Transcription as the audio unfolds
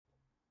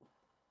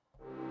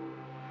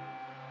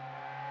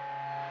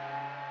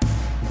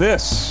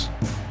This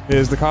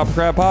is the Copper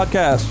Crab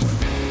Podcast.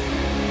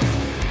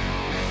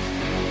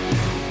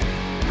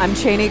 I'm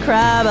Cheney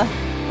Crab.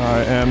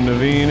 I am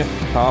Naveen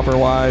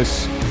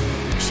Copperwise.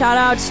 Shout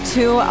out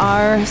to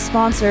our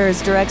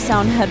sponsors, Direct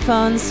Sound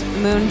Headphones,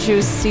 Moon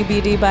Juice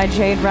CBD by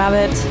Jade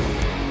Rabbit.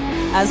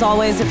 As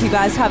always, if you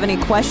guys have any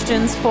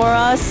questions for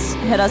us,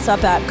 hit us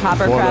up at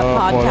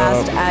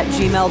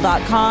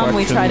coppercrabpodcast@gmail.com.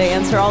 We try to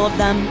answer all of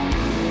them.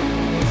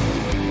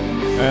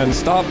 And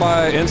stop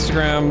by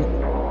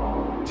Instagram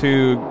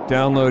to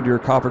download your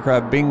Copper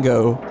Crab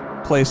Bingo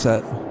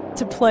playset.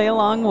 To play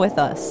along with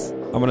us.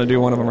 I'm going to do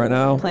one of them right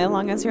now. Play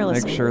along as you're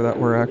listening. Make sure that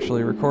we're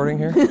actually recording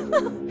here.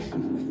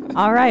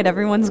 All right,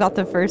 everyone's got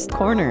the first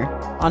corner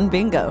on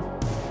bingo.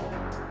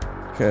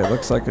 Okay,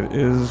 looks like it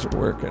is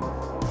working.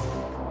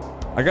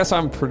 I guess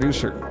I'm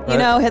producer. Right? You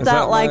know, hit Is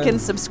that like my... and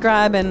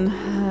subscribe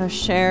and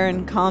share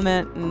and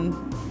comment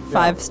and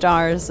 5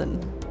 stars and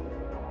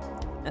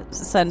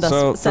send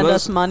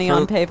us money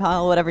on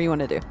PayPal, whatever you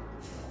want to do.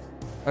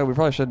 Oh, we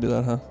probably should do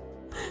that, huh?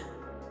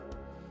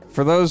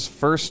 For those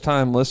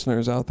first-time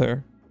listeners out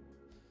there,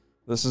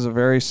 this is a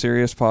very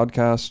serious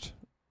podcast,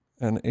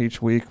 and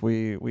each week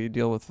we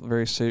deal with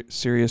very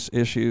serious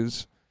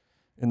issues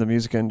in the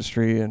music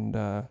industry, and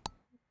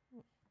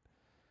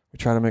we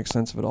try to make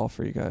sense of it all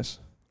for you guys.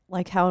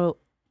 Like how,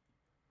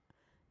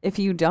 if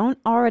you don't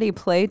already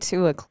play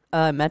to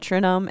a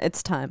metronome,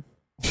 it's time.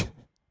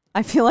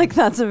 I feel like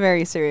that's a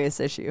very serious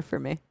issue for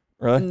me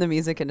in the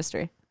music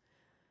industry.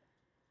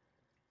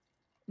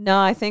 No,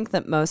 I think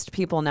that most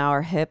people now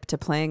are hip to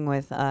playing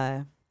with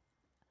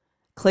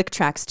click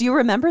tracks. Do you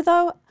remember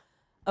though?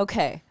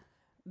 Okay.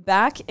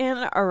 Back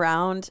in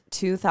around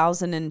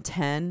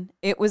 2010,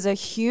 it was a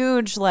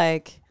huge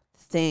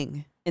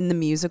thing in the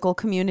musical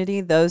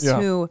community. Those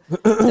who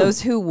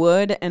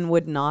would and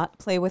would not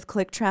play with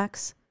click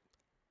tracks.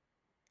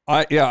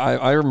 I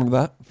remember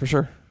that for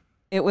sure.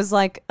 It was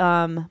like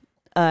a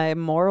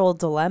moral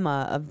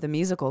dilemma of the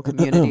musical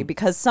community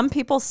because some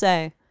people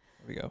say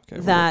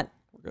that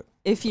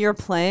if you're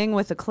playing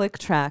with a click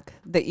track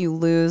that you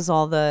lose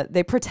all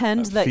they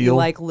pretend that you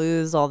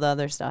lose all the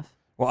other stuff.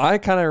 Well, I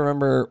kind of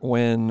remember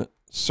when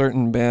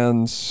certain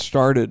bands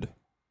started,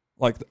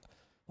 like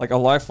A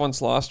Life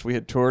Once Lost, we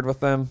had toured with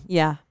them.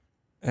 Yeah.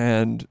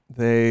 And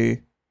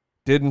they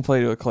didn't play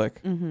to a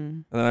click. Mm-hmm.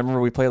 And then I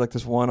remember we played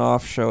this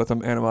one-off show with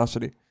them,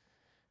 Animosity.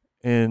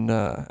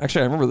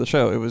 Actually, I remember the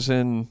show. It was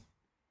in,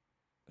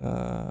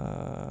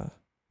 I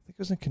think it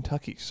was in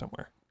Kentucky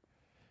somewhere.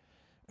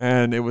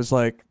 And it was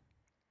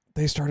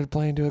they started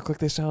playing to a click.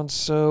 They sound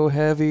so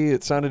heavy.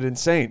 It sounded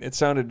insane. It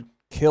sounded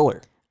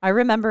killer. I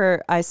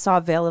remember I saw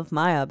Veil of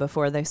Maya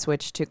before they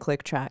switched to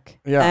click track.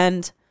 Yeah.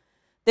 And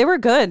they were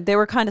good. They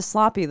were kind of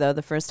sloppy, though,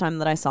 the first time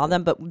that I saw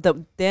them. But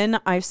then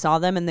I saw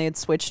them and they had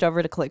switched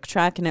over to click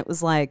track, and it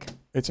was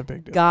it's a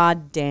big deal.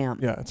 God damn.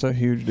 Yeah, it's a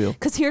huge deal.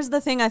 Because here's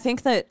the thing. I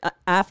think that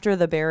After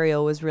the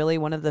Burial was really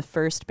one of the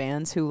first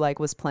bands who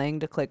was playing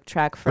to click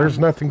track. There's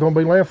nothing going to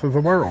be left of the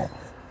world.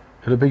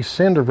 It'll be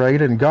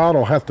cinerated, and God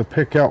will have to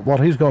pick out what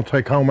he's going to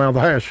take home out of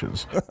the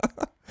ashes.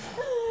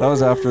 That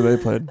was after they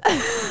played.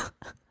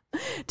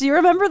 Do you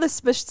remember the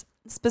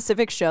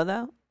specific show,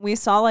 though? We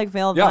saw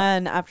Veil of Maya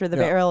and After the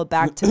Burial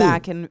back to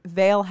back, and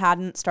Veil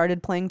hadn't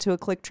started playing to a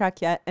click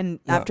track yet, and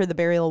After the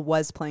Burial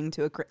was playing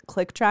to a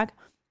click track.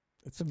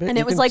 It's a bit, and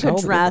it was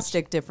a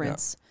drastic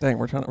difference. Yeah. Dang,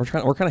 we're kind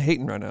of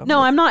hating right now.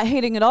 No, I'm not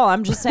hating at all.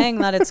 I'm just saying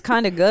that it's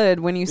kind of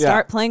good when you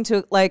start playing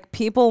to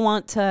people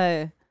want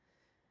to.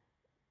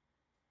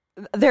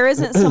 There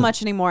isn't so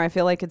much anymore. I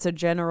feel like it's the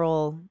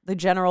general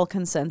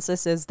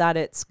consensus is that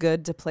it's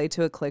good to play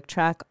to a click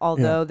track,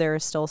 although there are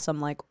still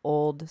some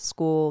old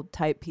school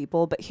type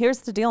people. But here's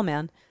the deal,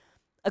 man.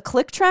 A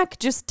click track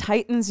just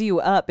tightens you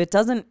up. It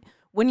doesn't,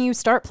 when you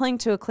start playing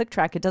to a click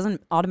track, it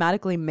doesn't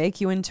automatically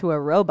make you into a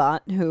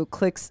robot who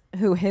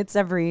hits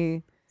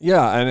every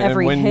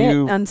when hit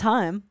you, on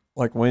time.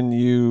 When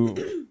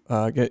you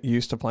get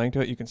used to playing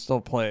to it, you can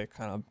still play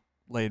kind of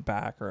laid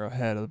back or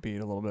ahead of the beat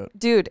a little bit.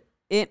 Dude,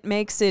 it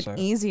makes it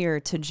easier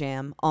to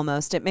jam,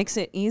 almost. It makes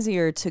it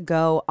easier to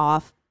go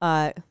off,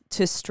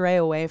 to stray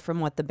away from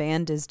what the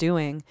band is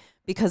doing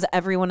because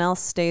everyone else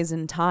stays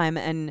in time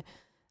and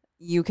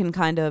you can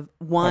kind of,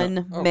 shit,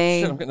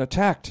 I'm getting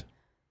attacked.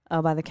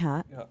 Oh, by the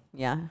cat? Yeah.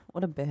 Yeah,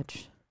 what a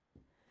bitch.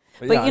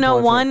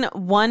 But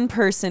one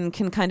person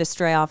can kind of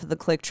stray off of the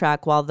click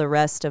track while the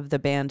rest of the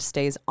band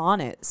stays on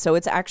it. So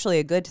it's actually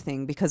a good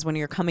thing because when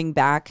you're coming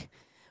back,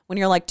 when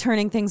you're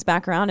turning things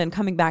back around and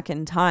coming back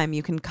in time,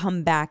 you can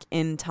come back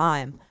in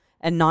time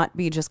and not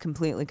be just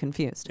completely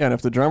confused. Yeah, and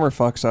if the drummer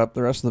fucks up,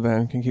 the rest of the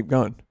band can keep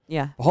going.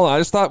 Yeah. But hold on, I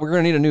just thought we were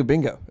going to need a new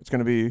bingo. It's going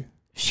to be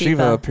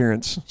Shiva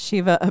appearance.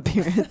 Shiva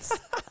appearance.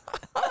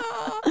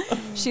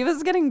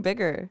 Shiva's getting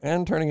bigger.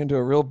 And turning into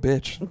a real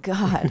bitch.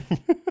 God.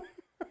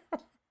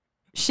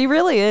 She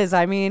really is.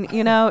 I mean,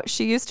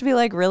 she used to be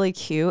really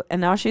cute, and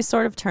now she's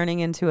sort of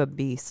turning into a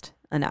beast,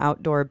 an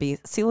outdoor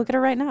beast. See, look at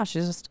her right now.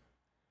 She's just...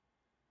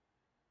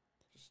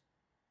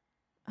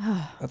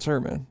 That's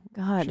her, man.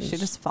 God, she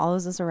just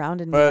follows us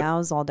around and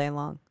meows all day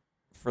long.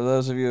 For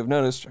those of you who have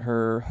noticed,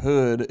 her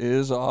hood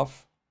is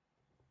off.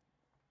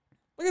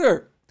 Look at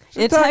her.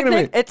 She's talking to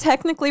me. It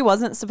technically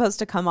wasn't supposed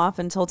to come off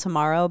until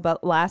tomorrow,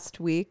 but last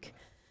week.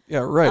 Yeah,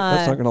 right.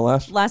 That's not going to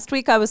last. Last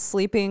week I was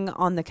sleeping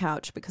on the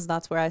couch because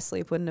that's where I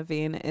sleep when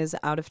Naveen is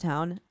out of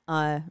town.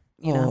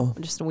 You know,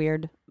 just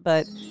weird,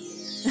 but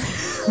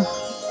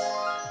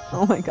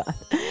oh my God.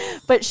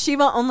 But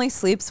Shiva only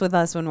sleeps with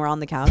us when we're on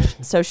the couch.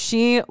 So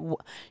she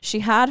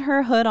had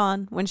her hood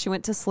on when she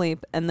went to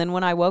sleep. And then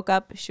when I woke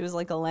up, she was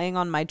like laying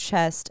on my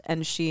chest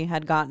and she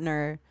had gotten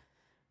her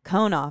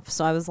cone off.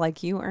 So I was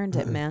like, you earned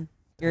it, man.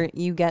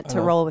 You get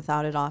to roll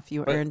without it off.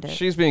 You earned it.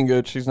 She's being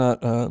good. She's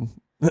not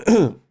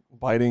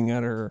biting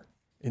at her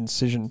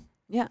incision.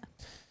 Yeah.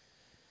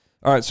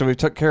 All right. So we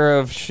took care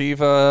of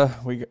Shiva.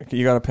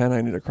 You got a pen?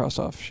 I need to cross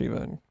off Shiva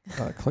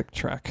and click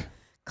track.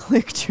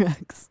 Click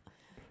tracks.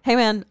 Hey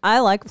man, I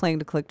like playing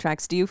to click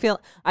tracks.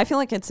 I feel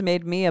like it's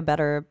made me a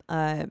better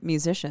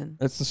musician.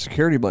 It's the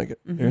security blanket.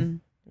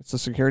 Dude. It's the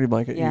security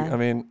blanket. Yeah.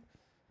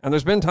 And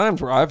there's been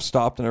times where I've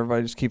stopped and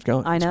everybody just keeps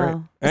going. I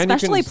know.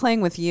 Especially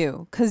playing with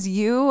you. Because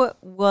you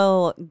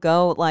will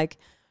go like,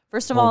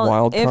 first of all,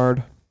 wild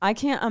card. I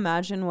can't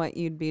imagine what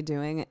you'd be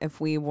doing if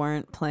we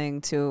weren't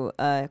playing to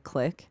a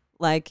click.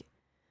 Like,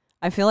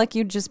 I feel like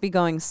you'd just be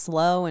going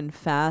slow and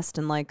fast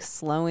and like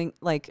slowing,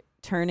 like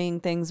turning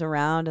things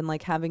around and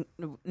like having,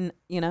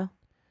 you know?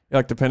 Yeah,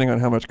 like depending on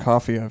how much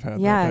coffee I've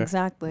had. Yeah, that day,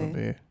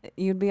 exactly.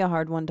 You'd be a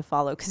hard one to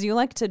follow because you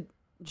like to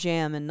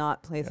jam and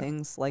not play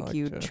things like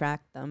you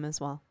track them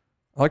as well.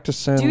 I like to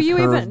send Do you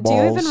even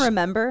balls.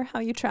 remember how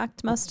you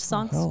tracked most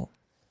songs? Hell.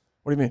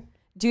 What do you mean?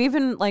 Do you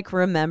even like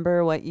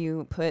remember what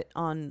you put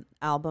on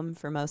album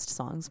for most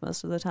songs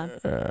most of the time?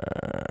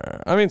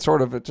 I mean,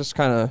 sort of. It just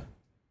kind of.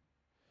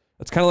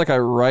 It's kind of like I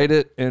write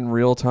it in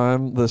real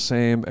time, the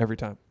same every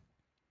time.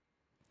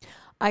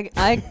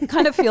 I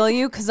kind of feel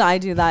you because I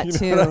do that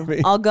too. What I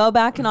mean? I'll go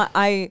back and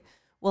I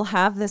will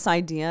have this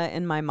idea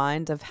in my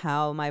mind of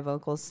how my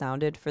vocals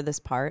sounded for this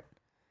part,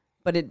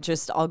 but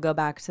I'll go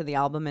back to the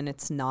album and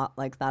it's not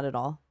like that at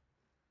all.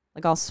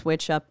 Like I'll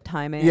switch up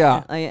timing.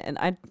 Yeah. And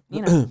I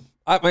you know.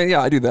 I mean,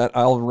 yeah, I do that.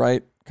 I'll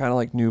write kind of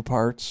like new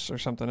parts or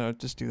something. I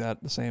just do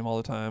that the same all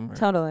the time.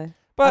 Totally.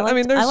 But I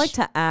mean, I like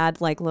to add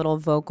like little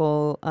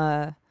vocal.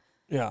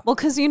 Yeah. Well,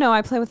 because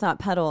I play with that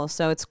pedal,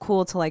 so it's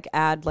cool to like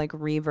add like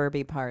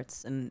reverby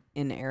parts in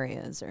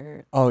areas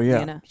or. Oh yeah.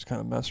 You know. Just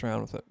kind of mess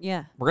around with it.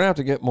 Yeah. We're gonna have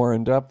to get more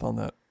in depth on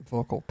that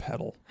vocal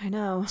pedal. I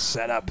know.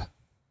 Setup.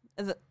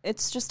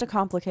 It's just a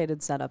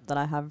complicated setup that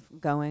I have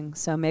going,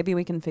 so maybe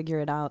we can figure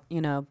it out.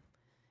 In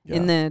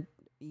the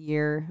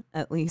year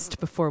at least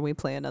before we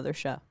play another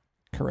show.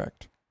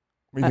 Correct.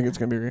 What do you think it's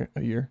going to be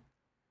a year?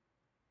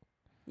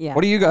 Yeah.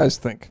 What do you guys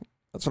think?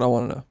 That's what I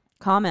want to know.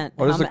 Comment.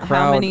 What does the how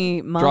crowd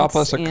many months drop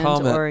us a and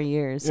comment? or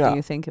years do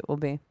you think it will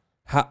be?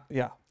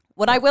 Yeah.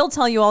 What I will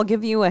tell you, I'll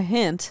give you a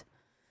hint,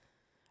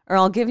 or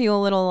I'll give you a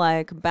little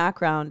like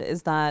background,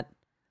 is that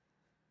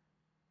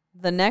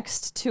the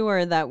next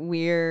tour that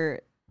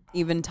we're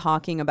even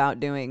talking about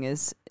doing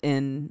is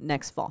in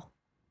next fall.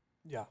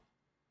 Yeah.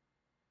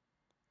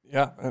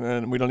 Yeah,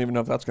 and we don't even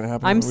know if that's going to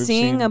happen. I'm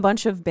seeing a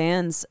bunch of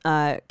bands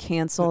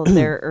cancel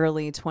their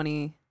early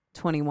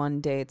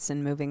 2021 dates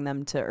and moving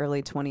them to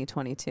early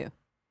 2022.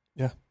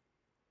 Yeah.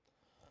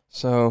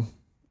 So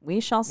we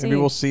shall see. Maybe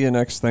we'll see you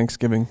next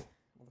Thanksgiving,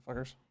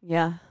 motherfuckers.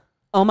 Yeah.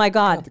 Oh my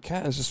God. The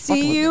cat is just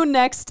see you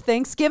next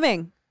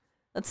Thanksgiving.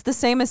 That's the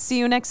same as see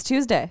you next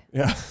Tuesday.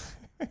 Yeah.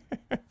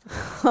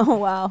 Oh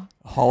wow.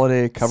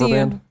 Holiday cover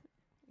band.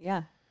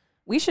 Yeah.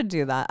 We should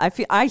do that.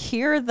 I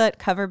hear that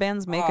cover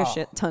bands make a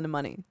shit ton of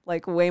money,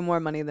 like way more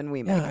money than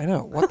we make. Yeah, I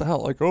know. What the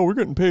hell? Like, we're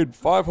getting paid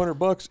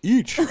 $500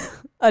 each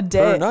a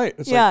day per night.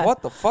 It's like,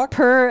 what the fuck?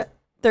 Per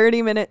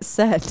 30-minute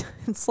set.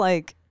 It's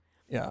like,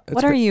 yeah.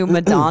 What are you,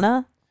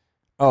 Madonna?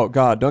 Oh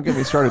God, don't get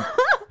me started,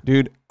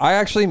 dude. I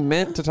actually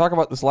meant to talk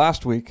about this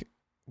last week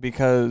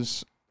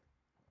because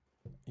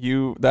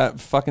that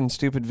fucking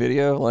stupid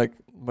video, like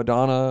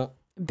Madonna.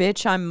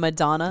 Bitch, I'm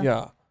Madonna.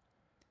 Yeah.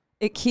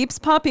 It keeps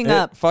popping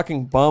up. It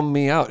fucking bummed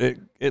me out.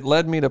 It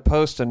led me to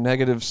post a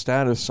negative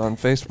status on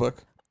Facebook.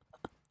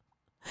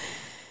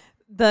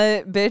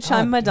 The Bitch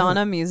I'm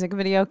Madonna music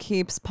video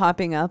keeps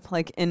popping up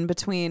like in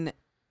between,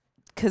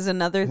 because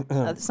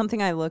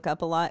something I look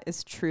up a lot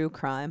is true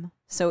crime.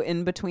 So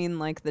in between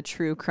like the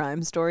true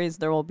crime stories,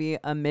 there will be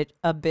a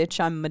Bitch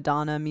I'm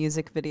Madonna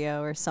music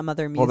video or some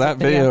other music video. Well,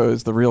 that video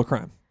is the real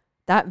crime.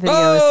 That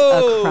video is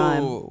a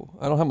crime.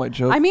 I don't have my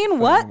joke. I mean,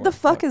 what the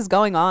fuck is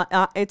going on?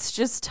 It's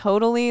just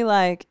totally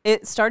like,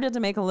 it started to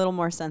make a little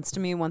more sense to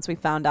me once we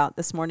found out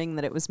this morning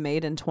that it was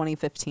made in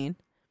 2015.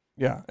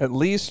 Yeah, at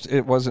least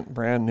it wasn't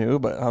brand new,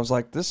 but I was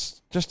like,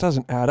 this just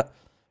doesn't add up.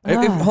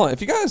 Hold on,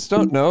 if you guys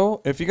don't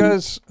know, if you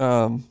guys...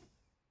 well,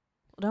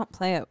 don't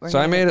play it. So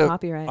I made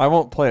copyright. I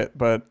won't play it,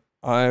 but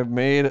I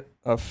made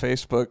a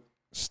Facebook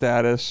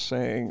status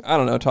saying, I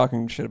don't know,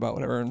 talking shit about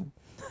whatever. And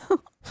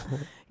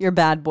your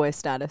bad boy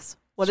status.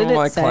 What did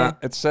it say?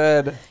 It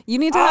said, you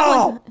need to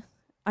have like...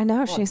 I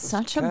know, she's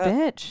such a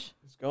bitch.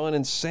 It's going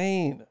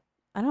insane.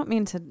 I don't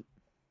mean to...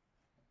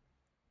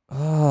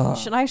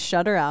 Should I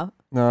shut her out?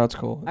 No, it's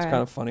cool. It's All kind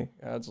right. of funny.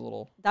 Adds a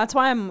little. That's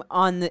why I'm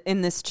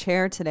in this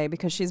chair today,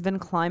 because she's been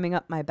climbing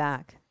up my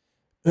back.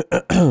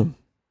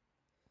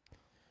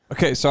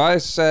 Okay, so I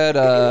said,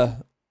 I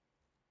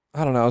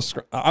don't know.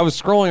 I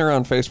was scrolling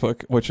around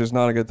Facebook, which is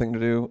not a good thing to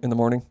do in the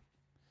morning,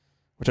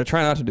 which I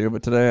try not to do.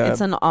 But today,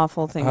 It's an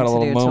awful thing had a to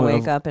little do, to moment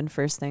wake of- up and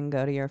first thing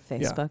go to your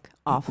Facebook.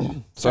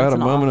 Awful. so I had That's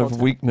a an moment awful of time.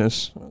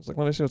 weakness. I was like,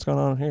 let me see what's going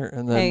on here.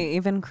 And then, Hey,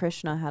 even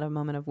Krishna had a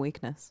moment of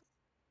weakness.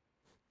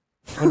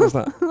 when was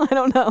that? I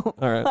don't know. All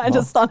right. I well,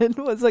 just thought it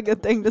was a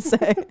good thing to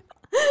say.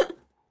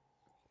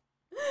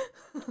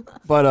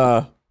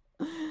 But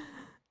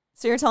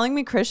So you're telling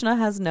me Krishna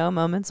has no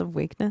moments of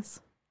weakness?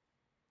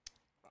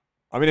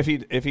 I mean,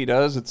 if he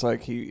does, it's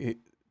like he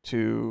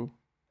to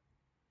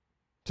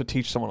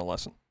teach someone a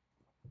lesson.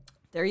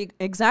 There you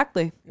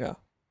exactly. Yeah.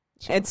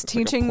 So It's like a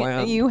teaching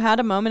plan. you had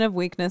a moment of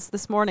weakness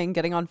this morning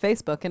getting on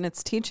Facebook, and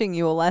it's teaching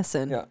you a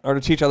lesson. Yeah, or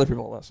to teach other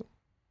people a lesson.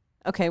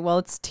 Okay, well,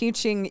 it's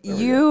teaching There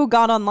we you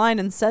got online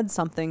and said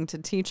something to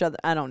teach other.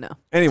 I don't know.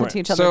 Anyway, to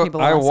teach other so people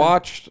a I lesson.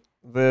 watched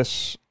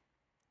this.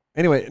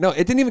 Anyway, no,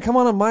 it didn't even come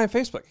on my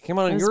Facebook. It came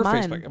on It was your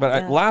mine, Facebook.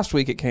 But yeah. last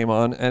week it came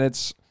on, and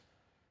it's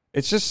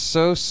just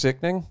so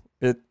sickening.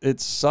 It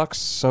sucks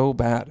so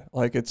bad.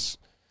 Like, it's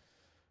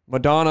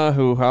Madonna,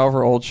 who,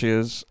 however old she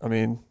is, I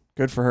mean,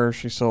 good for her.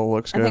 She still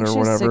looks I good think or she's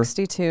whatever.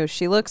 62.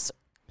 She looks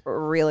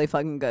really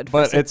fucking good.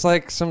 For But it's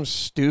like some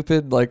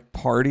stupid like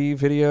party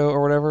video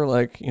or whatever.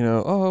 Like, you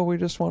know, oh, we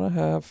just want to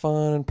have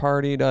fun and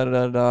party, da da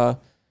da da.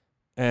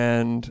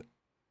 And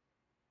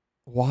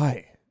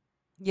why?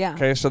 yeah.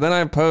 Okay, so then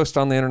I post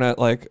on the internet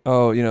like,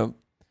 oh, you know,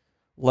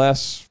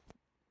 less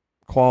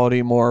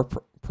quality, more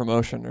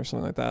promotion or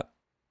something like that.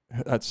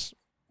 That's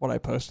what I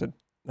posted.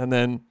 And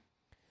then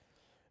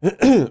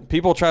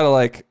people try to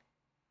like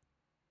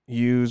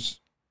use,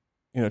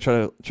 you know,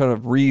 try to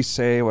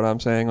re-say what I'm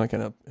saying, like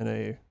in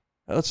a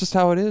that's just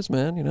how it is,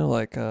 man. You know,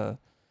 like you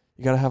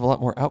got to have a lot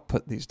more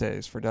output these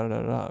days for da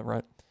da da da,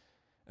 right?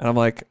 And I'm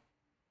like,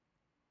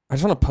 I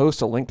just want to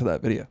post a link to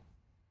that video.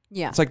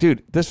 Yeah. It's like,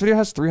 dude, this video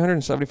has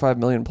 375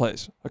 million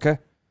plays. Okay,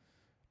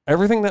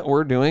 everything that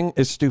we're doing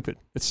is stupid.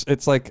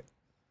 It's like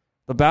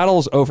the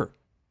battle's over.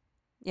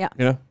 Yeah.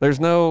 You know, there's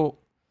no.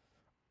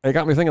 It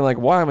got me thinking, like,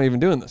 why am I even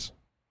doing this?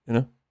 You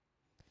know,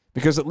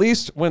 because at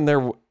least when there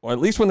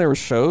were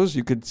shows,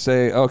 you could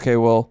say, okay,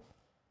 well,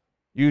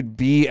 you'd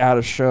be at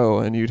a show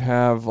and you'd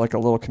have like a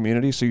little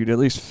community, so you'd at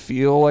least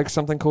feel like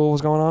something cool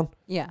was going on.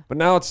 Yeah. But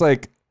now it's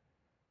like,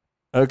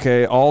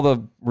 okay, all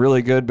the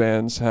really good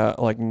bands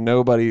like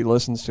nobody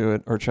listens to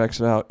it or checks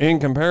it out in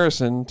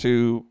comparison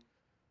to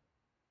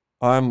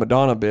I'm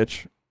Madonna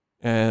bitch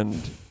and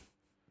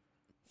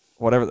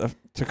whatever the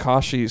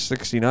Tekashi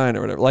 69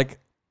 or whatever. Like,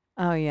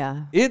 Oh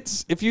yeah.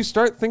 it's if you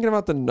start thinking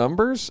about the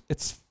numbers,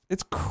 it's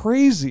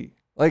crazy.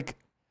 Like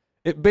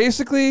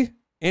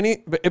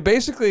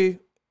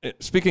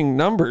speaking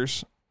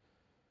numbers,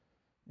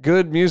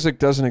 good music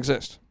doesn't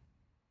exist.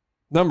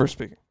 Numbers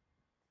speaking.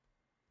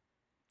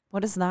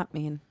 What does that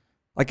mean?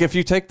 Like if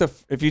you take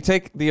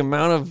the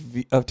amount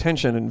of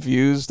attention and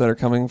views that are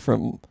coming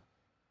from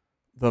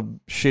the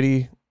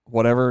shitty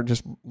whatever,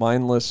 just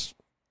mindless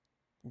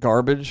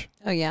garbage,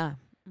 Oh yeah.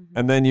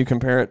 and then you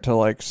compare it to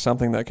like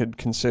something that could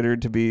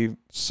considered to be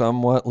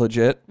somewhat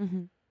legit,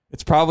 Mm-hmm.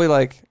 it's probably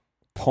like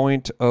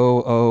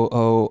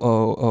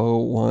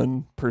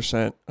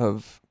 0.00001%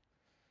 of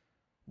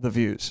the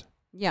views.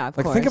 Yeah, of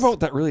Like course. think about what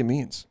that really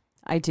means.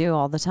 I do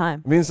all the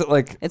time. It means that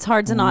like It's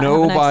hard to not have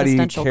an nobody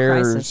existential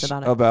crisis cares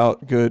about it.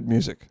 about good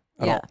music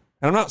at Yeah. all.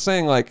 And I'm not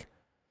saying like,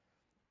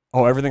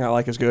 oh, everything I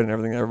like is good and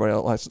everything everybody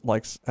else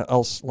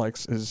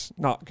likes is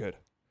not good.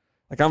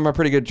 Like I'm a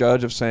pretty good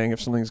judge of saying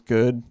if something's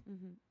good,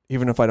 Mhm.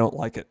 even if I don't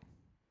like it.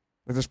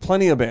 Like there's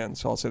plenty of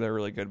bands, so I'll say they're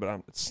really good,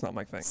 but it's not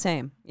my thing.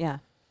 Same. Yeah.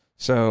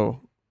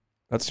 So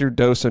that's your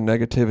dose of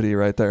negativity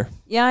right there.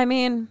 Yeah, I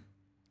mean,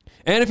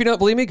 And if you don't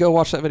believe me, go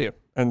watch that video,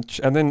 and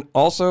then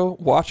also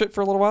watch it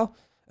for a little while,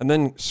 and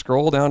then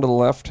scroll down to the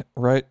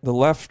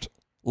left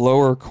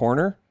lower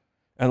corner,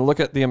 and look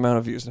at the amount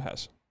of views it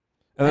has,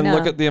 and I then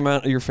look know. at the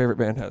amount your favorite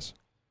band has,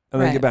 and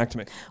then Right. get back to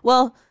me.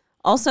 well,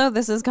 also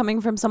this is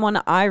coming from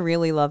someone I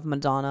really love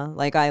Madonna.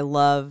 Like I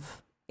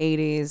love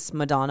 80s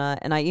Madonna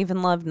and I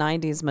even love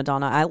 90s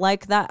Madonna. I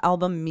like that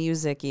album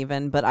Music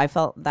even, but I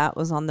felt that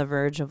was on the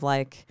verge of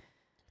like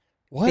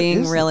What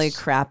being is really this?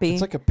 crappy.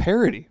 It's like a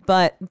parody.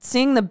 But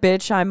seeing the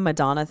Bitch I'm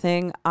Madonna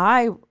thing,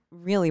 I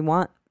really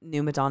want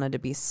new Madonna to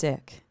be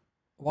sick.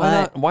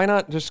 Why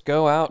not just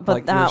go out But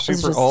like that you're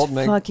was super just old,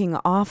 make fucking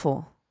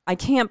awful. I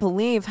can't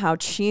believe how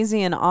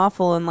cheesy and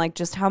awful and like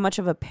just how much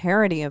of a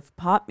parody of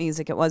pop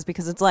music it was,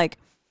 because it's like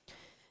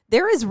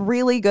there is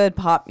really good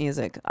pop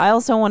music. I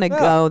also want to Yeah.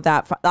 go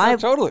that far. Yeah,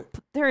 totally.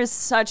 There is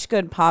such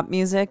good pop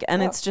music,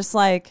 and Yeah. it's just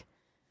like,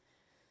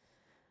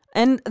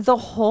 and the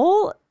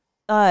whole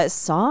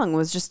song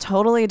was just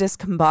totally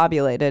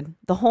discombobulated.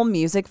 The whole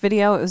music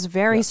video, it was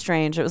very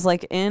strange. It was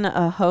like in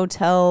a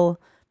hotel,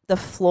 the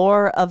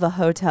floor of a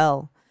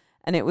hotel,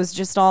 and it was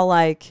just all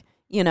like,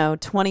 you know,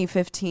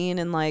 2015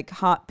 and like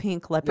hot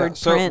pink leopard Yeah,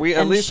 so print we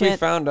at and least we shit.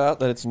 found out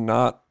that it's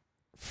not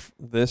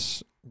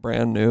this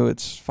brand new.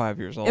 It's 5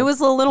 years old. It was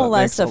a little That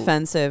less makes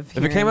offensive.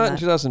 If it came hearing out in that.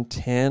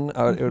 2010,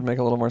 it would make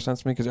a little more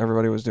sense to me because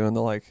everybody was doing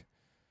the like,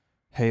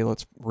 hey,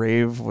 let's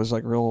rave was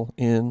like real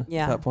in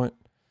Yeah. at that point.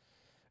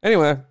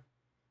 Anyway,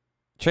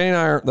 Shane and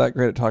I aren't that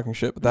great at talking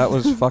shit, but that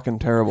was fucking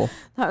terrible.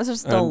 That was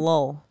just a And-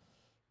 lull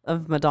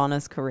of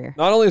Madonna's career.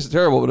 Not only is it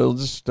terrible, but it'll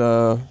just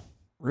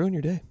ruin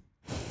your day.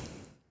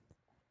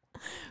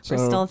 We're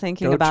still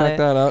thinking go about check it.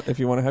 that out if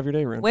you want to have your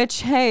day ruined.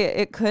 Which, hey,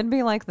 it could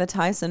be like the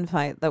Tyson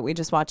fight that we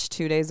just watched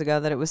 2 days ago,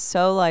 that it was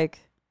so like,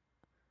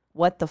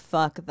 what the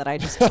fuck, that I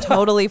just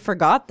totally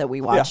forgot that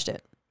we watched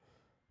it.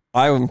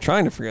 I'm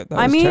trying to forget that.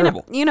 I was mean,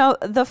 terrible. you know,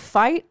 the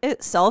fight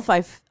itself,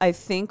 I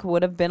think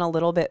would have been a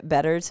little bit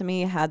better to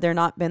me had there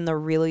not been the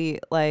really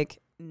like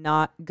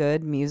not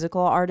good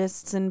musical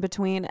artists in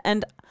between.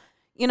 And,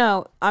 you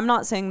know, I'm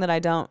not saying that I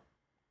don't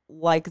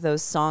like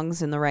those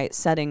songs in the right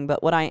setting,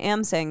 but what I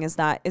am saying is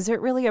that, is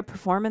it really a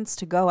performance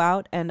to go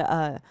out and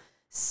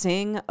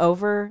sing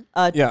over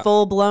a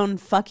full-blown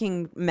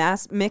fucking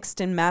mixed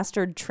and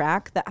mastered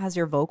track that has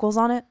your vocals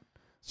on it?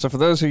 So for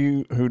those of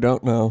you who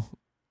don't know,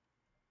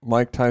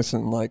 Mike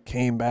Tyson like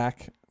came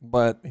back,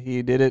 but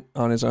he did it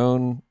on his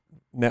own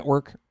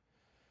network,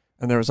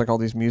 and there was like all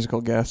these musical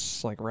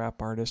guests, like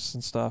rap artists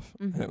and stuff,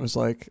 and it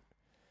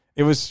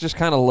was just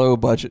kind of low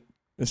budget.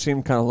 It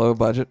seemed kind of low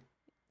budget,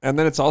 and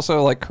then it's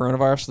also like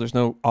coronavirus, so there's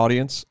no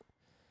audience,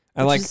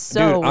 and Which like, is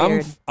so dude,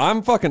 weird.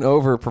 I'm fucking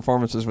over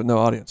performances with no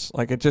audience.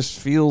 Like it just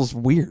feels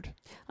weird,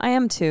 I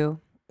am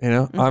too. you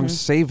know. I'm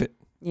save it.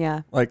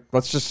 Yeah. Like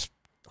let's just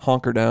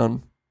hunker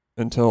down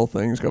until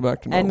things go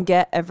back to normal. And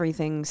get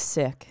everything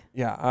sick.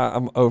 Yeah,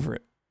 I'm over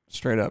it.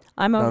 Straight up.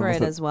 I'm Done over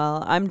with it as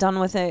well. I'm done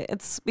with it.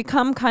 It's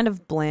become kind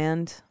of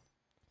bland.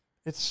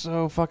 It's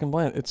so fucking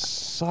bland. It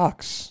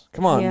sucks.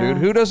 Come on, Yeah. dude.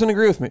 Who doesn't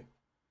agree with me?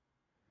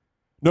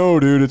 No,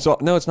 dude.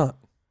 No, it's not.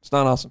 It's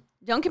not awesome.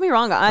 Don't get me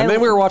wrong. And then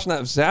we were watching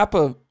that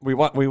Zappa. We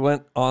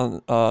went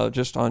on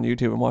just on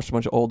YouTube and watched a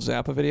bunch of old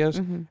Zappa videos,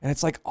 and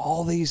it's like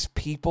all these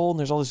people, and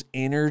there's all this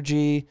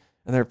energy,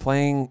 and they're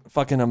playing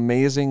fucking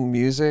amazing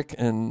music,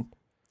 and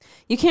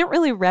you can't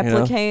really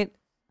replicate.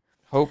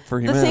 hope for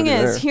The humanity. thing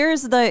is,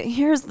 there.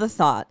 here's the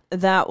thought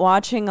that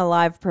watching a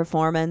live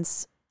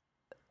performance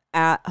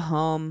at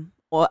home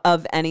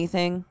of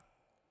anything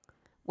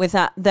with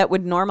that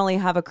would normally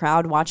have a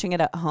crowd, watching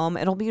it at home,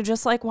 it'll be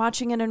just like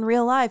watching it in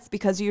real life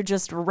because you're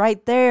just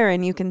right there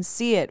and you can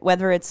see it,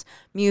 whether it's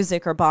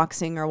music or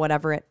boxing or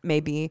whatever it may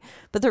be.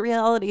 But the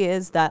reality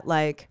is that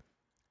like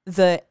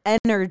the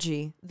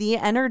energy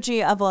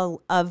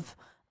of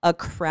a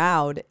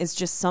crowd is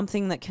just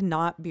something that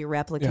cannot be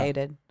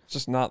replicated. It's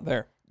just not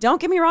there.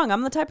 Don't get me wrong.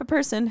 I'm the type of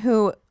person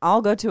who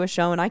I'll go to a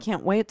show and I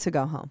can't wait to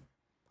go home.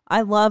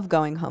 I love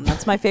going home.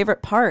 That's my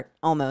favorite part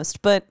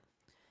almost. But,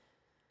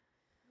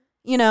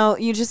 you know,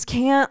 you just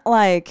can't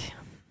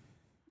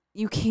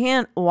you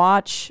can't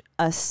watch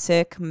a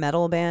sick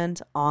metal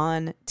band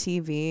on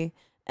TV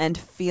and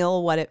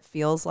feel what it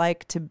feels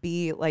like to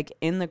be like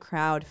in the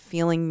crowd,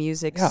 feeling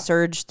music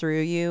surge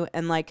through you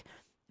and like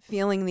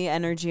feeling the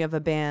energy of a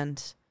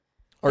band.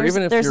 Or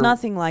even if there's you're,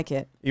 nothing like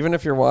it. even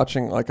if you're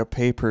watching like a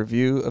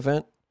pay-per-view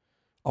event,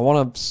 I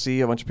want to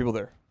see a bunch of people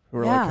there who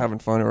are like having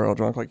fun or all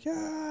drunk, like,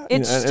 yeah.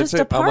 It's and just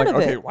a part I'm of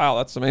like, okay, it. wow,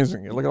 that's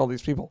amazing. Look at all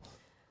these people.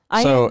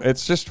 So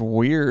it's just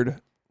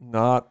weird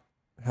not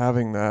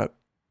having that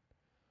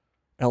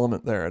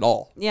element there at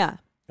all. Yeah.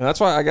 And that's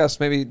why I guess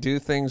maybe do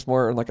things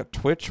more in like a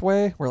Twitch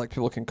way where like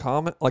people can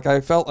comment. Like I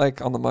felt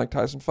like on the Mike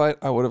Tyson fight,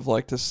 I would have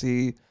liked to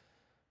see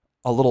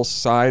a little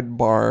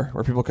sidebar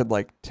where people could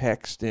like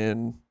text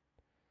in.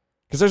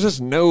 Because there's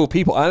just no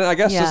people. I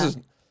guess this is,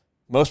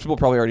 most people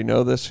probably already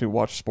know this who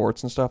watch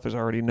sports and stuff. There's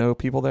already no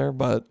people there.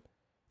 But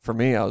for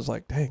me, I was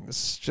like, dang, this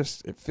is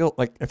just, I felt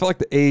like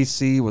the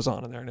AC was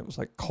on in there and it was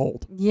like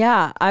cold.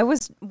 Yeah, I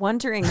was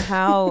wondering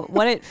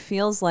what it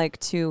feels like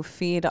to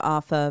feed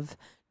off of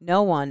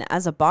no one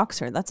as a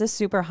boxer. That's a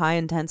super high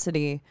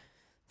intensity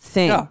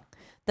thing. Yeah.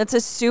 That's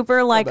a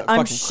super like, that I'm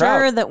fucking sure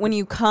crowd. that when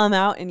you come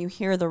out and you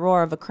hear the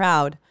roar of a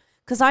crowd,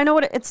 because I know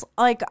what it's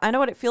like. I know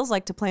what it feels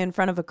like to play in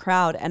front of a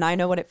crowd, and I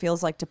know what it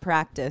feels like to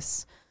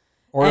practice.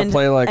 Or to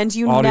play like and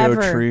you audio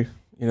never, tree.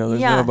 You know,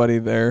 there's nobody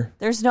there.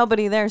 There's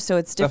nobody there, so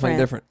it's different.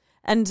 Definitely different.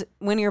 And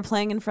when you're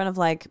playing in front of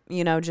like,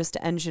 you know, just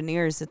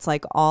engineers, it's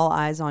like all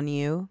eyes on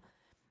you.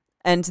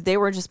 And they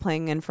were just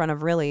playing in front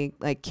of really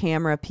like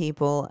camera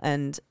people.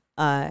 And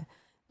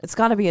it's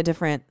got to be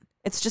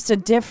it's just a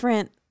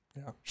different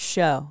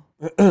show.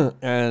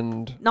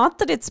 And Not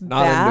that it's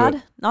Not bad.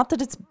 into Not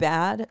that it's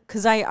bad.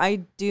 Because I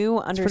do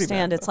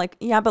understand. bad, It's like,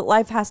 yeah, but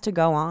life has to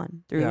go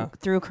on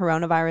through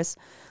coronavirus.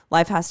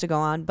 Life has to go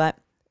on. But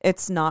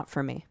it's not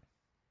for me.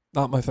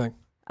 not my thing.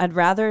 I'd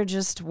rather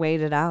just wait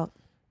it out.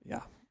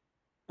 Yeah.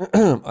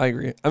 I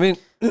agree. I mean,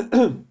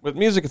 with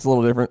music, it's a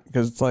little different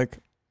because it's like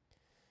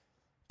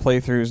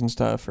playthroughs and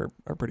stuff are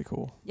pretty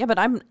cool. Yeah, but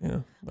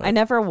I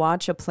never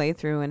watch a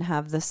playthrough and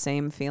have the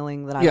same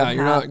feeling that I would you're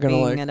have not gonna,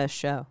 being like- at a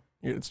show.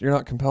 You're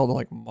not compelled to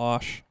like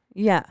mosh.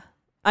 Yeah.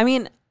 I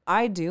mean,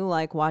 I do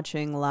like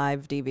watching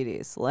live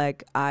DVDs.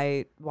 Like,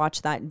 I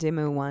watch that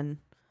Dimmu one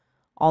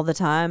all the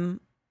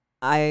time.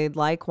 I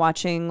like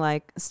watching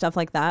like stuff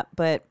like that,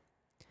 but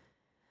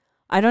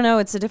I don't know.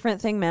 It's a different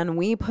thing, man.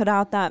 We put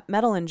out that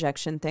Metal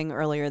Injection thing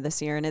earlier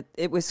this year, and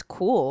it was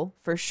cool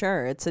for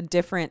sure. It's a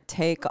different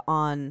take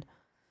on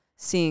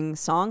seeing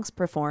songs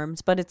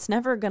performed, but it's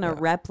never going to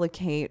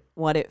replicate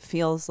what it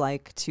feels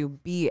like to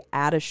be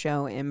at a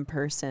show in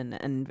person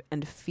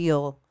and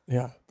feel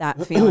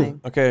that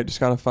feeling. Okay, I just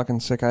got a fucking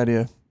sick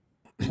idea.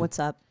 What's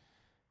up?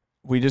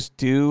 We just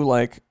do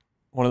like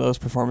one of those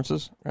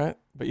performances, right?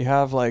 But you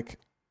have like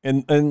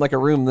in like a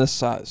room this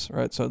size,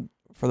 right? So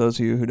for those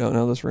of you who don't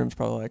know, this room's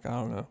probably like, I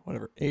don't know,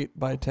 whatever, 8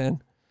 by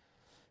 10.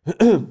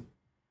 And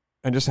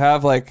just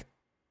have like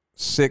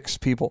 6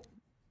 people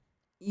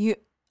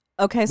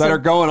Okay, that are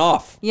going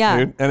off. Yeah.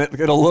 Dude, and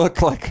it'll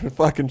look like a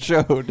fucking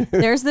show, dude.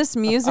 There's this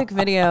music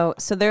video.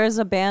 So there's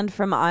a band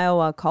from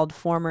Iowa called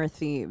Former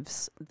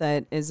Thieves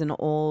that is an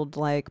old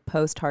like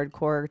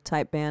post-hardcore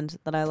type band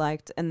that I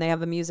liked. And they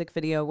have a music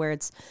video where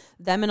it's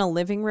them in a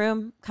living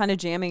room kind of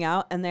jamming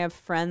out, and they have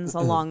friends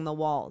along the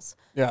walls.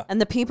 Yeah. And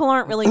the people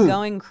aren't really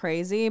going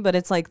crazy, but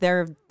it's like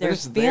they're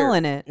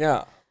feeling it.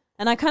 Yeah.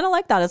 And I kind of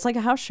like that. It's like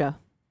a house show.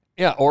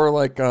 Yeah, or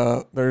like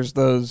there's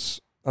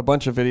a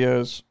bunch of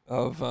videos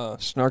of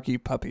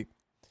Snarky Puppy.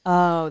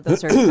 Oh,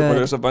 those are Where good.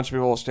 there's a bunch of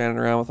people standing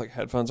around with like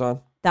headphones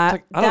on. That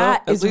like, I don't know,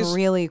 that at is least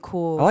really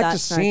cool. I like that to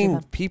Snarky seeing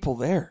Puppy. people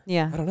there.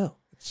 Yeah. I don't know.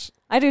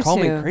 I do Call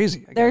too. me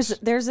crazy, I guess.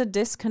 There's a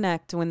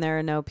disconnect when there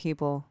are no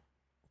people.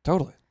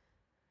 Totally.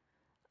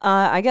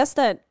 I guess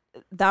that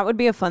would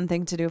be a fun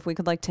thing to do if we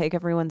could like take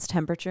everyone's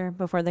temperature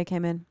before they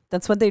came in.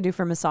 That's what they do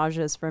for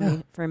massages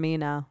for me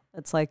now.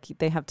 It's like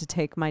they have to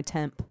take my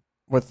temp.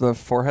 With the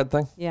forehead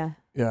thing? Yeah.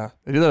 Yeah.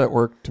 They do that at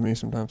work to me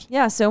sometimes.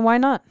 Yeah, so why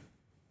not?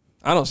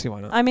 I don't see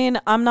why not. I mean,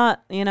 I'm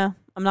not going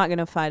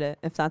to fight it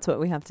if that's what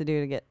we have to do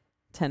to get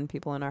 10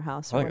 people in our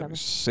house or I think whatever. it'd be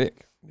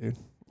sick, dude.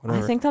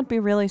 Whatever. I think that'd be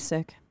really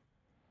sick.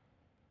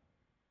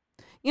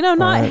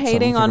 Not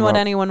hating on what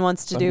anyone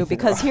wants to do,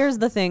 because here's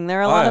the thing. There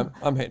are a lot of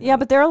I'm hating. Yeah,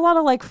 but there are a lot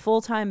of like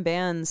full-time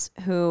bands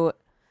who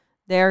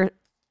they're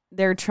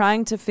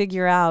trying to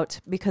figure out,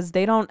 because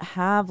they don't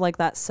have like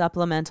that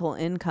supplemental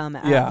income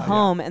at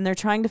home, and they're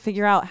trying to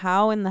figure out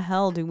how in the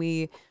hell do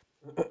we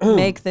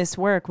make this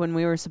work when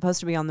we were supposed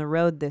to be on the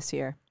road this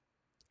year.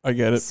 I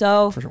get it.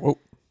 So, for sure. Whoa.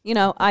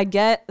 I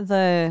get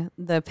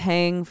the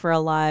paying for a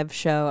live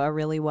show, a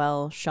really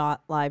well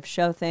shot live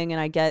show thing, and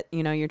I get,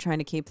 you're trying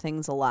to keep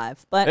things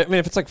alive. But I mean,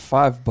 if it's like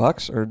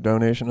 $5 or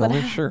donation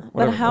only, sure. But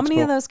Whatever, how that's many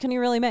cool. of those can you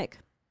really make?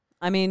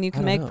 I mean, you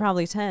can make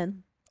probably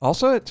 10.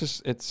 Also,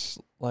 it's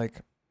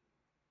like,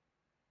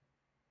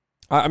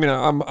 I mean,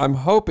 I'm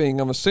hoping,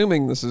 I'm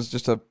assuming this is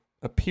just a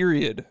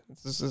period.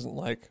 This isn't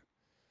like,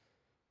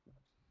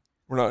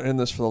 we're not in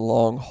this for the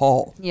long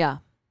haul. Yeah.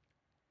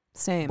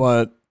 Same.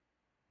 But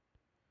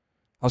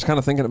I was kind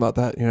of thinking about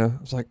that, I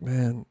was like,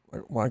 man,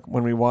 like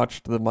when we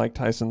watched the Mike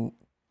Tyson,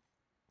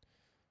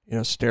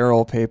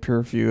 sterile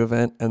pay-per-view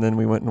event, and then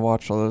we went and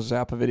watched all those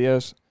Zappa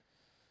videos.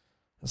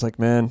 I was like,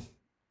 man,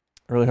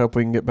 I really hope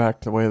we can get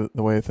back to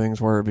the way things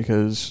were,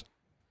 because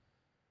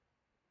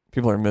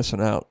people are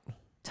missing out.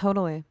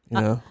 Totally.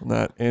 And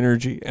that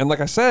energy. And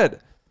like I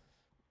said,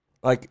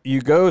 like you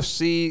go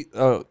see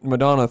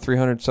Madonna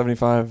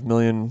 375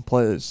 million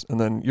plays, and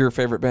then your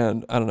favorite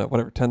band, I don't know,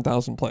 whatever,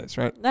 10,000 plays,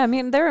 right? I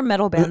mean, there are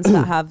metal bands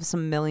that have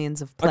some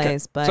millions of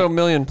plays, but so a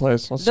million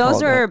plays.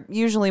 Those are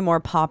usually more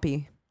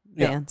poppy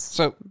bands.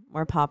 So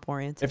more pop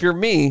oriented. If you're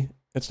me,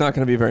 it's not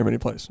going to be very many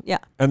plays. Yeah.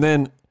 And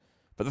then,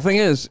 but the thing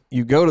is,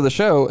 you go to the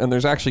show and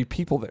there's actually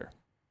people there,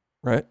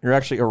 right? You're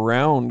actually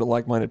around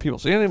like-minded people,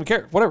 so you don't even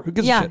care. Whatever, who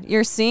gives a shit?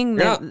 You're seeing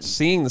You're not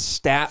seeing the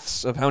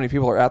stats of how many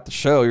people are at the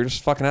show. You're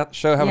just fucking at the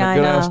show having a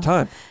good ass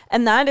time.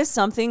 And that is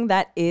something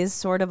that is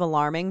sort of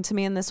alarming to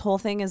me in this whole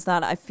thing, is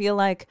that I feel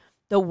like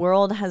the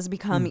world has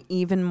become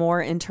even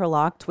more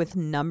interlocked with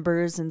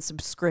numbers and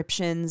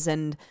subscriptions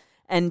and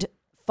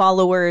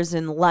followers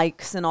and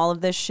likes and all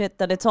of this shit,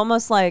 that it's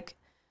almost like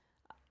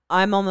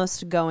I'm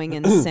almost going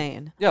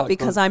insane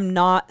because I'm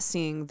not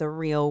seeing the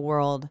real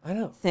world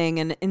thing.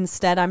 And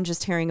instead I'm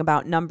just hearing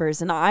about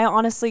numbers. And I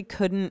honestly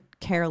couldn't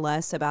care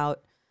less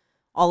about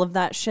all of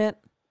that shit.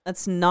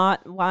 That's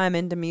not why I'm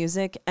into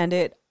music.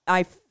 And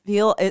I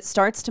feel it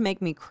starts to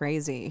make me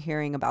crazy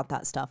hearing about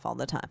that stuff all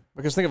the time.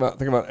 Because think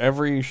about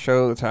every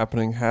show that's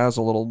happening has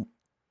a little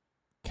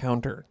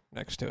counter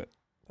next to it.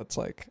 That's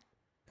like,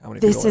 how many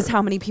this is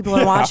how many people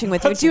are watching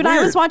with you. Dude, weird.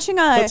 I was watching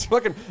that's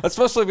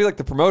supposed to be like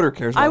the promoter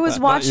cares about I was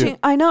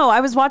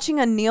watching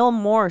a Neil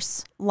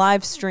Morse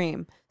live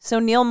stream. So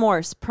Neil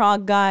Morse,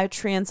 prog guy,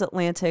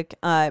 transatlantic,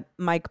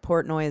 Mike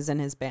Portnoy is in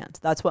his band.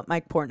 That's what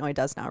Mike Portnoy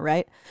does now,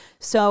 right?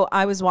 So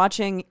I was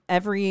watching,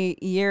 every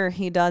year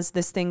he does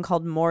this thing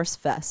called Morse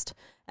Fest.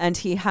 And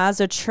he has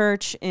a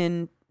church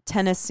in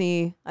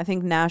Tennessee, I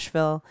think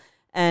Nashville,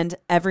 and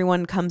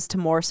everyone comes to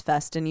Morse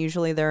Fest, and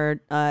usually there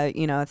are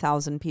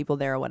 1,000 people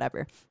there or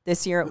whatever.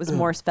 This year it was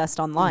Morse Fest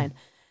online.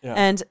 Yeah.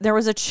 And there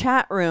was a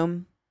chat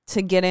room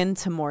to get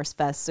into Morse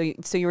Fest.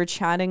 So you were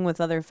chatting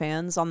with other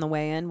fans on the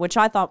way in, which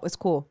I thought was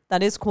cool.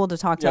 That is cool to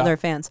talk to other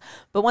fans.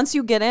 But once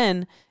you get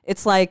in,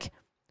 it's like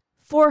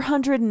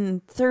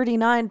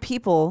 439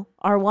 people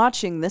are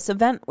watching this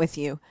event with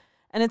you.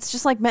 And it's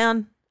just like,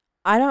 man,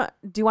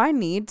 do I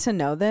need to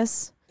know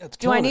this?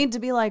 Do I need to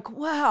be like,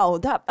 wow,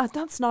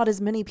 that's not as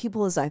many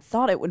people as I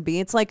thought it would be?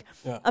 It's like,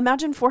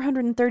 imagine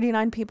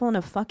 439 people in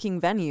a fucking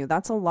venue.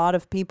 That's a lot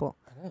of people.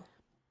 I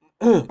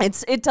know.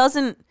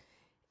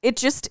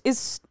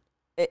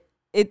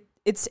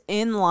 It's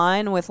in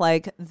line with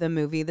like the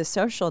movie The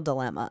Social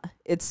Dilemma.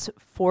 It's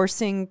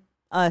forcing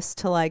us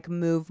to like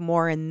move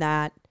more in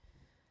that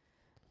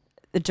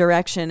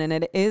direction, and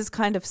it is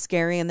kind of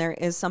scary, and there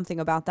is something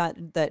about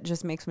that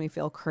just makes me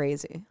feel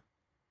crazy.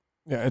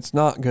 Yeah, it's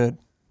not good.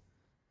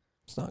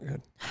 It's not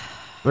good.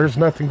 There's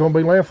nothing going to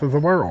be left of the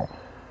world.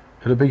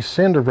 It'll be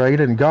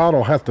cinerated, and God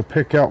will have to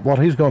pick out what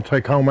he's going to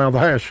take home out of the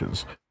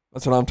ashes.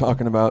 That's what I'm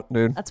talking about,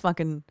 dude. That's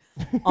fucking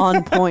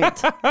on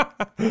point.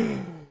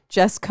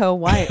 Jesco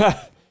White.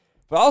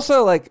 But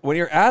also, like, when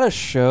you're at a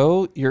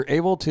show, you're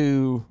able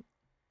to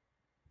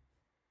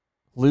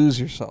lose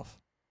yourself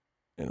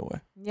in a way.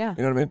 Yeah.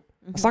 You know what I mean?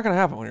 Mm-hmm. It's not going to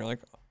happen when you're,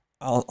 like,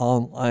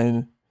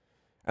 online.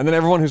 And then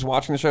everyone who's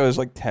watching the show is,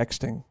 like,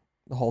 texting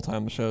the whole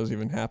time the show is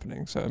even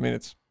happening. So, I mean,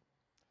 it's...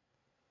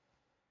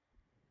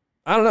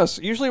 I don't know.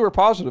 Usually we're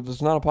positive.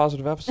 It's not a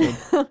positive episode.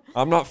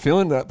 I'm not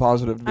feeling that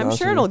positive, to be honest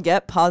sure with it'll you.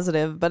 get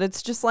positive, but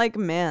it's just like,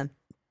 man...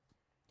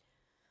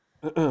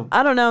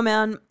 I don't know,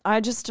 man.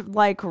 I just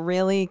like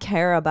really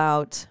care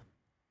about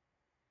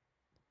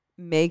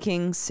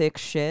making sick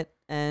shit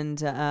and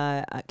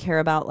care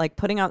about like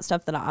putting out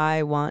stuff that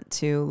I want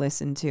to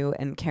listen to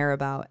and care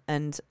about.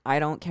 And I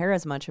don't care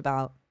as much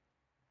about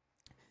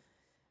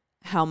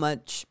how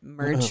much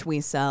merch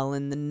we sell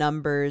and the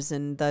numbers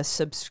and the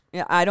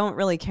I don't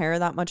really care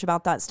that much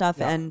about that stuff.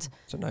 Yeah, and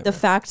the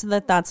fact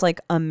that that's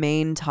like a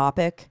main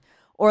topic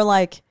or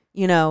like,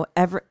 you know,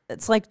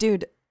 it's like,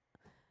 dude,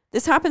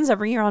 this happens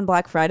every year on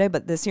Black Friday,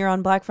 but this year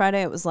on Black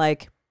Friday, it was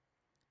like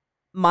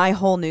my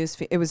whole news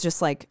feed. It was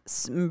just like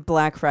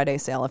Black Friday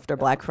sale after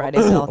Black Friday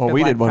sale after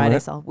Black Friday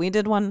sale. We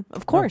did one,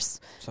 of course,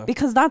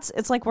 because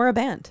it's like we're a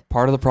band.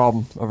 Part of the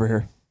problem over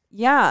here.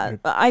 Yeah,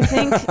 I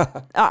think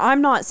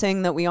I'm not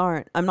saying that we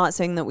aren't. I'm not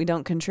saying that we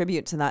don't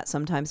contribute to that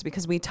sometimes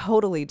because we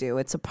totally do.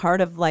 It's a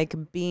part of like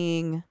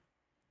being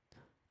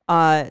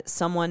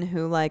someone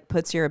who like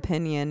puts your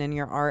opinion and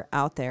your art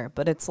out there.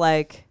 But it's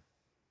like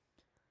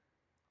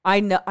I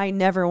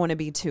never want to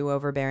be too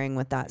overbearing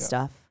with that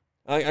stuff.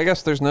 I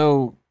guess there's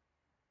no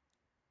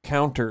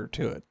counter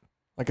to it.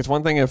 Like it's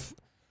one thing if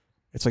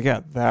it's like,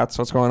 yeah, that's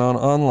what's going on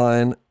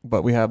online,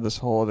 but we have this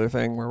whole other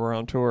thing where we're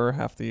on tour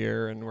half the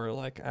year and we're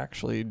like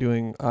actually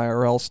doing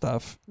IRL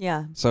stuff.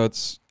 Yeah. So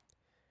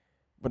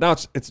but now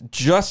it's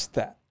just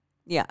that.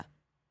 Yeah.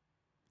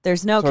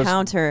 There's no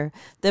counter.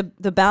 The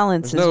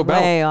balance is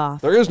way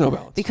off. There is no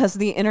balance. Because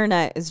the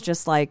internet is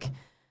just like,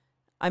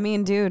 I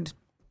mean, dude,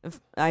 if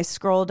I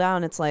scroll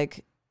down, it's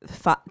like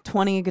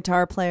 20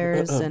 guitar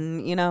players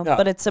and, you know,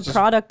 but it's a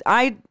product.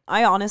 I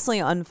honestly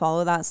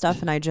unfollow that stuff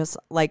and I just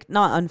like,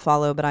 not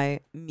unfollow, but I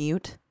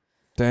mute.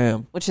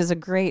 Damn. Which is a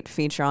great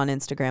feature on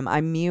Instagram.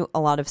 I mute a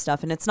lot of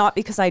stuff and it's not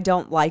because I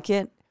don't like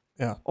it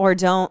or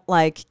don't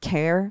like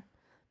care,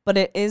 but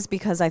it is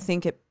because I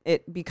think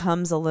it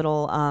becomes a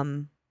little,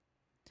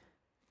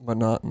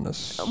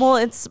 monotonous. Well,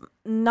 it's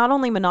not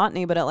only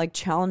monotony, but it like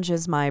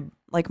challenges my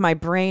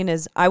brain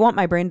I want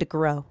my brain to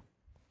grow.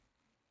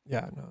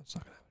 Yeah, no, it's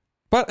not gonna happen.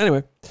 But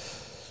anyway,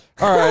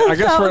 all right. I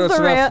guess we're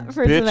enough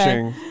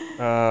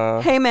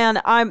bitching. Hey, man,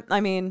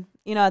 I mean,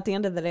 you know, at the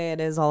end of the day, it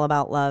is all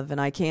about love,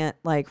 and I can't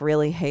like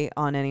really hate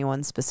on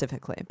anyone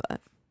specifically, but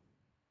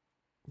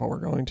we're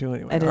going to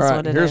anyway. It is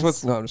what it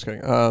is. No, I'm just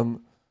kidding.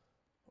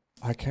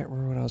 I can't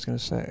remember what I was gonna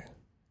say.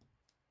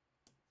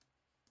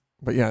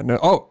 But yeah,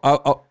 no.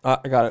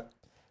 I got it.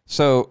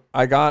 So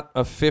I got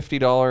a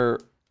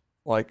 $50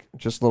 like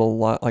just little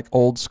like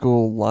old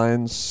school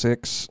Line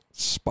 6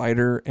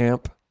 Spider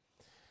amp.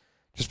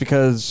 Just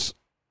because,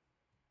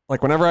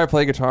 like, whenever I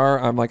play guitar,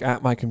 I'm, like,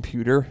 at my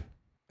computer,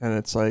 and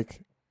it's,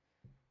 like,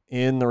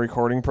 in the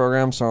recording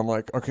program, so I'm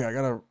like, okay, I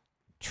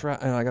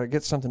gotta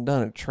get something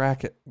done and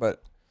track it,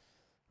 but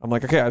I'm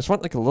like, okay, I just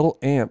want, like, a little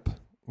amp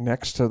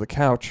next to the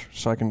couch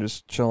so I can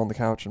just chill on the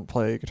couch and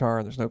play guitar,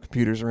 and there's no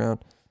computers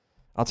around.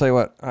 I'll tell you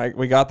what,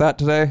 we got that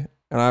today,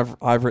 and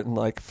I've written,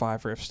 like,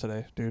 5 riffs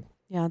today, dude.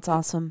 Yeah, it's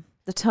awesome.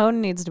 The tone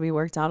needs to be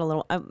worked out a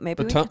little.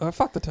 Maybe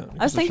fuck the tone.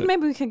 I was thinking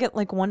maybe we could get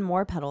like one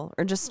more pedal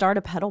or just start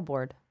a pedal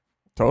board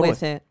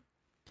with it.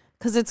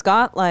 Because it's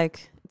got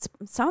like, it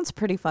sounds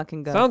pretty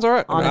fucking good. Sounds all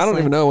right. I don't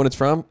even know when it's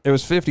from. It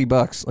was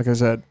 $50, like I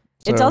said.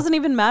 So. It doesn't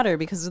even matter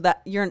because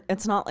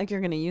it's not like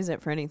you're going to use it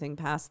for anything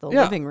past the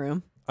living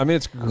room. I mean,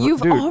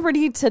 You've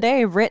already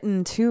today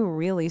written 2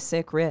 really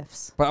sick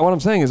riffs. But what I'm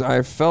saying is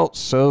I felt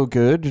so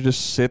good to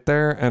just sit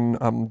there and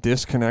I'm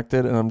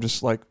disconnected and I'm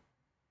just like,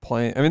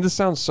 playing. I mean, this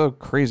sounds so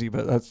crazy,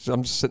 but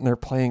I'm just sitting there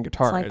playing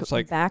guitar. It's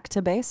like back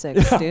to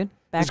basics, dude.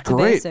 Back to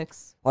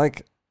basics.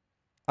 Like,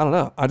 I don't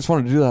know. I just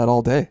wanted to do that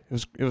all day.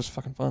 It was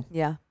fucking fun.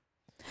 Yeah.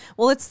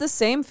 Well, it's the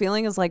same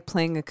feeling as like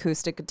playing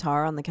acoustic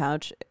guitar on the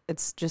couch.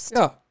 It's just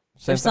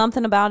there's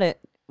something about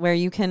it where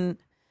you can.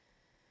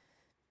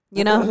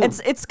 You know,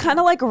 it's kind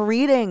of like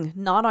reading,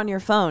 not on your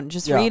phone,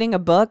 just reading a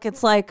book.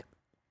 It's like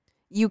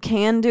you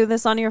can do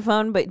this on your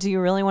phone, but do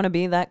you really want to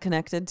be that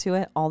connected to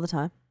it all the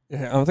time?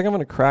 Yeah, I think I'm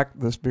gonna crack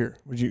this beer.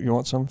 Would you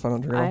want some? If I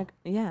don't drink it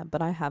all? Yeah,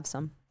 but I have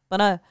some.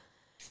 But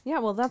yeah,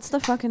 well, that's the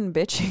fucking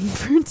bitching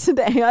for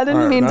today. I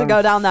didn't mean to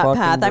go down that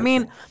path. Bitching. I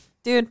mean,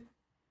 dude,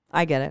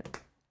 I get it.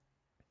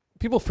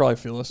 People probably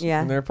feel this.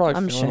 Yeah, and they're probably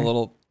I'm feeling sure. a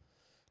little.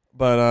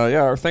 But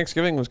yeah, our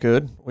Thanksgiving was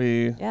good.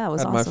 We Yeah, it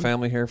was had awesome. my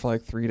family here for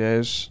like 3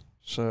 days.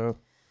 So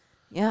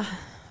Yeah.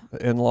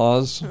 the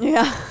in-laws.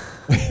 Yeah.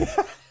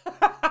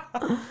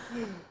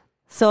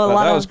 So a But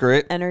lot that of was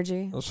great.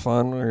 energy. It was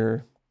fun. We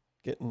were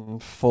getting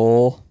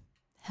full.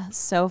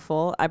 So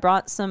full. I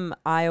brought some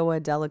Iowa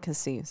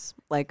delicacies,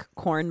 like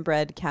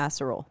cornbread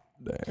casserole.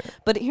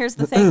 But here's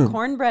the thing,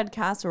 cornbread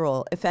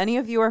casserole, if any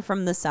of you are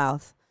from the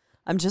South,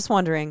 I'm just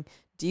wondering,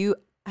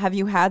 have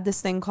you had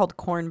this thing called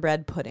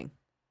cornbread pudding?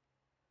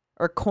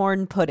 Or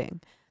corn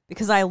pudding?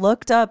 Because I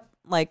looked up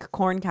like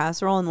corn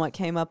casserole and what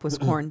came up was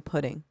corn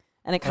pudding.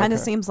 And it kind of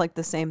seems like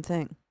the same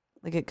thing.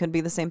 Like it could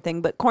be the same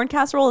thing. But corn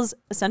casserole is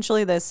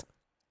essentially this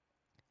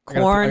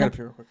corn. I gotta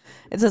pee real quick.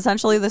 It's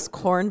essentially this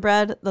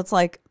cornbread that's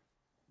like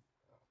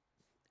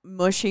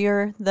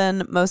mushier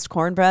than most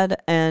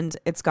cornbread, and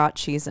it's got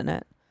cheese in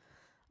it.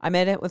 I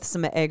made it with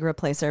some egg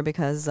replacer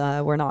because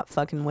we're not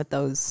fucking with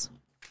those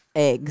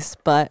eggs.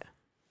 But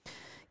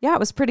yeah, it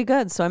was pretty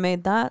good. So I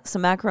made that,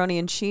 some macaroni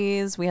and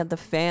cheese. We had the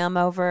fam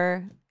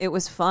over. It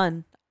was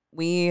fun.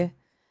 We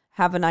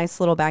have a nice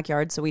little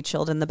backyard, so we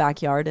chilled in the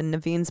backyard. And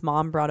Naveen's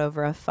mom brought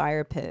over a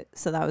fire pit,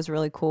 so that was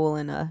really cool.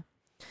 And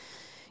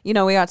we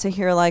got to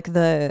hear like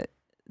the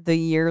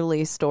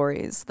yearly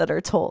stories that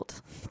are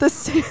told.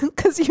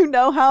 Because you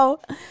know how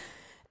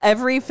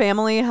every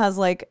family has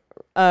like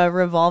a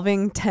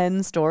revolving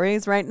 10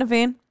 stories, right,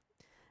 Naveen?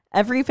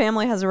 Every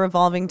family has a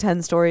revolving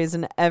 10 stories,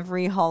 and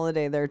every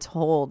holiday they're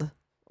told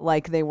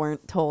like they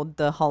weren't told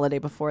the holiday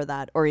before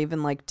that, or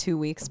even like 2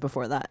 weeks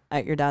before that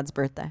at your dad's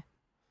birthday.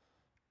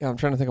 Yeah, I'm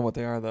trying to think of what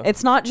they are though.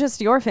 It's not just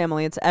your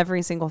family; it's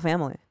every single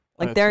family.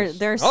 Like It's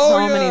there's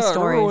so many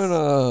stories.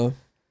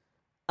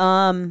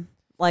 When,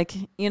 Like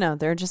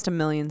there are just a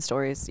million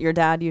stories. Your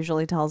dad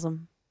usually tells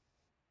them.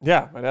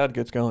 yeah, my dad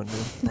gets going,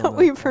 dude. That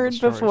we've heard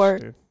before.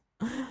 Dude.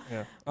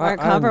 Yeah, Mark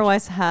I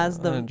Compromise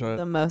has I enjoy it.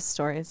 the most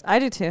stories. I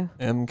do too.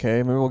 MK,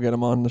 maybe we'll get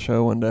him on the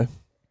show one day.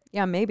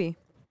 Yeah, maybe.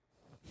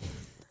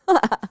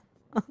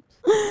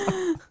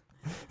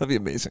 That'd be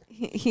amazing.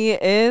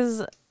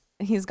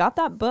 He's got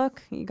that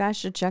book. You guys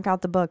should check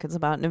out the book. It's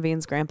about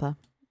Naveen's grandpa.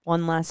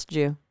 One Last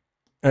Jew.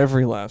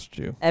 Every last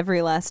Jew.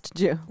 Every last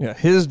Jew. Yeah,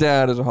 his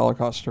dad is a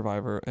Holocaust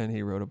survivor, and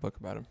he wrote a book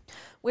about him.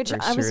 Which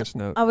Very serious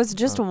note. I was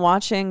just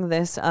watching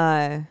this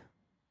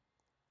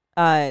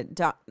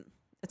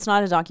it's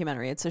not a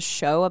documentary, it's a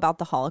show about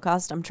the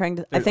Holocaust. I think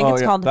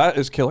it's called That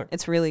is killer.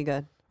 It's really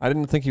good. I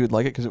didn't think you would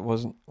like it because it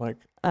wasn't like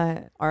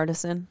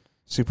Artisan.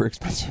 super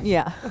expensive.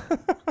 Yeah.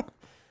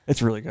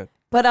 It's really good.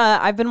 But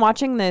I've been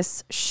watching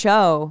this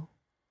show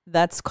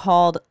that's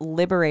called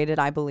Liberated,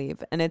 I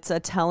believe, and it's a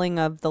telling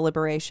of the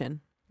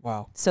liberation.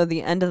 Wow. So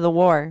the end of the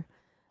war.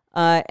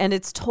 And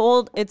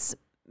it's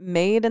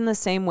made in the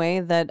same way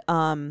that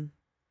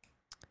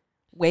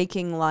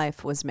Waking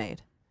Life was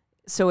made.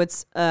 So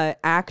it's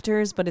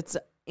actors, but it's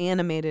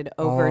animated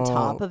over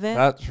top of it.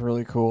 That's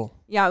really cool.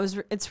 Yeah,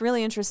 it's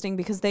really interesting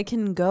because they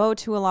can go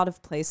to a lot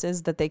of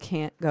places that they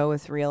can't go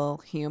with real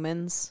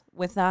humans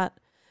with that.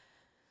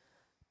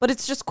 But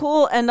it's just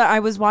cool. And I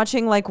was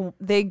watching, like,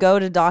 they go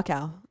to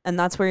Dachau, and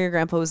that's where your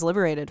grandpa was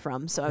liberated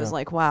from. So I was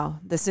like, wow,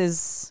 this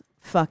is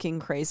fucking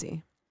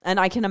crazy. And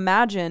I can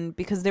imagine,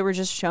 because they were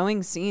just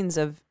showing scenes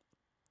of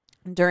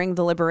during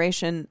the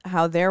liberation,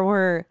 how there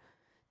were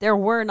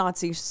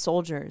Nazi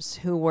soldiers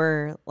who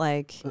were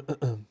like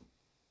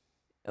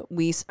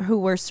who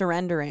were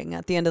surrendering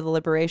at the end of the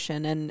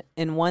liberation. And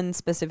in one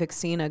specific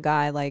scene, a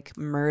guy like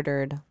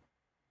murdered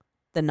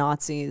the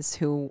Nazis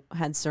who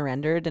had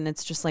surrendered. And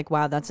it's just like,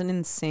 wow, that's an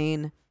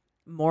insane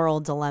moral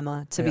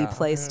dilemma to be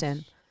placed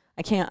in.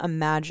 I can't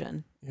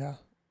imagine. Yeah.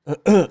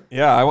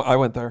 Yeah, I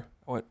went there.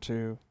 I went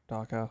to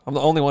Dachau. I'm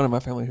the only one in my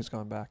family who's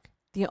gone back.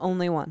 The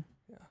only one.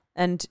 Yeah.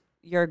 And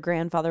your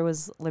grandfather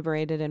was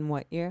liberated in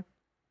what year?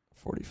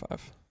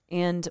 45.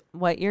 And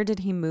what year did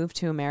he move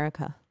to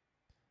America?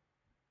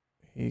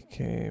 He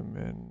came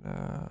in,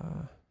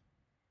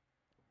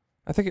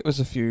 I think it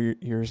was a few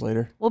years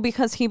later. Well,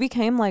 because he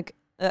became like,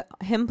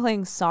 him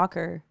playing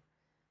soccer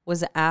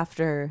was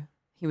after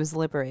he was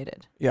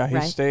liberated. Yeah, he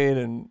right? stayed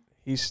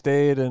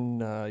in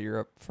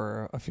Europe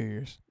for a few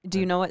years. Do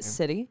you know what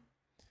city?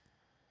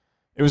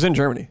 It was in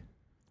Germany.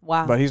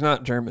 Wow. But he's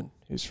not German.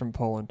 He's from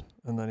Poland.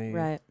 And then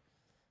Right.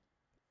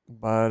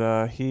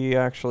 But he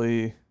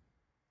actually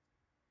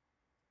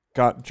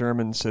got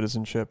German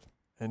citizenship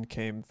and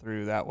came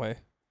through that way.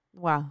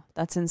 Wow,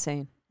 that's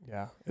insane.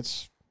 Yeah,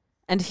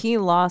 And he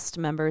lost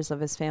members of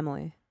his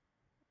family.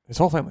 his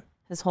whole family.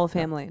 His whole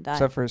family died.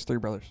 Except for his 3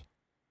 brothers.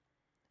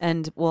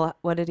 And well,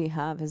 what did he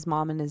have? His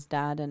mom and his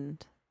dad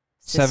and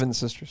 7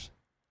 sisters.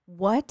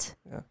 What?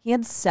 Yeah. He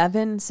had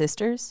 7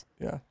 sisters?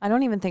 Yeah. I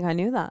don't even think I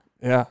knew that.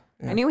 Yeah.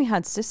 I knew he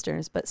had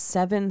sisters, but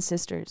 7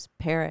 sisters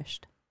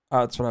perished.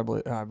 That's what I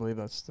believe. I believe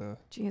that's the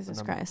Jesus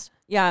number. Christ.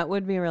 Yeah, it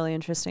would be really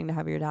interesting to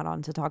have your dad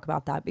on to talk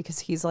about that because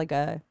he's like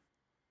Talk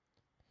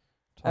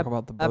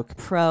about the a book.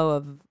 pro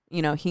of,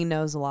 he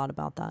knows a lot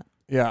about that.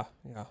 Yeah.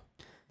 Yeah.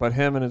 But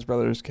him and his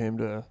brothers came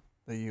to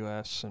the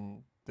U.S.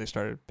 and they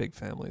started big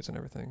families and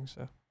everything.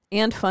 So.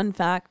 And fun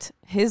fact,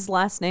 his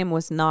last name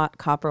was not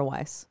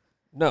Copperweiss.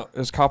 No,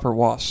 it's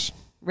Copperwass.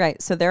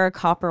 Right. So there are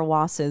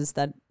Copperwasses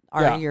that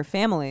are your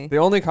family. The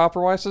only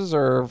Copperweisses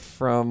are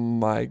from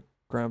my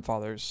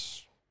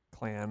grandfather's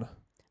clan.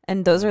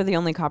 And those are the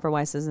only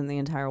Copperweisses in the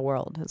entire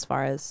world as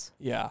far as...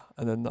 Yeah.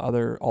 And then all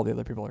the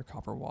other people are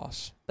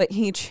Copperwass. But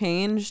he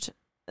changed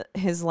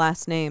his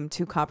last name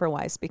to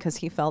Copperweiss because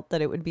he felt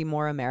that it would be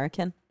more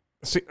American.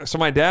 See, so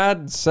my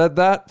dad said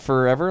that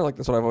forever. Like,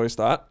 that's what I've always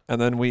thought.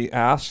 And then we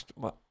asked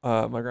my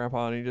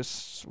grandpa and he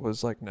just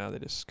was like, no, they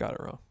just got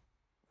it wrong.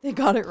 They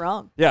got it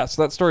wrong. Yeah.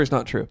 So that story's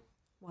not true.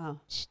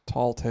 Wow. It's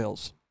tall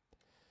tales.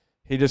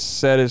 He just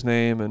said his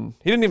name and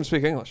he didn't even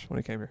speak English when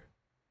he came here.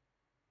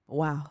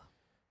 Wow.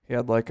 He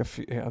had like I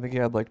think he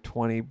had like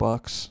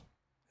 $20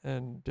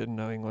 and didn't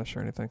know English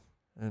or anything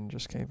and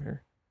just came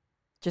here.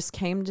 Just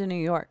came to New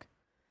York.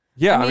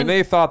 Yeah, I I mean, mean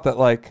they thought that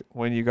like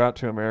when you got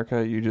to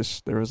America,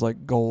 there was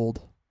like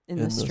gold in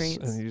the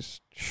streets. and you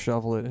just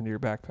shovel it into your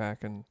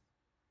backpack and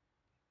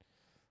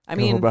I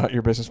go mean, about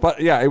your business.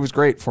 But yeah, it was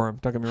great for him.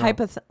 Don't get me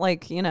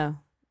wrong.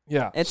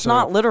 Yeah, it's so-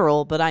 not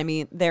literal, but I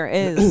mean, there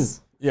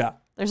is. Yeah.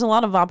 There's a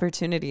lot of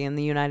opportunity in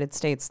the United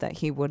States that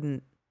he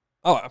wouldn't.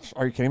 Oh,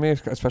 are you kidding me?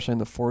 Especially in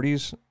the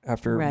 40s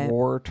after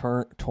war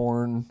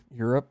torn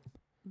Europe.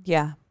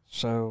 Yeah.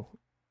 So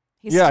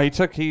he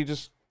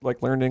just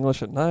like learned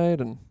English at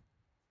night and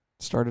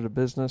started a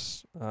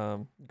business,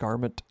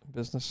 garment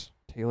business,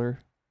 tailor,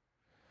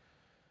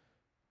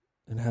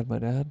 and had my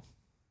dad.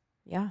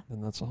 Yeah.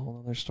 And that's a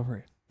whole other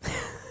story.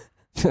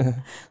 It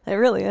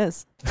really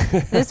is.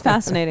 It's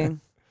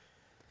fascinating.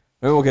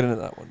 Maybe we'll get into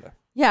that one day.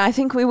 Yeah, I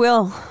think we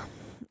will.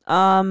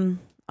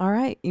 All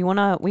right.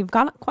 We've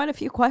got quite a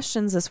few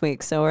questions this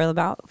week, so we're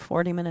about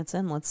 40 minutes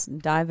in. Let's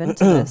dive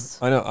into this.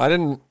 I know. I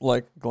didn't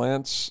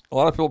glance. A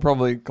lot of people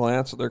probably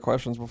glance at their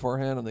questions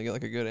beforehand and they get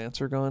like a good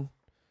answer going.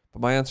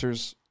 But my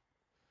answers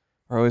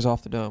are always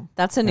off the dome.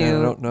 That's a And new.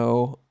 I don't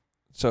know.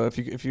 So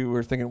if you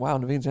were thinking, wow,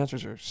 Naveen's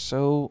answers are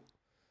so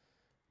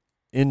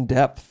in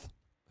depth,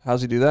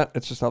 how's he do that?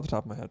 It's just off the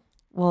top of my head.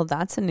 Well,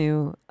 that's a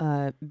new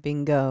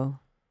bingo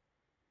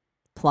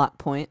plot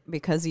point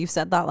because you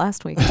said that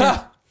last week.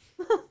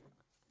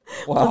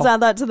 Wow. Let's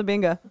add that to the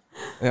bingo.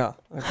 Yeah.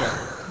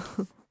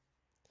 Okay.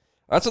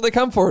 That's what they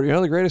come for,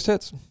 the greatest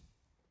hits.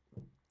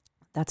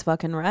 That's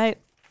fucking right.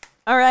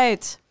 All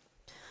right.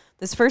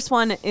 This first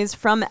one is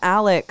from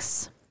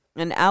Alex.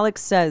 And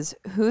Alex says,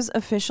 who's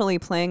officially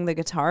playing the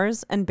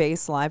guitars and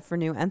bass live for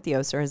new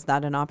Entheos, or is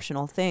that an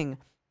optional thing?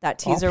 That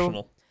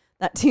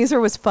teaser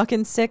was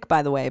fucking sick,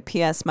 by the way.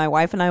 P.S. My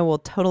wife and I will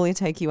totally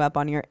take you up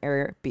on your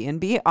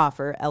Airbnb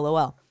offer.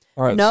 LOL.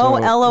 All right, no,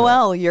 so,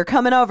 LOL. You're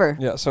coming over.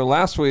 Yeah, so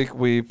last week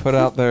we put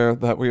out there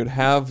that we would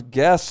have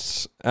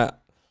guests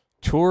at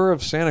Tour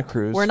of Santa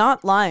Cruz. We're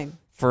not lying.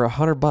 For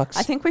 $100.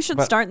 I think we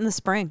should start in the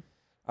spring.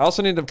 I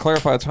also need to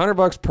clarify, it's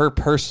 $100 per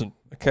person,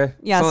 okay?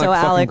 Yeah, it's not so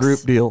like Alex,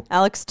 group deal.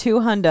 Alex,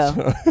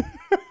 $200.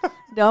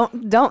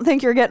 Don't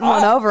think you're getting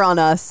one over on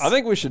us. I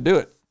think we should do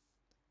it.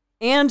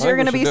 And you're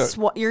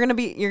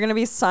gonna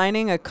be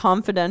signing a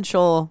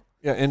confidential.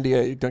 Yeah,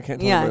 NDA. You can't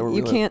tell anybody where we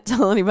you live. can't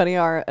tell anybody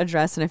our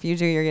address, and if you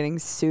do, you're getting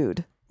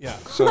sued. Yeah.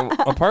 So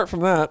apart from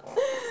that,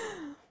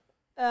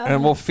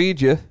 and we'll feed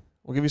you.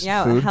 We'll give you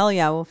some food. Hell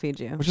yeah, we'll feed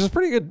you. Which is a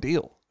pretty good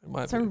deal, in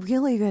my opinion. It's a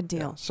really good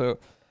deal. Yeah, so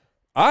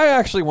I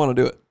actually want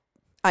to do it.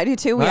 I do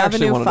too. We have a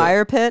new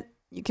fire pit.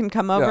 You can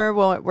come over.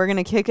 Yeah. We're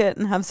gonna kick it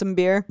and have some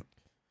beer.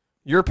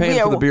 You're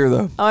paying for the beer,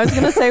 though. I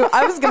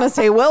was gonna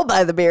say we'll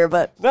buy the beer,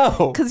 but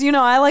no, because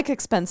I like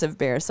expensive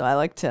beer, so I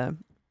like to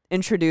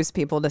introduce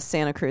people to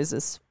Santa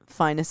Cruz's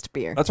finest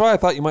beer. That's why I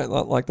thought you might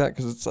not like that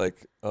because it's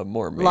like a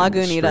more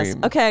mainstream.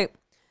 Lagunitas. Okay,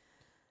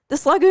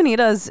 this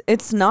Lagunitas,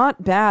 it's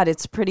not bad.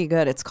 It's pretty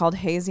good. It's called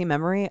Hazy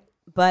Memory,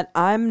 but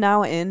I'm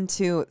now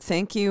into.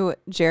 Thank you,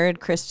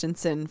 Jared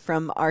Christensen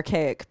from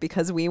Archaic,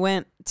 because we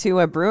went to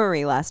a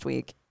brewery last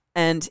week,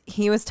 and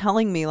he was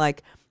telling me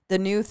like the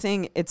new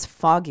thing. It's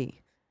foggy.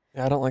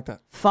 Yeah, I don't like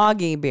that.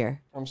 Foggy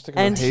beer. I'm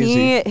sticking with hazy.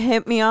 And he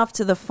hit me off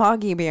to the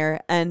foggy beer,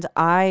 and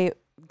I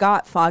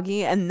got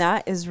foggy, and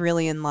that is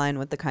really in line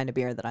with the kind of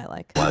beer that I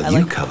like. Well,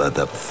 you cover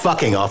the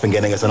fucking off and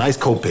getting us a nice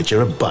cold pitcher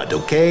of Bud,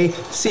 okay?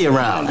 See you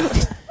around.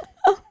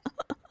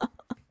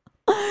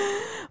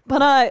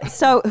 But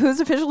so who's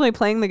officially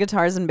playing the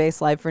guitars and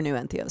bass live for new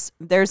Entheos?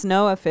 There's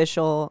no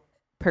official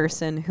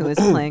person who is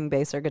playing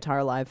bass or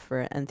guitar live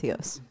for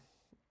Entheos.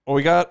 Well,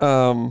 we got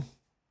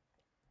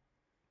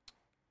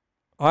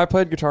I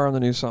played guitar on the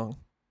new song.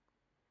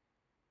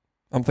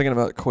 I'm thinking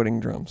about quitting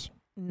drums.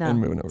 No, and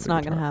moving over it's to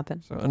not guitar. going to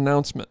happen. So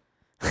announcement.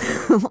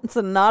 It's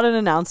not an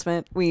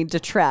announcement. We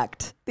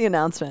detract the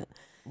announcement.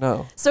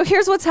 No. So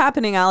here's what's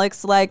happening,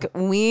 Alex. Like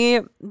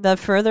the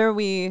further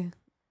we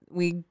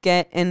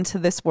get into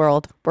this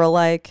world, we're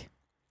like,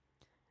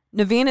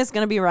 Naveen is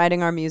going to be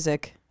writing our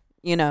music,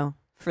 you know,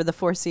 for the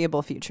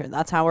foreseeable future.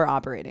 That's how we're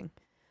operating.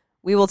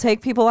 We will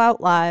take people out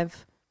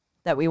live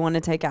that we want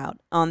to take out.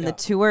 On the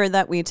tour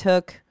that we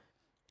took,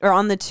 or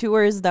on the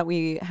tours that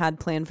we had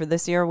planned for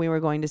this year, we were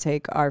going to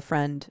take our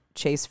friend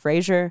Chase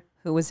Frazier,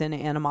 who was in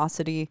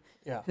Animosity,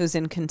 who's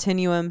in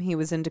Continuum. He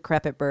was in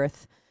Decrepit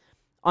Birth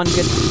on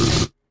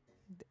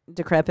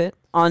Decrepit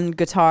on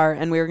guitar,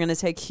 and we were going to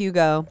take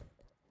Hugo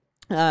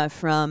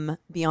from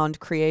Beyond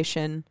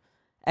Creation,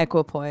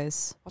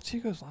 Equipoise. What's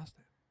Hugo's last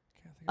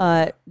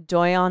name?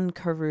 Doyon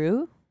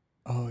Carew.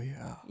 Oh,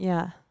 yeah.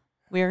 Yeah.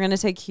 We were going to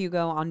take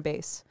Hugo on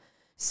bass.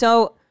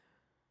 So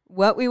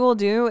what we will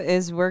do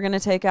is we're going to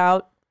take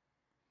out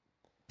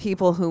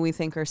people who we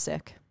think are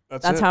sick.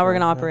 That's how we're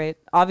going to operate.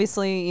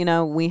 Obviously, you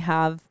know, we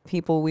have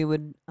people we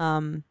would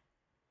love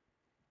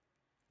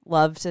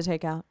to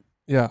take out.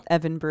 Yeah.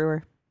 Evan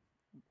Brewer.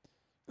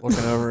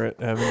 Looking over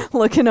at Evan.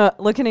 looking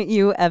at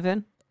you,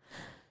 Evan.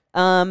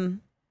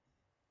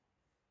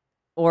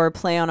 Or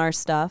play on our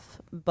stuff,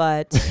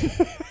 but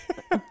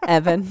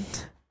Evan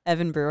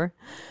Brewer.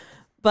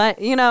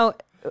 But, you know,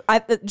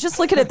 I just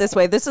look at it this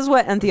way. This is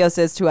what Entheos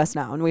is to us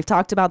now, and we've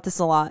talked about this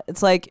a lot.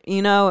 It's like,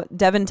 you know,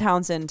 Devin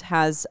Townsend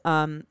has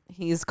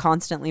he's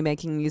constantly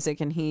making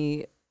music and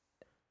he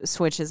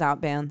switches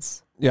out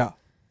bands. Yeah.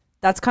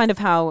 That's kind of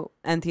how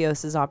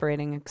Entheos is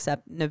operating,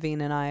 except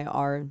Naveen and I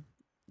are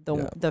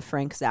the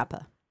Frank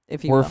Zappa,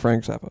 if you will. We're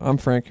Frank Zappa. I'm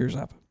Frank, you're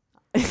Zappa.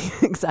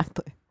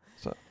 Exactly.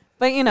 So,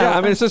 but, you know. Yeah,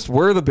 I mean, it's just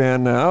we're the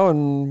band now,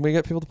 and we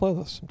get people to play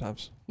with us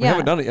sometimes. We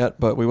haven't done it yet,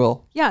 but we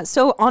will. Yeah,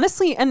 so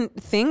honestly, and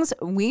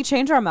we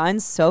change our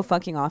minds so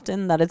fucking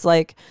often that it's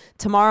like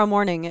tomorrow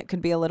morning it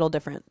could be a little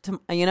different.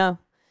 You know,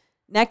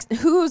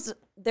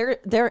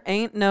 there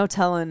ain't no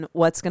telling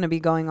what's going to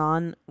be going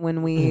on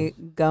when we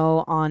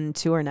go on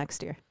tour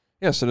next year.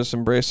 Yeah, so just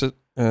embrace it.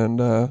 And,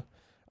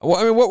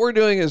 what we're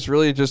doing is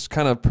really just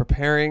kind of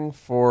preparing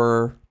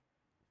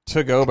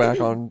to go back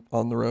on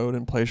the road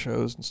and play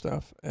shows and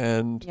stuff.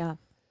 And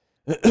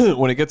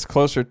when it gets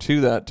closer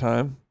to that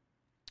time,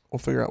 we'll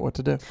figure out what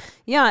to do.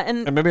 Yeah,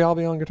 and maybe I'll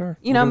be on guitar.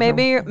 You know,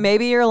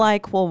 maybe you're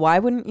like, well, why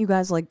wouldn't you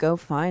guys like go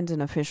find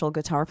an official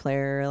guitar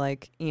player,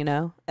 like, you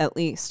know, at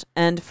least?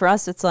 And for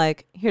us, it's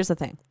like, here's the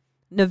thing: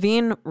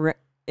 Naveen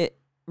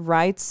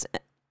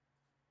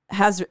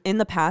has in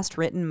the past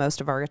written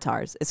most of our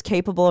guitars. Is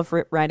capable of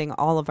writing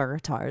all of our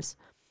guitars.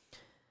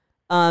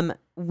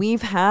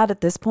 We've had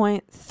at this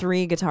point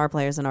 3 guitar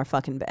players in our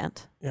fucking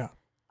band. Yeah,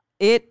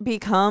 it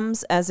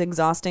becomes as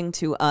exhausting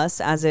to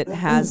us as it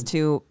has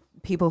to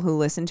people who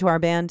listen to our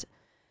band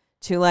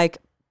to like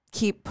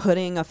keep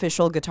putting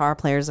official guitar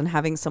players and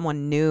having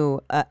someone new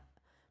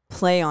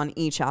play on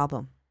each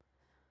album.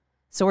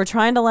 So we're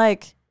trying to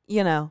like,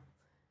 you know,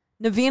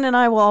 Naveen and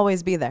I will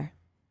always be there.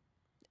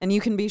 And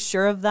you can be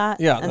sure of that.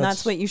 Yeah, and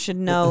that's what you should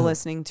know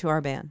listening to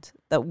our band,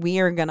 that we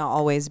are going to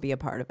always be a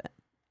part of it.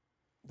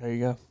 There you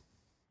go.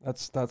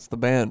 That's the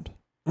band.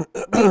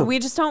 We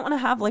just don't want to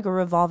have like a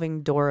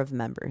revolving door of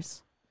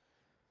members.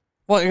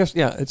 Well, I guess,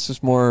 yeah, it's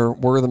just more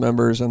we're the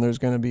members and there's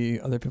going to be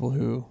other people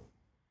who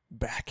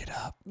back it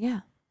up.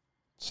 Yeah.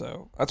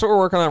 So that's what we're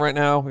working on right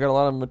now. We got a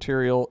lot of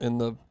material in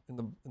the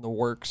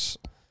works.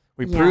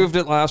 We proved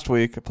it last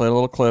week. I played a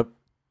little clip.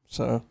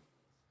 So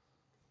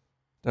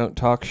don't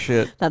talk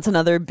shit. That's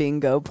another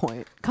bingo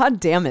point. God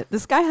damn it.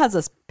 This guy has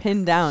us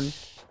pinned down.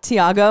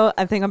 Tiago,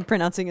 I think I'm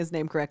pronouncing his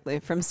name correctly,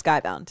 from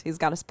Skybound. He's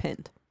got us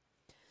pinned.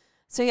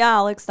 So yeah,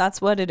 Alex,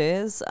 that's what it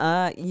is.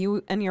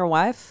 You and your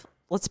wife,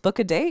 let's book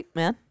a date,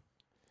 man.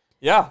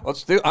 Yeah,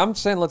 I'm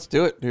saying let's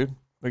do it, dude.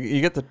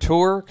 You get the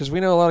tour, because we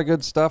know a lot of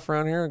good stuff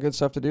around here and good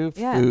stuff to do.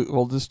 Yeah.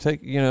 We'll just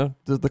take, you know,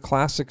 the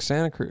classic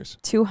Santa Cruz.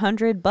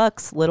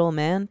 $200, little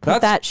man.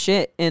 Put that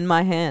shit in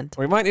my hand.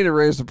 We might need to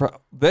raise the price.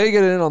 They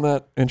get in on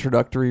that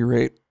introductory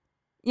rate.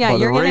 Yeah,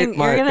 you're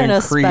getting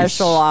a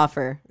special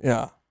offer.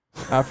 Yeah,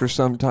 after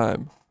some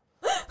time.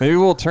 Maybe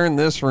we'll turn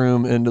this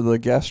room into the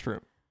guest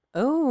room.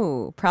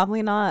 Oh,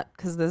 probably not,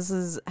 because this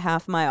is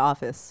half my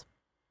office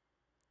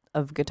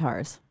of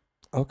guitars.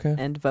 Okay.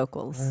 And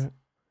vocals. All right.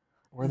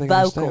 Where are they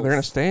going to stay? They're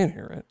going to stay in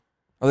here, right?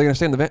 Are they going to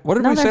stay in the van? What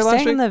did we say last week? No, they're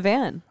staying in the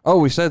van. Oh,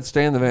 we said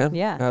stay in the van?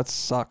 Yeah. That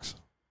sucks.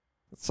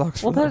 It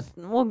sucks for them.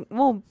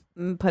 We'll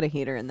put a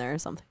heater in there or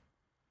something.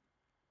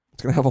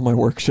 It's going to have all my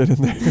work shit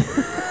in there.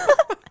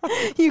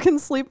 You can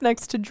sleep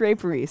next to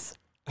draperies.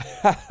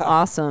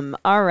 Awesome.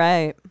 All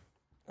right.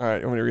 All right.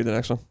 You want me to read the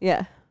next one?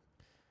 Yeah.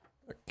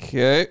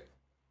 Okay.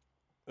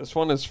 This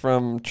one is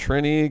from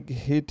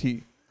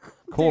Trinity.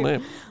 Cool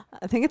name.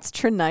 I think it's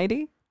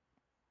Trinity.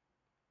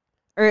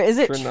 Or is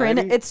it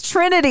Trinity? It's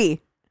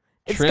Trinity.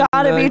 It's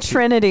got to be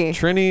Trinity.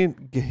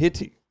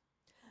 Trinity.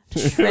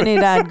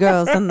 Trinidad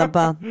girls in the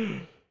bar.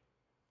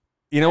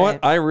 You know what?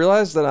 I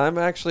realized that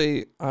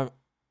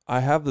I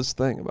have this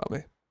thing about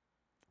me.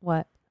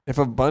 What? If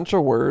a bunch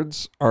of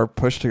words are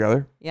pushed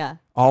together, yeah,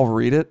 I'll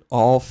read it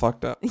all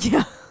fucked up.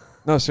 Yeah.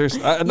 No,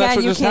 seriously. And that's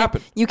what just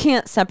happened. You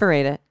can't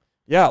separate it.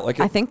 Yeah.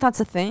 I think that's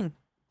a thing.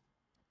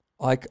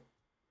 like,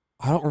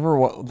 I don't remember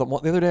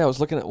what the other day I was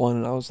looking at one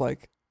and I was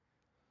like,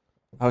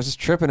 I was just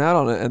tripping out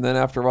on it, and then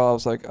after a while I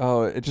was like,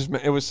 oh,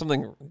 it was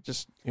something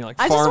just like.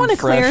 I just want to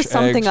clear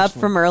something up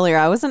from earlier.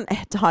 I wasn't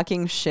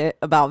talking shit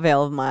about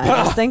Veil of Maya.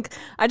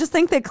 I just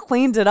think they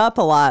cleaned it up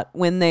a lot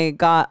when they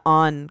got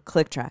on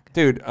ClickTrack.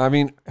 Dude, I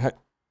mean,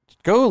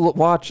 go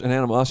watch an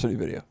Animosity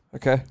video,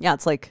 okay? Yeah,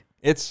 it's like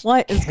it's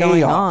what is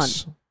going on?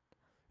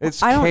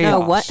 It's I don't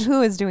chaos. know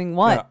who is doing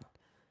what. Yeah.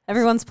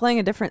 Everyone's playing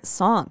a different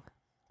song.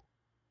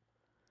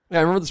 Yeah,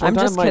 I remember this one I'm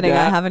time. just kidding.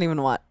 I haven't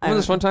even watched. I remember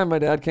this one time my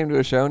dad came to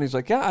a show and he's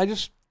like, I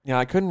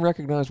couldn't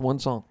recognize one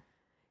song.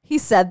 He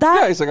said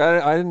that? Yeah, he's like,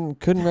 I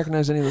couldn't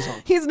recognize any of the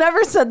songs. He's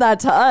never said that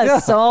to us. Yeah.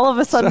 So all of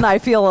a sudden I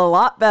feel a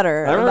lot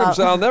better.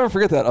 I'll never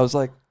forget that. I was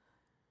like,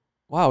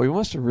 wow, we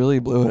must have really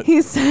blew it.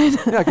 He said.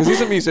 Yeah, because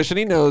he's a musician.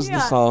 He knows the Yeah.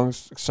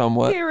 songs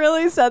somewhat. He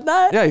really said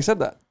that? Yeah, he said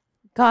that.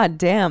 God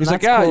damn. He's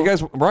like, that's yeah, cool. you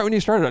guys, right when you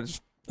started, I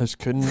just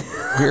couldn't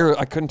hear,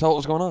 I couldn't tell what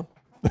was going on.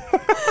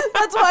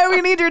 That's why we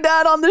need your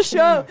dad on the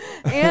show.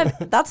 And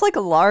that's like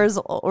Lars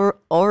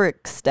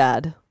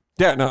Ulrichstad.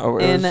 Yeah, no.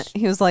 And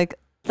he was like,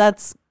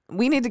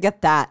 we need to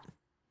get that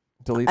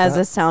Delete as that.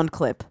 a sound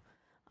clip.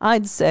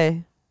 I'd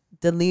say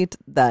delete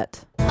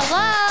that.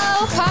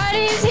 Hello,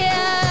 party's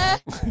here.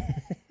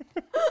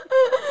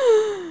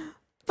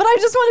 But I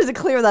just wanted to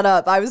clear that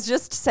up. I was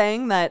just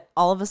saying that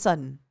all of a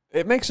sudden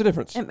It makes a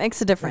difference. it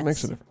makes a difference. It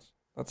makes a difference.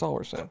 That's all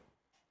we're saying.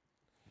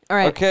 All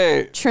right.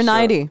 Okay.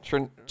 Trinity.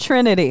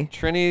 Trinity.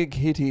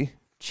 Trinity.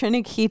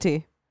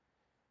 Trinikiti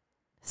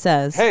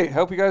says, Hey,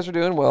 hope you guys are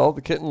doing well.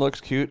 The kitten looks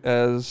cute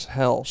as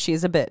hell.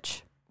 she's a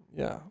bitch.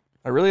 Yeah.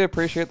 I really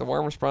appreciate the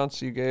warm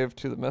response you gave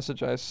to the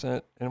message I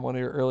sent in one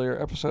of your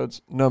earlier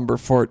episodes, number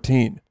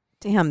 14.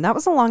 Damn, that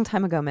was a long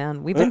time ago,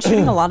 man. We've been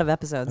shooting a lot of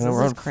episodes. And This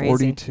we're is on crazy.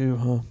 42,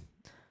 huh?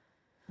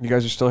 You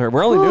guys are still here.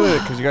 We're only doing it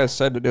because you guys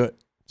said to do it.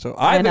 So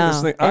I think know.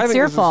 this thing, It's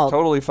your this fault. is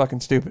totally fucking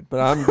stupid, but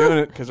I'm doing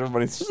it because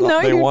everybody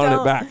No, they you wanted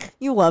don't. it back.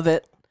 You love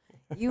it.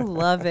 You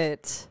love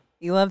it.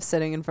 You love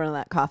sitting in front of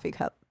that coffee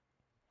cup.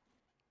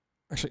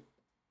 Actually,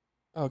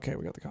 okay,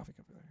 we got the coffee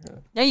cup there. Yeah.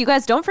 Yeah, you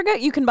guys don't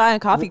forget you can buy a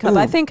coffee cup.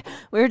 I think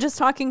we were just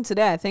talking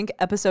today. I think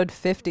episode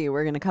 50,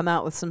 we're going to come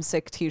out with some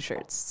sick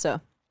t-shirts.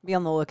 So be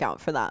on the lookout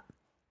for that.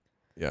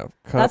 Yeah,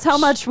 That's how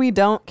cups. much we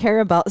don't care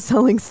about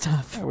selling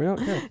stuff. Yeah, we don't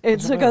care. It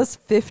Doesn't took matter. us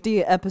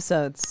 50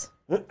 episodes.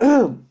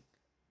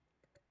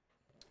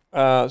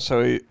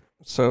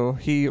 So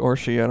he or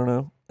she, I don't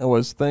know,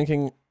 was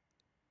thanking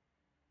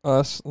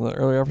us in the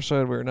earlier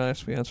episode. We were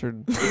nice. We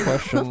answered the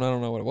question. I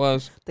don't know what it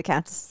was. The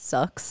cat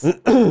sucks.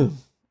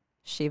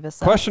 Shiva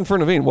sucks. Question for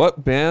Naveen: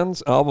 what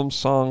bands, albums,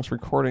 songs,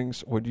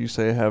 recordings would you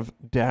say have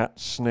dat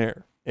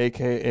snare,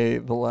 aka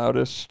the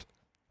loudest,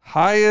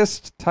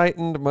 highest,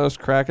 tightened, most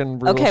cracking,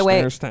 brutal Okay, wait.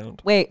 snare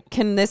sound? Wait,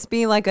 can this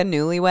be like a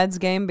newlyweds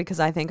game? Because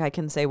I think I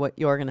can say what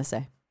you're going to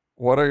say.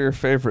 What are your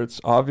favorites?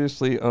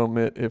 Obviously,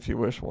 omit if you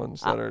wish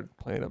ones that are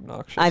plain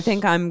obnoxious. I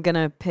think I'm going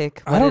to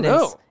pick what I don't it is.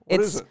 know. What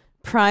It's is it?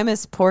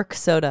 Primus Pork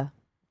Soda.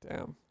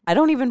 Damn. I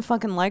don't even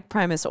fucking like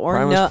Primus or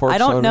Primus no. Pork I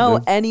don't Soda, know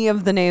dude. any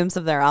of the names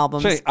of their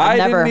albums. Shay, I've I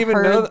never didn't even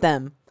know heard that-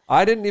 them.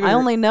 I didn't even. I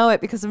only know it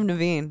because of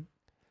Naveen.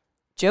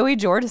 Joey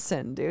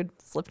Jordison, dude.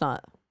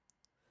 Slipknot.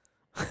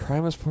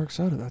 Primus Pork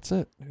Soda. That's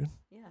it, dude.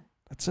 Yeah.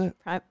 That's it.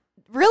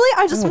 Really?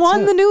 I just That's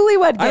won it. the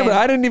newlywed game.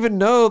 I didn't even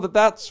know that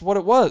that's what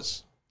it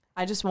was.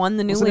 I just won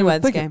the Wasn't even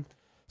newlyweds thinking. game.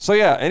 So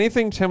yeah,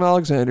 anything Tim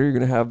Alexander, you're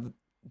gonna have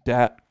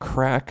dat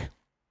crack.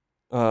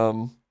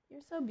 You're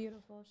so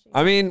beautiful.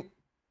 I mean,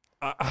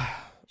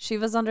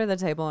 Shiva's under the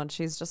table and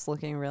she's just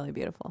looking really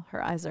beautiful.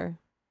 Her eyes are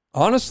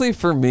honestly,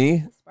 for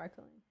me,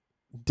 sparkling.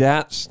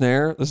 dat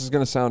snare. This is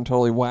gonna sound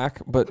totally whack,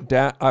 but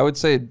I would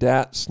say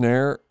dat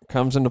snare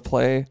comes into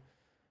play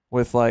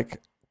with like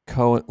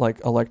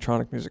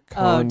electronic music,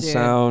 Cohen dude.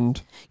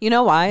 sound. You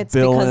know why? It's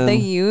because they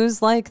Villain.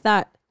 use like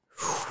that.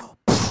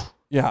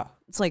 Yeah,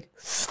 It's like,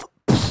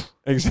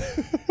 ex-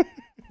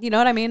 you know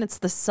what I mean? It's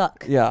the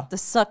suck. yeah. The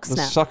suck The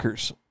snap.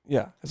 suckers.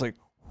 Yeah, it's like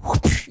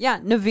Yeah,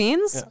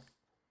 Naveen's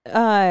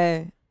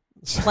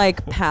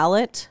like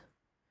palette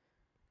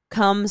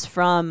comes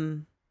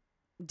from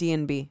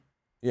D&B.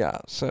 yeah.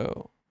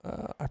 So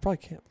I probably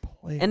can't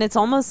play, And it's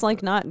almost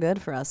like not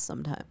good for us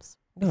sometimes.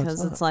 No, it's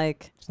Because not. it's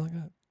like, it's not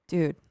good.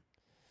 dude,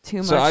 too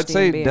much So I'd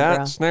say D&B, dat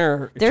bro.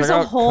 snare. There's check a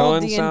out whole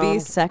Cohen D&B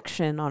sound.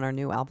 section on our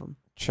new album.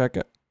 Check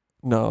it.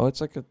 No,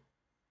 it's like a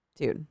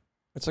Dude.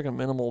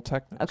 minimal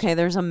techno. Okay,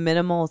 there's a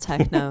minimal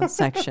techno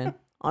section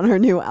on our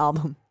new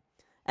album.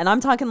 And I'm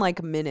talking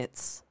like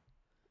minutes.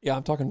 Yeah,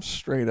 I'm talking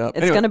straight up. It's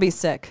Anyway, going to be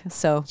sick.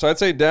 So, So I'd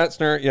say dat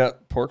snare. Yeah,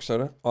 pork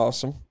soda.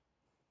 Awesome.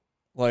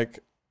 Like,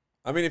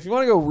 I mean, if you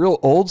want to go real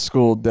old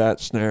school dat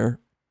snare,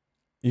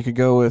 you could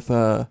go with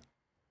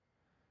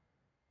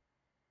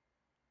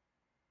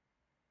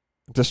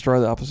Destroy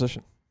the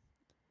Opposition.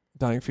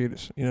 Dying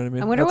Fetus. You know what I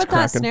mean? I wonder That's what that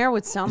cracking. snare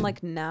would sound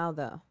like now,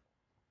 though.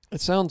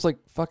 It sounds like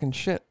fucking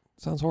shit.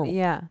 It sounds horrible.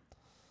 Yeah.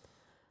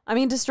 I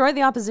mean, Destroy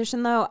the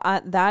Opposition, though,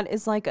 that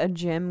is like a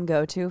gym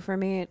go-to for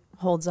me. It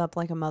holds up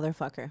like a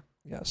motherfucker.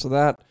 Yeah, so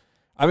that,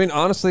 I mean,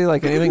 honestly,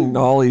 like anything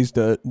Nolly's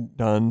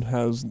done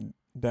has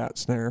DAT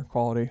snare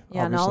quality.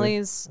 Yeah,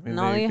 obviously.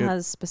 Nolly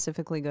has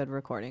specifically good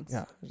recordings.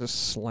 Yeah, it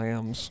just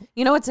slams.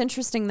 You know what's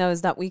interesting though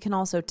is that we can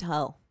also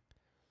tell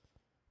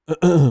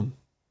when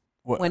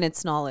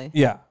it's Nolly.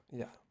 Yeah.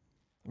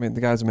 I mean,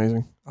 the guy's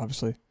amazing,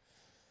 obviously.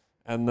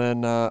 And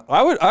then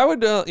I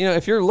would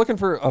if you're looking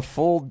for a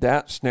full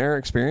DAT snare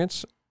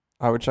experience,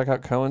 I would check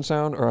out Cohen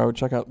Sound, or I would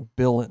check out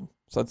Billin.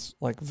 So that's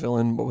like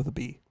villain but with a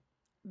B.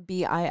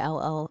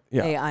 Billin.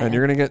 Yeah, and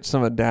you're gonna get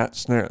some of DAT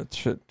snare. That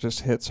shit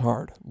just hits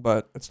hard,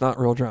 but it's not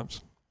real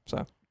drums.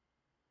 So.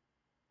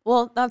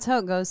 Well, that's how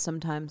it goes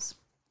sometimes.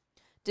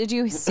 Did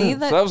you see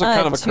that? So that was a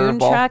kind of a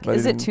TuneTrack? curveball.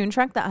 Is it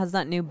TuneTrack that has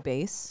that new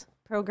bass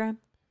program?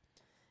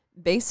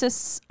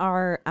 Bassists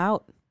are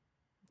out.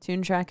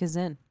 TuneTrack is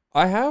in.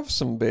 I have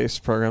some bass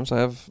programs. I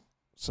have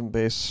some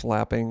bass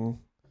slapping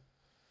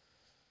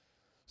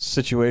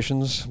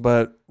situations,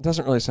 but it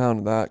doesn't really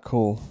sound that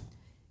cool.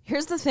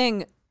 Here's the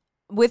thing.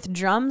 With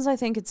drums, I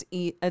think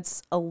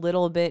it's a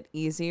little bit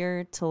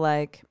easier to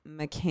like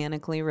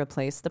mechanically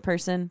replace the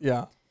person.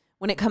 Yeah.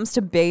 When it comes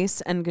to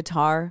bass and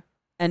guitar,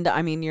 and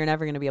I mean, you're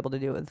never going to be able to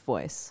do it with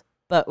voice,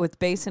 but with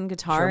bass and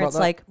guitar, Sure it's that?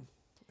 like...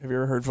 Have you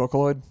ever heard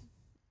Vocaloid?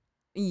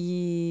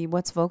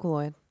 What's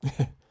Vocaloid?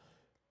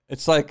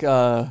 It's like,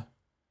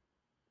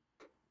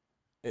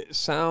 it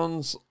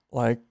sounds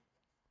like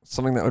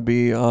something that would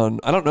be on,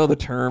 I don't know the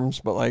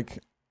terms, but like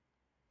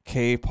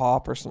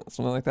K-pop or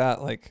something like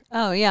that. Like,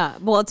 oh yeah,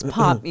 well it's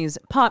pop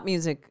music. Pop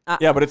music.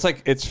 Yeah, but it's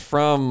like it's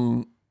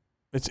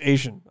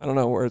Asian. I don't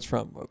know where it's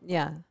from. But,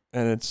 yeah,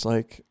 and it's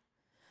like,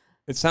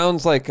 it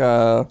sounds like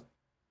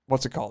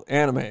what's it called?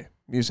 Anime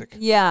music.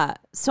 Yeah.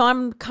 So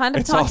I'm kind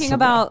of talking awesome,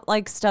 about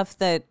like stuff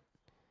that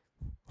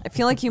I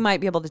feel like you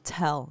might be able to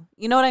tell.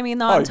 You know what I mean?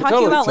 Though I'm you can talking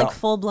totally about tell. like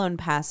full blown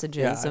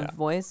passages of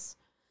voice.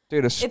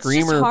 Dude, a just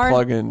screamer hard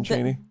plug-in, that-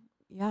 Cheney.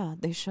 Yeah,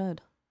 they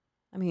should.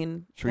 I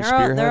mean, Should we there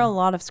are spearhead? a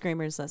lot of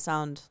screamers that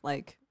sound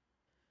like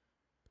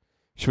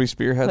Should we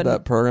spearhead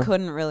that program?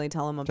 couldn't really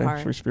tell them Jane, apart.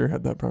 should we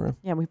spearhead that program?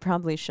 Yeah, we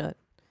probably should.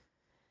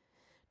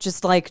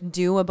 Just like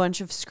do a bunch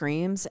of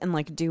screams and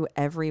like do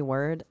every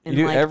word and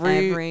You do like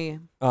every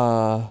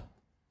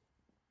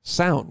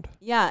sound.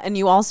 Yeah, and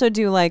you also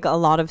do like a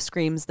lot of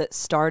screams that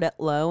start at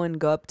low and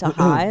go up to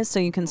high,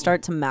 so you can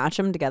start to match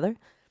them together.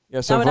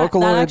 Yeah, so that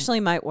Vocaloid actually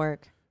might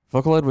work.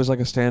 Vocaloid was like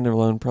a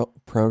standalone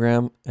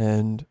program,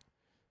 and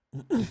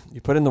you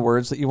put in the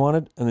words that you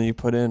wanted, and then you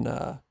put in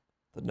the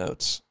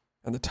notes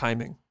and the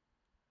timing.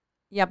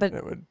 Yeah, but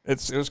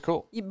it was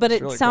cool. But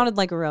It's it really sounded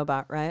like a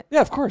robot, right?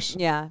 Yeah, of course.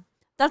 Yeah.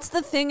 That's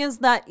the thing, is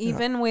that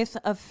even with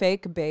a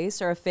fake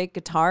bass or a fake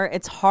guitar,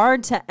 it's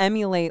hard to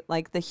emulate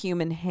like the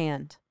human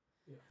hand.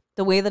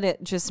 The way that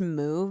it just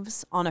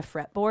moves on a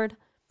fretboard.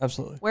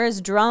 Absolutely.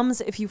 Whereas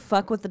drums, if you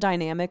fuck with the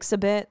dynamics a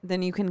bit,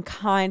 then you can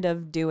kind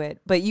of do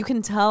it. But you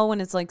can tell when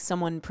it's like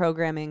someone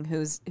programming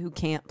who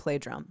can't play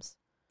drums.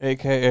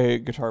 AKA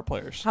guitar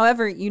players.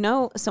 However, you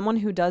know someone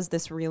who does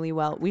this really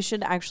well. We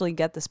should actually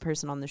get this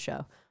person on the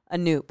show.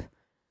 Anoop.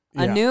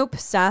 Yeah. Anoop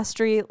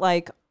Sastry,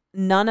 like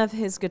none of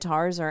his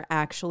guitars are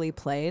actually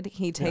played.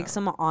 He takes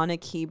them on a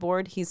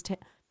keyboard. Is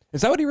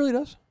that what he really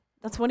does?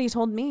 That's what he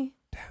told me.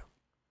 Damn.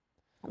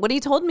 What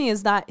he told me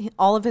is that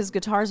all of his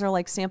guitars are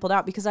like sampled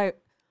out, because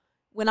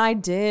when I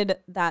did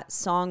that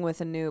song with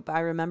Anoop, I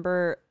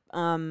remember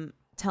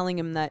telling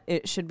him that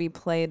it should be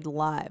played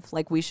live.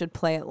 Like we should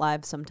play it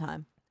live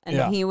sometime.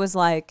 And he was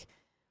like,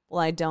 well,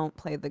 I don't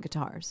play the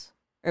guitars.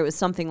 Or it was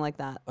something like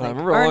that. Like,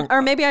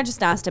 or maybe I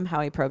just asked him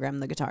how he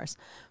programmed the guitars.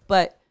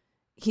 But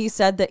he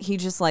said that he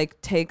just like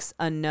takes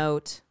a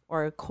note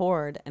or a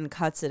chord and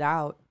cuts it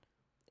out.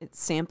 It's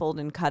sampled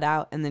and cut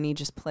out, and then he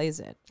just plays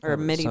it or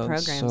MIDI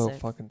programs it. So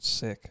fucking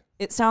sick.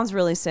 It sounds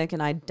really sick,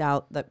 and I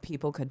doubt that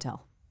people could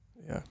tell.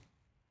 Yeah.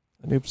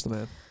 Anoop's the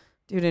man.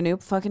 Dude,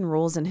 Anoop fucking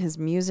rules, and his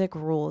music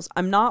rules.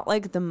 I'm not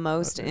like the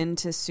most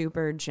into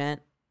super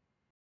gent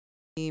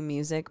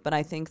music, but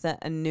I think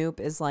that Anoop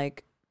is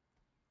like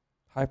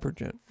hyper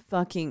gent.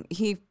 Fucking,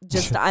 he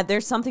just,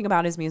 there's something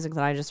about his music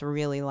that I just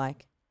really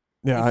like.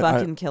 Yeah, he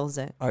fucking kills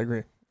it. I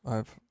agree.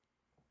 I've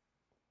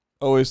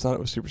always thought it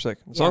was super sick.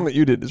 The song that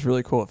you did is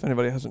really cool. If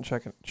anybody hasn't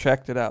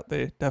checked it out,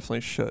 they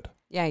definitely should.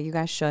 Yeah, you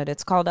guys should.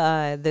 It's called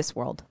This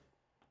World.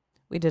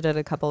 We did it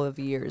a couple of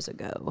years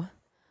ago.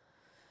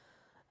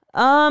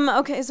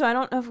 Okay, so I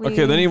don't know if we...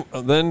 Okay,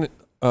 then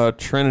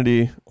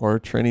Trinity or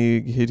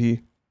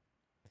Trinity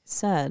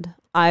said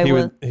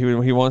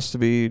he wants to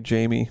be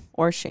Jamie.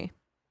 Or she.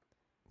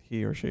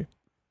 He or she.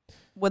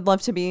 Would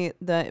love to be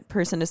the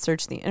person to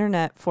search the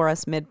internet for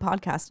us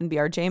mid-podcast and be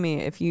our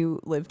Jamie if you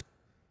lived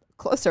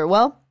closer.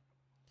 Well,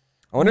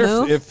 I wonder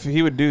if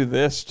he would do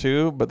this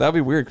too, but that'd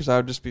be weird because I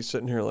would just be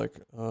sitting here like...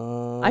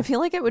 I feel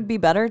like it would be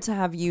better to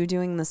have you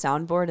doing the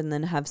soundboard and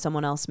then have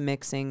someone else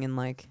mixing and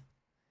like...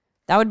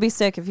 That would be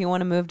sick. If you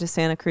want to move to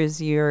Santa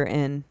Cruz, you're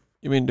in.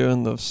 You mean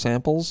doing the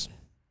samples?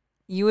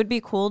 You would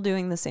be cool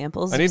doing the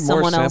samples. I need if more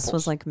someone samples. else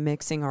was like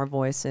mixing our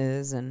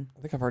voices and...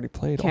 I think I've already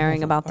played caring all of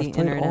them. about the I've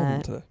played all of them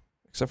internet. today,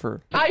 except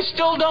for... I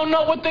still don't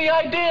know what the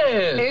idea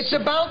is. It's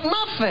about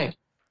nothing.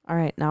 All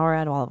right, now we're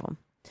at all of them.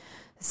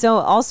 So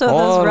also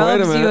Hold those on, wait a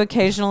robes you minute.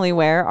 occasionally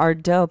wear are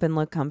dope and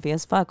look comfy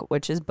as fuck,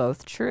 which is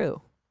both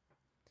true.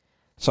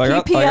 So I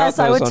got P.P.S.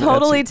 I would those on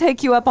totally Etsy.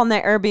 take you up on the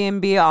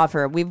Airbnb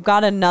offer. We've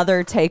got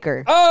another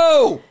taker.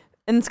 Oh!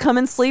 And come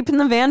and sleep in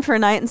the van for a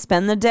night and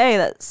spend the day.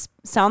 That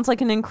sounds like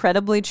an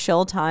incredibly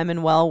chill time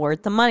and well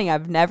worth the money.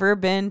 I've never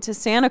been to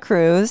Santa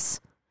Cruz.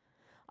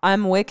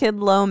 I'm wicked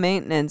low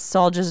maintenance,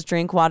 so I'll just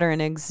drink water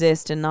and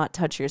exist and not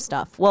touch your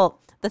stuff. Well,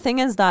 the thing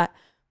is that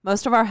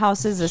most of our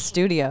house is a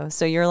studio,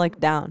 so you're like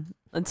down.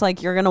 It's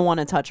like you're going to want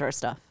to touch our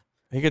stuff.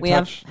 He could We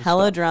have touch the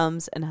hella stuff.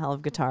 drums and hella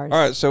guitars. All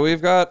right, so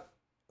we've got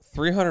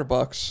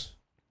 $300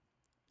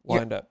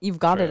 lined up. You've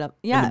got it up.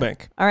 Yeah. In the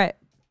bank. All right.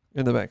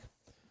 In the bank.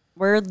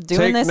 We're doing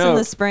Take this in note.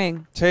 the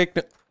spring.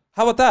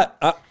 How about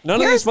that? None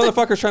Here's of these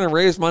motherfuckers trying to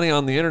raise money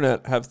on the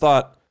internet have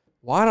thought,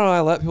 why don't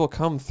I let people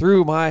come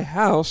through my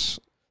house,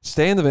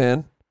 stay in the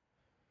van,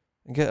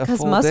 and get a Because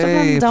full most of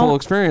day, them don't. full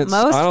experience?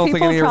 Most I don't think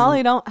people any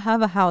probably don't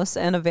have a house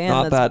and a van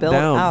not that's that built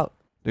down. out.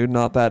 Dude,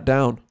 not that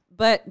down.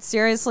 But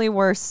seriously,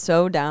 we're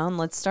so down.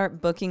 Let's start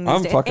booking these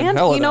I'm days. fucking And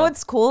hella you know down.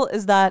 what's cool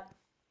is that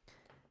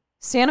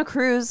Santa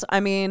Cruz, I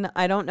mean,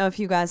 I don't know if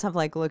you guys have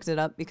like looked it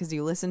up because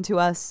you listen to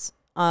us,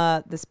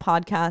 this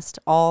podcast,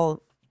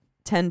 all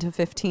 10 to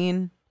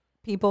 15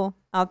 people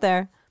out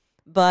there.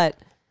 But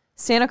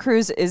Santa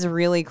Cruz is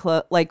really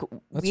close. Like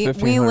That's we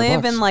 $1,500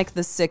 live in bucks. like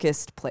the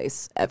sickest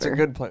place ever. It's a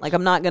good place. Like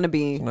I'm not going to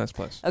be. It's a nice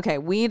place. Okay,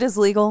 weed is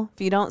legal.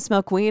 If you don't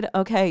smoke weed,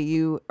 okay,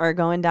 you are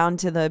going down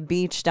to the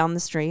beach down the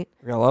street.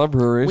 We got a lot of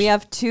breweries. We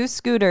have 2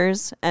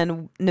 scooters,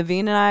 and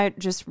Naveen and I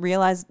just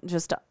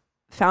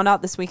found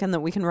out this weekend that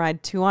we can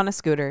ride 2 on a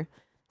scooter.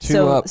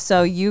 Two up.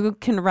 So you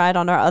can ride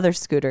on our other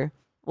scooter.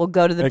 We'll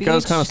go to the It beach.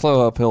 goes kind of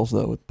slow up hills,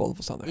 though, with both of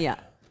us on there. Yeah.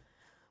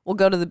 We'll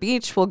go to the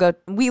beach.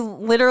 We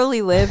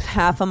literally live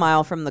half a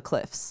mile from the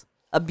cliffs.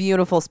 A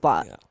beautiful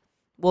spot. Yeah.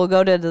 We'll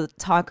go to the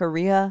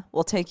Taqueria.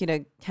 We'll take you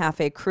to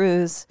Cafe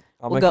Cruz.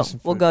 I'll We'll make go. you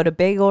some We'll food. go to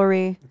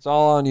Bagelry. It's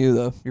all on you,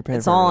 though. You're paying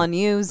It's for all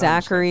everything. on you,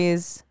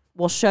 Zachary's.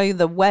 We'll show you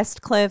the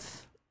West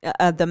Cliff,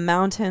 the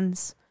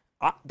mountains.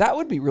 That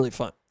would be really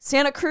fun.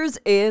 Santa Cruz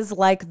is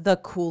like the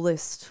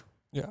coolest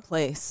Yeah.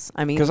 place.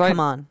 I mean, 'Cause come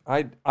on.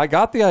 I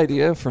got the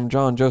idea from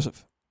John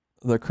Joseph,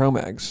 the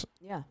Cro-Mags,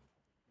 Yeah.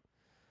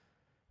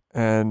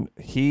 and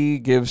he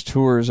gives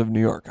tours of New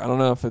York. I don't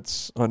know if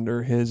it's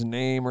under his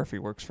name or if he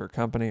works for a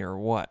company or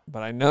what,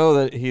 but I know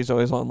that he's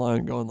always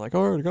online going like, oh,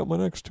 I already got my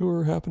next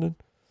tour happening.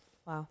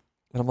 Wow.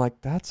 And I'm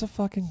like, that's a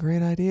fucking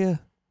great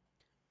idea.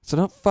 So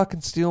don't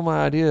fucking steal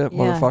my idea, Yeah.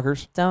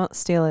 motherfuckers. Don't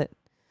steal it.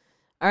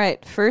 All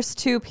right. First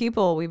 2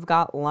 people we've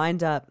got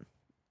lined up.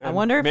 I And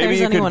wonder if maybe there's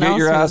you anyone could get else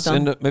your who's ass done-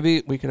 into.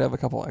 Maybe we could have a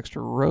couple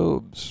extra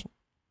robes.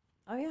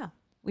 Oh, yeah.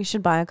 We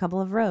should buy a couple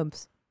of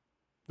robes.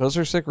 Those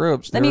are sick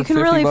robes. Then They're you can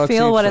 $50 really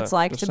feel each, what though. it's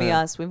like Just to be saying.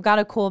 us. We've got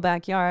a cool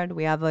backyard.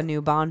 We have a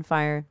new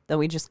bonfire that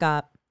we just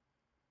got.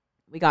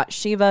 We got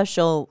Shiva.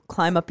 She'll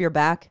climb up your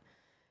back,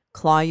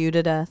 claw you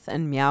to death,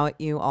 and meow at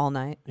you all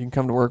night. You can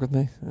come to work with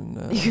me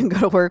and You can go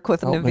to work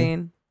with help me.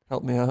 Naveen.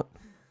 help me out.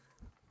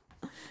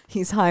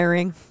 He's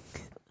hiring.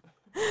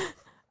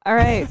 All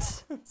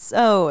right.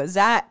 So,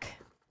 Zach,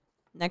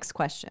 next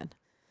question.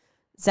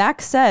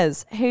 Zach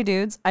says, hey,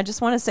 dudes, I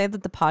just want to say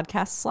that the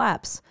podcast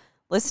slaps.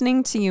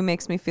 Listening to you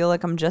makes me feel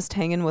like I'm just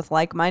hanging with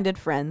like-minded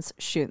friends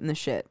shooting the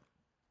shit.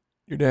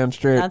 You're damn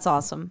straight. That's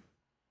awesome.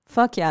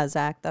 Fuck yeah,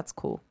 Zach. That's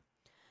cool.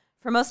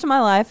 For most of my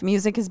life,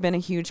 music has been a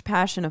huge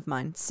passion of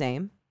mine.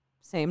 Same,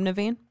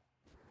 Naveen.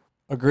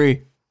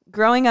 Agree.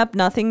 Growing up,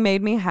 nothing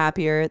made me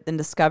happier than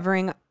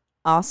discovering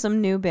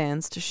awesome new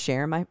bands to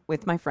share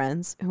with my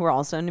friends who were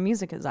also into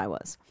music as I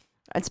was.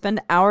 I'd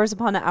spend hours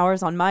upon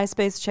hours on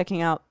MySpace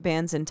checking out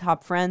bands and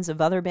top friends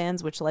of other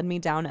bands, which led me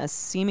down a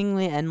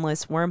seemingly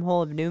endless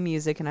wormhole of new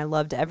music, and I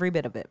loved every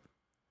bit of it.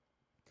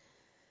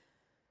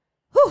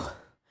 Whew.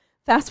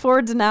 Fast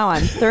forward to now,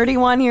 I'm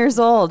 31 years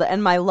old,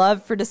 and my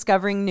love for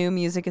discovering new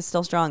music is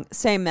still strong.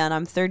 Same, man,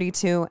 I'm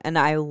 32, and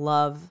I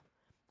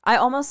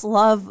almost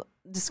love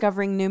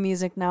discovering new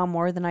music now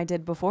more than I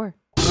did before.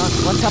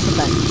 What's up with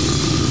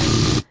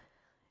that?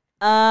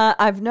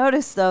 I've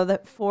noticed, though,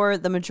 that for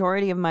the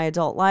majority of my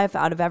adult life,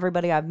 out of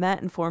everybody I've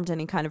met and formed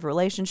any kind of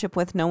relationship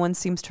with, no one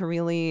seems to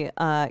really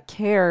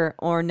care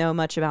or know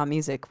much about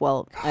music.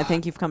 Well, I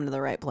think you've come to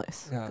the right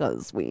place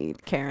because we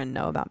care and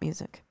know about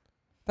music.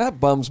 That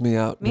bums me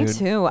out. Me dude.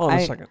 too. Hold on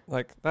a second.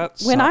 Like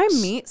that. When I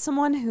sucks. meet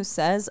someone who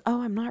says,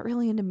 "Oh, I'm not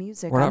really into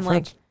music," We're not I'm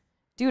friends. like,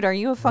 "Dude, are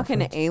you a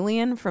fucking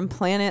alien from a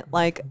planet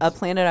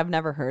I've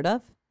never heard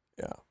of?"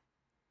 Yeah,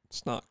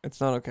 it's not.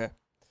 It's not okay.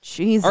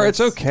 Jesus. Or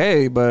it's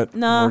okay, but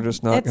No, we're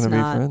just not it's going to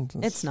be not. friends.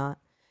 It's not.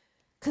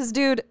 Because,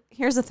 dude,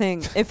 here's the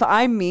thing. If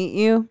I meet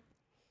you,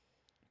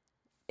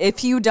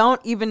 if you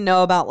don't even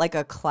know about like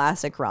a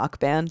classic rock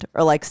band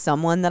or like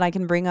someone that I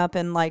can bring up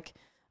and like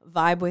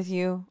vibe with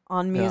you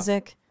on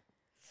music,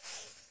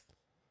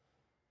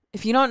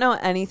 if you don't know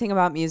anything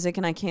about music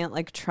and I can't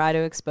like try to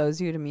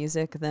expose you to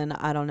music, then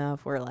I don't know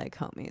if we're like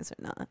homies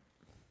or not.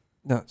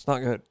 No, it's not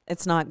good.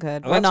 It's not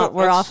good. Well,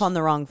 We're off on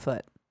the wrong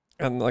foot.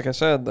 And like I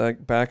said,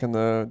 like back in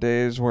the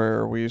days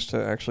where we used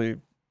to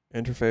actually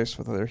interface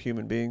with other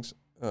human beings,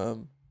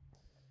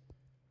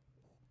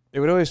 it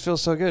would always feel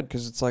so good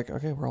because it's like,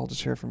 okay, we're all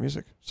just here for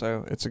music,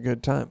 so it's a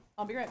good time.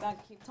 I'll be right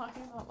back. Keep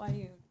talking about why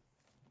you.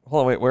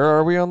 Hold on, wait, where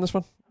are we on this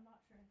one? I'm not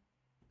sure.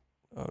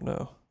 Oh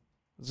no,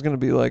 this is gonna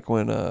be like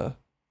when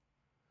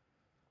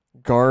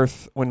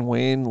when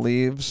Wayne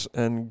leaves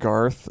and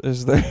Garth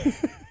is there.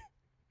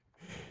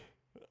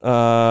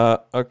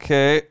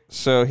 Okay,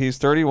 so he's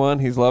 31.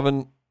 He's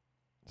loving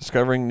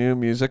discovering new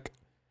music.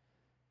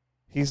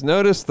 He's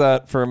noticed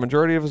that for a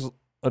majority of his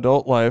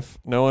adult life,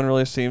 no one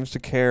really seems to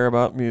care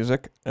about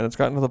music, and it's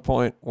gotten to the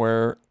point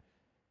where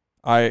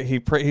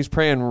he's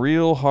praying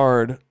real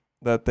hard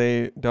that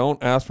they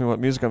don't ask me what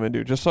music I'm going to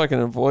do, just so I can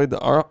avoid the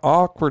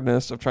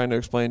awkwardness of trying to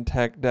explain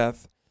tech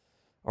death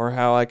or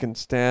how I can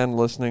stand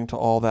listening to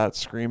all that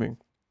screaming.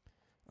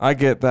 I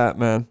get that,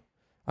 man.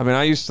 I mean,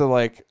 I used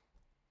to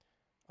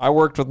I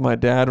worked with my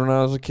dad when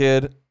I was a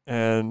kid,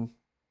 and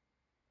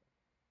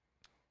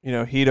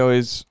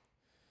he's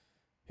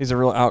a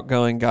real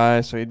outgoing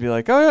guy, so he'd be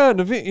like, "Oh yeah,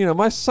 Naveen,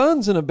 my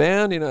son's in a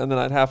band," and then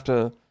I'd have to,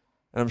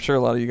 and I'm sure a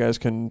lot of you guys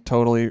can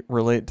totally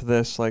relate to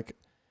this, like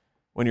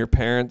when your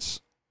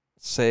parents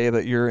say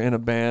that you're in a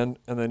band,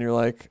 and then you're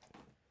like,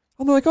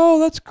 I'm like, "Oh,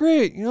 that's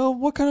great.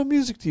 What kind of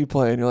music do you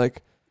play?" And you're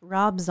like,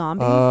 Rob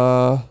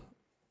Zombie.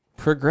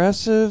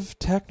 Progressive,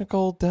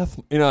 technical, death.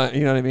 You know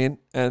what I mean?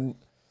 And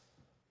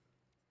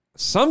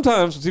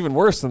sometimes what's even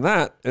worse than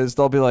that is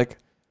they'll be like,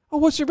 "Oh,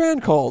 what's your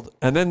band called?"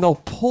 And then they'll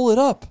pull it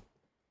up.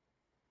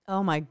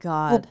 Oh my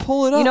God. They'll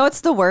pull it up. You know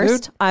what's the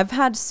worst? Dude. I've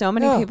had so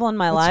many people in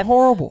my it's life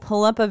horrible.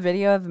 pull up a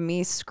video of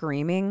me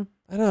screaming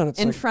I know. It's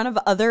in front of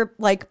other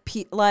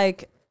people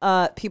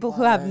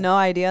who have no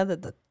idea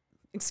that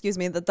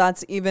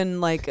that's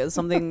even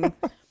something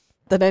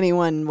that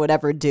anyone would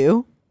ever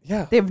do.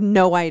 Yeah. They have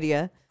no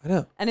idea. I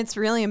know. And it's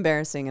really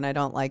embarrassing and I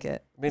don't like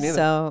it. Me neither.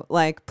 So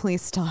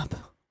please stop.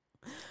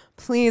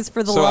 Please,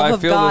 for the So I love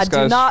of feel this God, do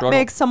guy's not struggle.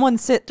 make someone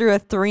sit through a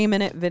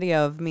 3-minute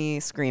video of me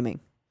screaming.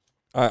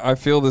 I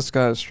feel this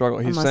guy's struggle.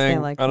 He's Unless they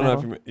saying, like I don't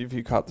metal. know if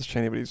you caught this,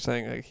 Cheney, but he's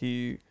saying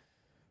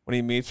when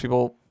he meets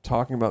people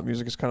talking about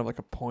music, is kind of like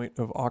a point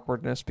of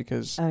awkwardness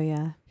because Oh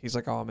yeah. he's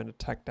like, "Oh, I'm into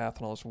tech death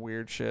and all this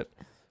weird shit."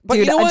 But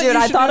Dude, you know what? dude, You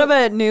I should thought do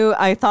of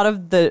I thought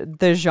of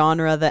the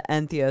genre that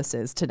Entheos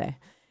is today.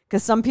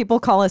 Because some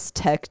people call us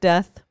tech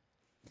death,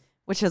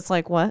 which is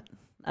like, what?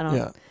 I don't know.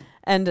 Yeah.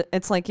 And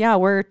it's like, yeah,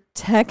 we're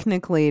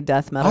technically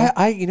death metal.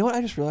 You know what?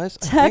 I just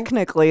realized.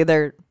 Technically,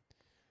 they're...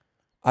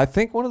 I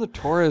think one of the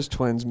Torres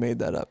twins made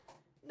that up.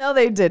 No,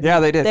 they didn't. Yeah,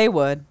 they did. They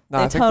would. No,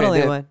 they I think they totally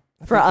did. would.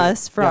 I For think they-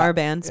 us, for yeah, our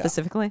band yeah.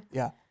 specifically.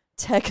 Yeah.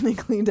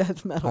 Technically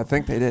death metal. I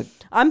think they did.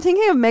 I'm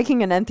thinking of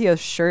making an Entheos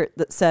shirt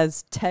that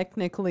says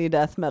technically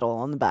death metal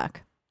on the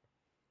back.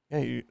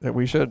 Yeah,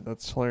 we should.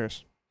 That's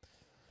hilarious.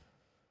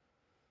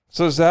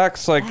 So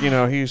Zach's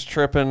he's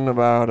tripping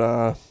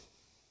about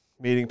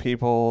meeting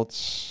people.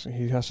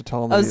 He has to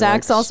tell them. Oh,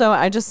 Zach's also,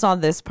 I just saw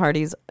this part.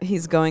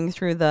 He's going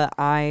through the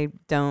I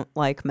don't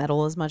like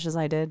metal as much as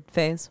I did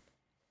phase.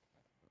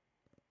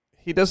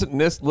 He doesn't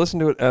listen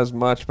to it as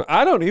much, but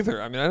I don't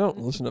either. I mean, I don't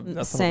listen to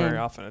death metal very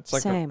often. It's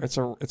like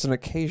it's an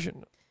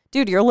occasion.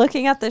 Dude, you're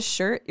looking at this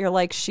shirt. You're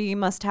like, she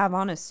must have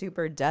on a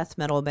super death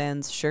metal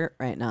band's shirt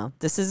right now.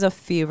 This is a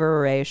Fever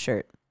Ray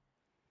shirt.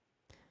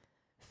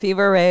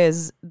 Fever Ray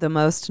is the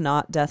most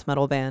not death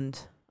metal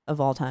band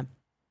of all time.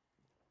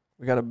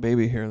 We got a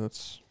baby here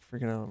that's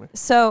freaking out on me.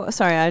 So,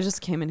 sorry, I just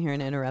came in here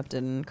and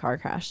interrupted and car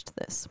crashed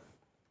this.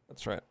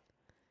 That's right.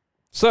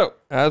 So,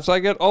 as I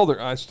get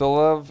older, I still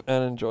love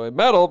and enjoy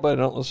metal, but I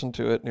don't listen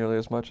to it nearly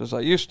as much as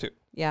I used to.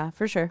 Yeah,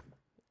 for sure.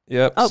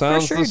 Yep, Oh, for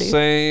sounds sure, the dude.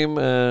 same,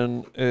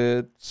 and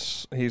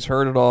he's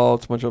heard it all.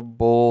 It's a bunch of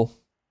bull.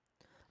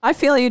 I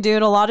feel you,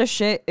 dude. A lot of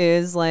shit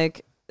is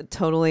like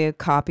totally a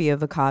copy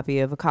of a copy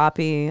of a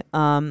copy.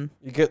 You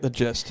get the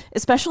gist.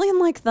 Especially in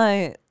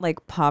the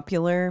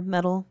popular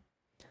metal.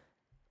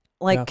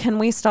 Yeah. Can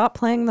we stop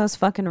playing those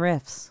fucking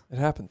riffs? It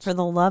happens. For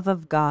the love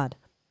of God.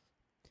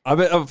 I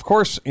bet, of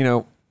course,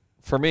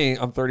 for me,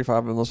 I'm 35.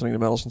 I've been listening to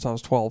metal since I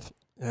was 12.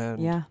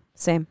 And Yeah,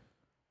 same.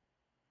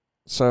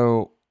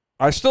 so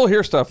I still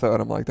hear stuff, though,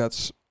 and I'm like,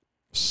 that's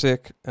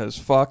sick as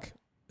fuck.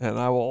 And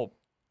I will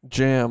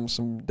jam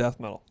some death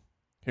metal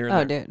here and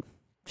Oh, there. dude.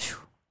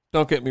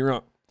 Don't get me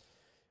wrong.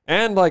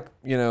 And, I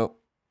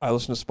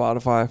listen to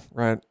Spotify,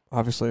 right?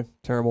 Obviously,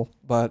 terrible.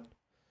 But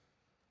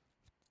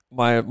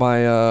my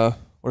what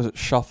is it?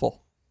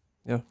 Shuffle.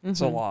 Yeah,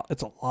 it's a lot.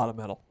 It's a lot of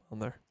metal on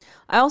there.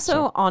 I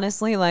also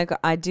honestly I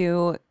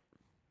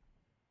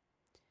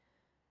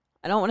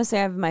don't want to say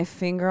I have my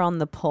finger on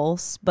the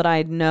pulse, but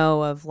I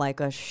know of a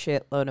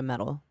shitload of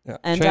metal. Yeah,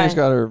 And Chaney's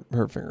got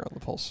her finger on the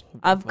pulse.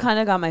 I've kind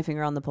of got my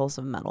finger on the pulse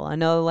of metal. I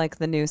know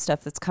the new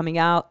stuff that's coming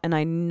out, and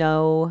I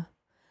know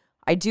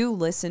I do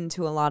listen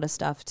to a lot of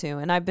stuff too,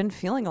 and I've been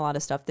feeling a lot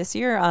of stuff this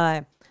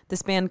year.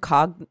 This band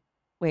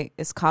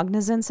is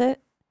Cognizance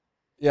it?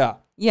 Yeah,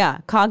 Yeah,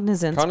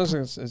 Cognizance.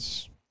 Cognizance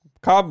is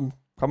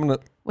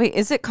Wait,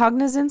 is it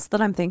Cognizance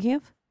that I'm thinking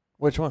of?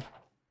 which one?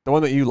 The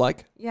one that you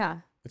like? Yeah.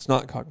 It's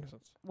not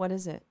Cognizance. What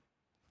is it?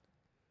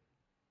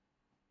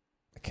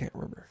 I can't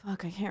remember.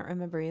 Fuck, I can't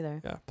remember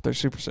either. Yeah, but they're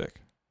super sick.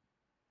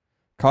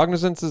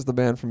 Cognizance is the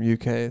band from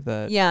UK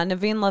that Yeah,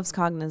 Naveen loves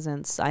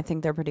Cognizance. I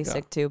think they're pretty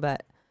sick too,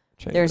 but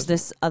Shane there's doesn't-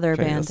 this other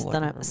Shane band doesn't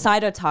that like I'm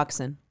it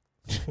Cytotoxin.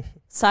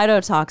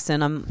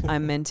 Cytotoxin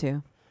I'm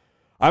into.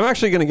 I'm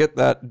actually gonna get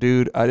that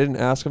dude. I didn't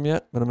ask him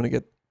yet, but I'm gonna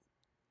get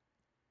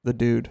the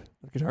dude,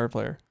 the guitar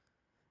player.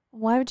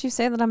 Why would you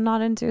say that I'm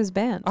not into his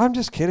band? I'm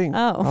just kidding.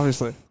 Oh.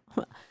 Obviously.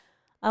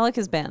 I like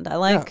his band. I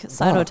like Yeah.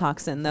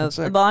 Cytotoxin that's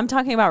though. sick. Well, I'm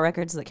talking about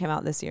records that came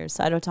out this year.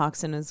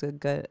 Cytotoxin is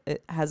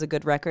it has a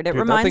good record. It Dude,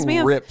 that reminds thing me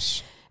of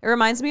rips. It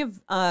reminds me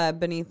of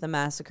Beneath the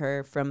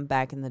Massacre from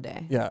back in the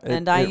day. Yeah,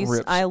 and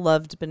rips. I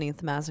loved Beneath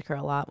the Massacre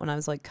a lot when I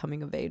was like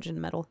coming of age in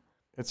metal.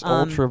 It's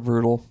ultra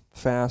brutal,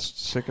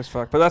 fast, sick as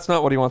fuck. But that's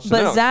not what he wants to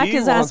But know. Zach He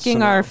is wants asking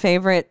to our know.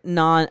 favorite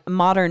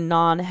modern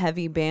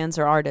non-heavy bands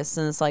or artists,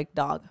 and it's like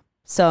dog.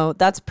 So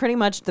that's pretty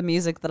much the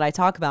music that I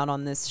talk about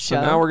on this show.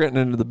 So now we're getting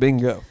into the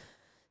bingo.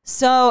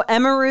 So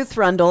Emma Ruth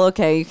Rundle,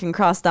 okay, you can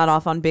cross that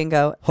off on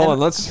bingo. Hold on,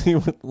 let's see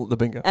what the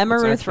bingo. Emma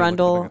Let's Ruth actually look at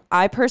the Rundle. bingo.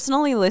 I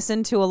personally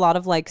listen to a lot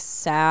of like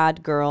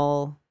sad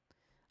girl.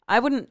 I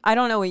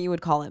don't know what you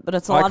would call it, but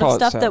it's a I lot call of it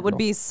stuff sad that would girl.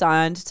 be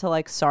signed to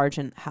like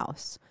Sargent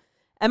House.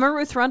 Emma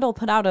Ruth Rundle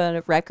put out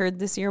a record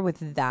this year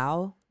with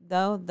Thou,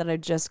 though, that I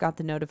just got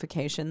the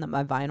notification that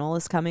my vinyl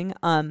is coming.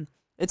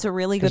 It's a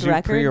really good 'Cause you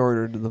record.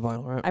 pre-ordered the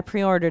vinyl, right? I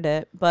pre-ordered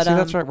it, but See,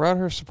 that's right. We're out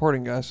here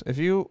supporting, guys. If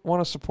you want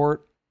to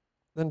support,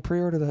 then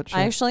pre-order that shit.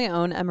 I actually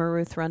own Emma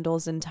Ruth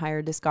Rundle's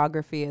entire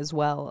discography as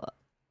well.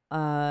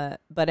 But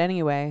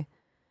anyway,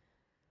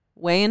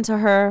 way into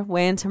her,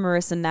 way into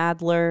Marissa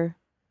Nadler.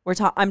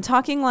 I'm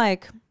talking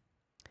like,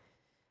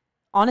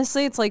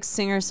 honestly, it's like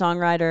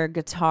singer-songwriter,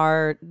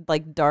 guitar,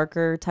 like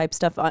darker type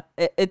stuff.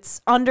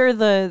 It's under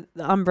the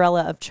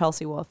umbrella of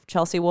Chelsea Wolfe.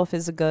 Chelsea Wolfe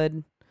is a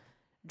good.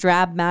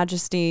 Drab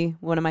Majesty,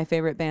 one of my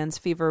favorite bands,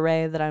 Fever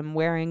Ray, that I'm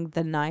wearing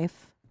the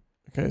knife.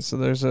 Okay, so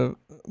there's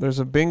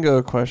a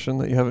bingo question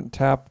that you haven't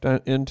tapped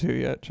into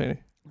yet, Cheney.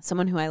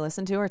 Someone who I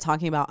listen to are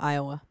talking about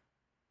Iowa.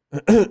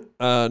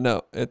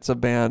 No, it's a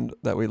band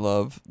that we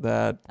love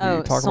that we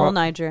Oh, talk Soul about.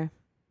 Niger.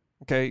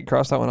 Okay, you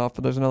cross that one off,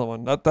 but there's another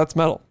one. That's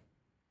metal.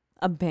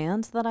 A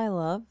band that I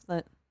love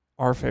that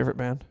Our favorite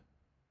band.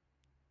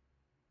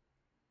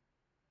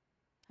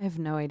 I have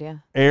no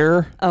idea.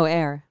 Air. Oh,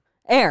 Air.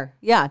 Air.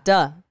 Yeah,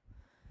 duh.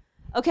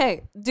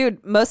 Okay,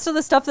 dude, most of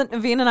the stuff that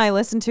Naveen and I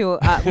listen to,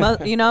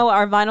 you know,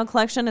 our vinyl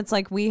collection, it's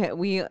like we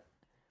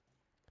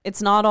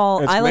it's not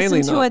all. It's I listen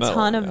mainly to not a metal,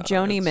 ton of yeah,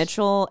 Joni it's-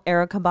 Mitchell,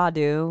 Erykah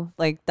Badu.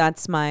 Like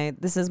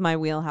this is my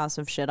wheelhouse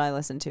of shit I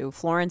listen to.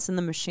 Florence and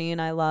the Machine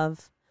I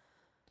love.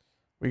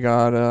 We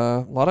got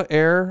a lot of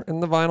Air in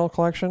the vinyl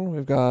collection.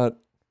 We've got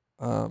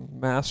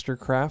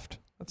Mastercraft.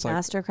 That's like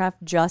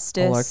Mastercraft,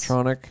 Justice.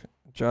 electronic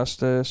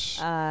Justice.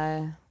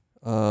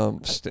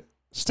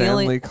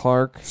 Stanley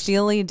Clark.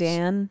 Steely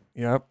Dan.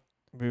 Yep.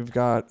 We've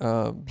got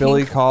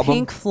Billy Cobham.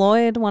 Pink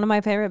Floyd, one of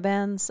my favorite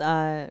bands.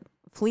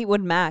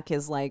 Fleetwood Mac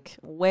is like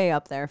way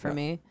up there for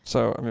me.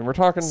 So, I mean, we're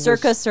talking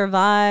Circa just-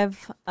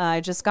 Survive. I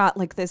just got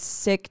like this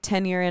sick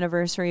 10-year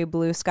anniversary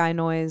Blue Sky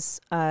Noise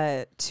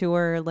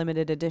tour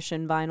limited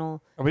edition vinyl.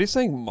 Oh, but he's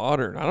saying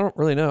modern. I don't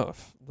really know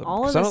if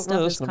All of 'cause I this don't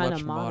really stuff is listen to kind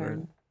much of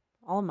modern.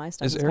 All of my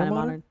stuff is Is kind Air of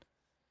modern? modern.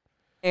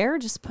 Air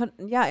just put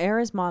Air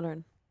is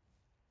modern.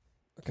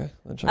 Okay.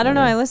 then check I don't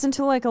out know. I Air. listen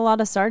to like a lot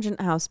of Sargent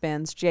House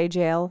bands,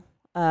 JJL,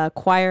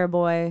 Choir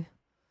Boy.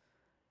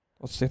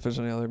 Let's see if there's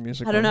any other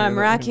music. I don't on know. here I'm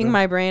that we can racking do.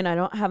 my brain. I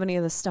don't have any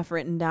of this stuff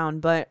written down,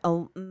 but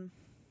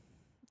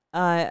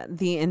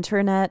the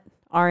internet,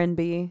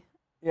 R&B.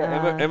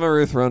 Yeah, Emma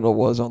Ruth Rundle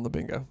was on the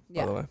bingo,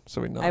 Yeah. by the way.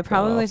 So we knocked I that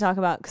probably off. talk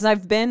about because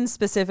I've been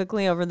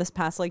specifically over this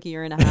past like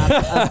year and a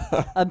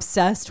half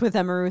obsessed with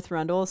Emma Ruth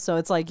Rundle. So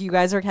it's like you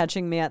guys are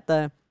catching me at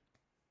the.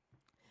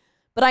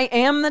 But I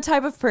am the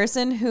type of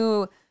person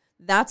who.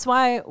 That's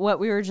why what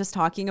we were just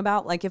talking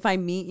about. Like if I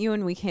meet you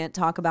and we can't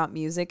talk about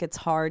music, it's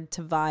hard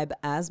to vibe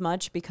as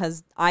much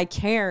because I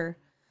care.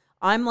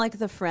 I'm like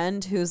the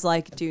friend who's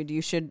like, dude,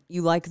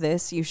 you like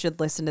this, you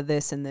should listen to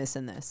this and this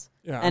and this.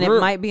 Yeah, And it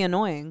might be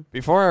annoying.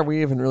 Before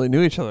we even really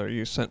knew each other,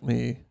 you sent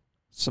me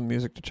some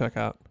music to check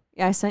out.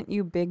 Yeah, I sent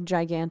you Big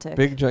Gigantic.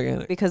 Big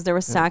Gigantic. because there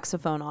was Yeah.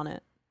 saxophone on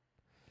it.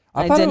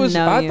 I I thought it didn't was.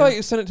 know I you. thought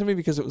you sent it to me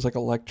because it was like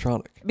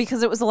electronic.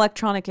 Because it was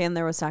electronic and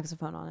there was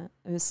saxophone on it.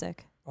 It was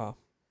sick. Wow.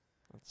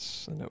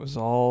 And it was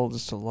all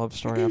just a love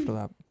story after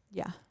that.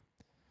 Yeah.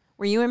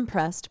 Were you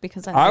impressed?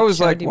 Because I was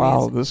showed like, you wow,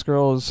 music. this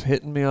girl is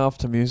hitting me off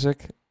to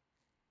music.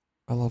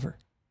 I love her.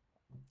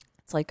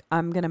 It's like,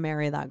 I'm going to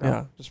marry that girl.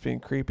 Yeah, just being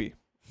creepy.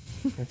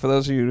 And for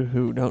those of you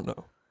who don't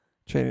know,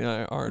 Cheney and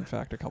I are in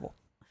fact a couple.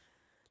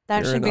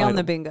 That You're should an be on the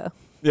item. bingo.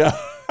 Yeah.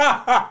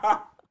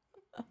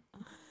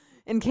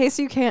 In case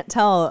you can't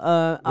tell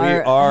are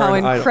how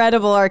an item.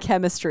 incredible our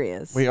chemistry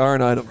is. We are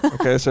an item.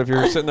 Okay, so if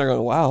you're sitting there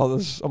going, wow,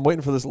 I'm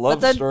waiting for this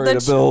love the- story the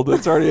to build.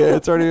 It's already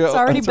It's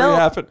already built.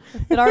 happened.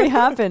 It already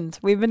happened.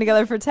 We've been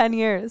together for 10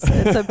 years.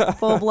 It's a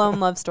full-blown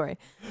love story.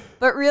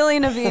 But really,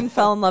 Naveen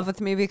fell in love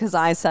with me because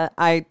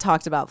I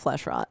talked about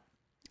flesh rot.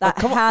 That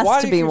Come on, has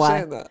why to do be you keep why.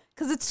 saying that?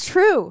 Because it's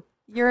true.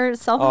 You're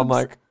Oh,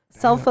 Mike.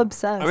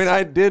 self-obsessed. I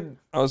mean,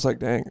 I was like,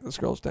 dang, this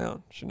girl's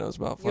down. She knows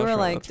about You flesh were rot.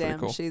 like, That's pretty damn,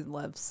 cool. she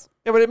loves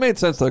Yeah, but it made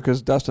sense though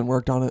because Dustin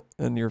worked on it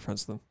and you're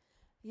friends with them.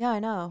 Yeah, I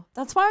know.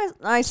 That's why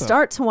I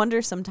start to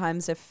wonder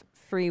sometimes if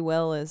free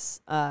will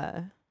is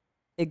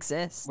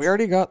exists. We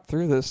already got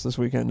through this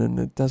weekend and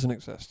it doesn't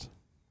exist.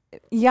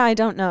 Yeah, I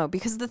don't know.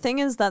 Because the thing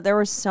is that there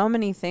were so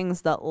many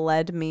things that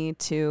led me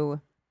to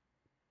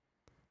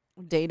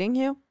dating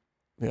you.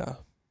 Yeah.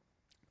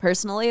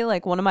 Personally,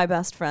 like one of my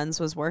best friends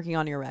was working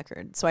on your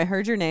record. So I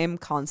heard your name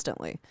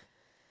constantly.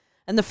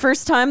 And the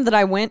first time that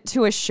I went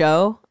to a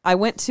show, I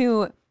went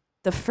to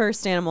the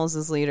first Animals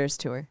as Leaders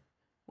tour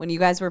when you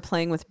guys were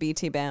playing with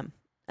BT Bam.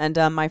 And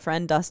my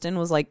friend Dustin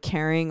was like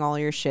carrying all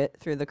your shit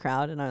through the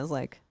crowd. And I was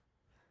like,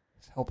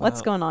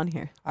 what's going on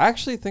here? I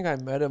actually think I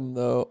met him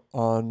though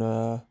on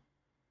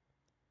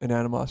an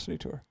Animosity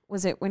tour.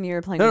 Was it when you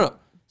were playing? No.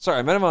 Sorry,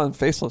 I met him on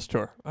Faceless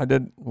tour. I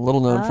did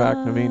little known fact.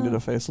 Naveen did a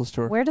Faceless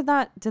tour. Where did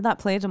that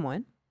play Des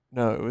Moines?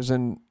 No, it was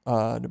in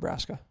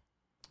Nebraska.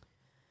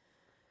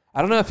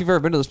 I don't know if you've ever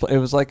been to this place. It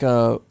was like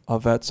a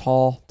Vets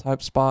Hall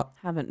type spot.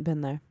 Haven't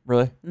been there.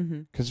 Really?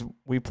 Mm-hmm. Because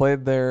we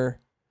played there.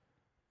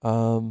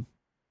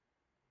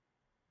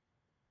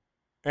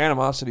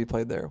 Animosity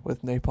played there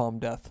with Napalm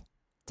Death.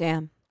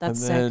 Damn,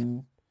 that's sick.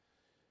 And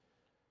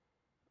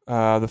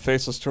then the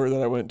Faceless tour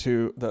that I went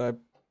to,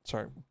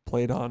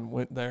 played on,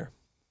 went there.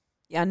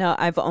 Yeah, no,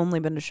 I've only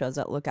been to shows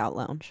at Lookout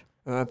Lounge.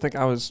 And I think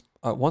I was,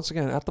 once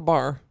again, at the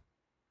bar.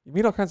 You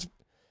meet all kinds of...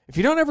 If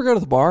you don't ever go to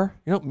the bar,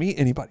 you don't meet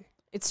anybody.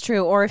 It's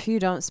true. Or if you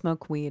don't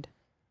smoke weed.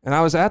 And I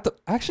was at the...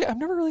 Actually, I've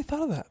never really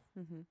thought of that.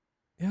 Mm-hmm.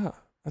 Yeah,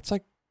 that's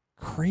like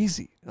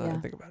crazy now that I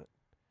Yeah. think about it.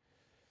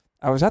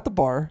 I was at the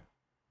bar,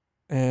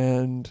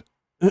 and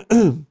I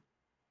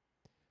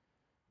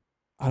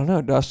don't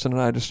know, Dustin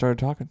and I just started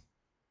talking.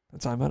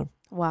 That's how I met him.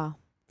 Wow.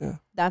 Yeah.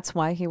 That's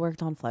why he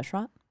worked on Flesh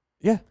Rot?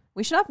 Yeah.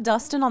 We should have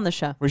Dustin on the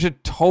show. We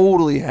should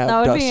totally have That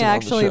would Dustin be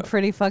actually on the show.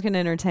 pretty fucking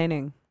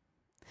entertaining.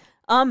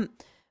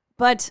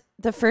 But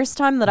the first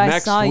time that I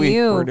Next saw week,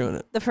 you... we're doing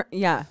it.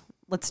 Yeah,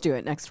 let's do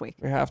it next week.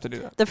 We have to do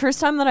that. The first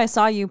time that I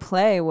saw you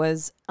play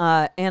was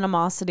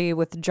Animosity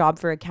with Job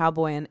for a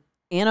Cowboy, and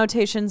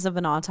Annotations of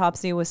an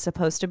Autopsy was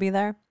supposed to be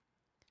there.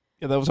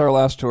 Yeah, that was our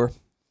last tour.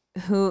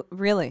 Who,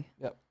 really?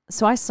 Yep.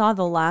 So I saw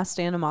the last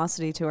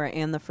Animosity tour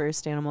and the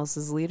first Animals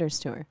as Leaders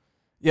tour.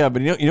 Yeah,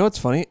 but you know what's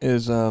funny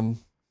is a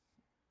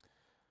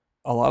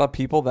lot of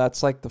people,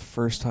 that's like the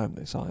first time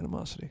they saw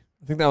Animosity.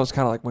 I think that was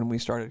kind of like when we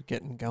started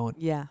getting going.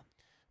 Yeah.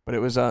 But it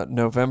was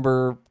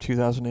November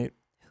 2008.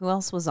 Who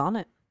else was on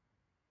it?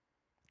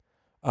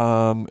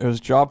 It was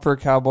Job for a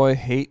Cowboy,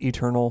 Hate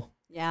Eternal,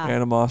 Yeah.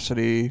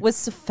 Animosity. Was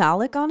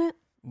Cephalic on it?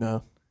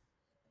 No.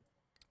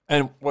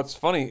 And what's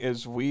funny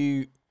is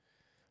we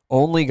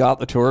only got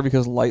the tour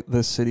because Light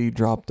This City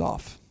dropped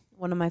off.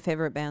 One of my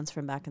favorite bands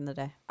from back in the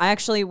day.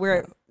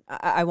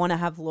 I want to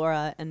have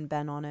Laura and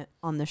Ben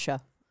on the show.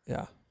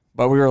 Yeah.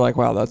 But we were like,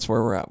 wow, that's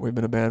where we're at. We've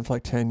been a band for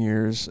like 10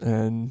 years,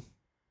 and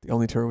the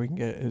only tour we can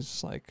get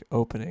is like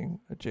opening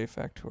a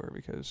JFAC tour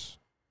because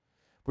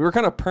we were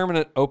kind of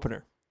permanent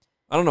opener.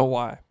 I don't know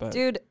why, but...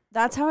 Dude,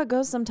 that's how it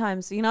goes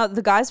sometimes. You know,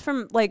 the guys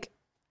from, like,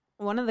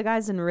 one of the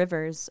guys in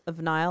Rivers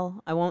of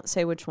Nile, I won't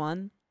say which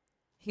one,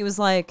 he was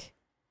like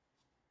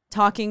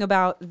talking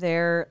about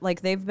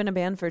they've been a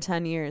band for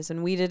 10 years,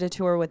 and we did a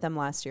tour with them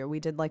last year. We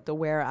did like the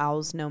Where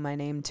Owls Know My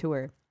Name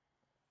tour.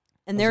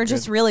 And they were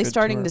just really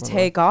starting to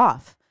take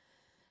off.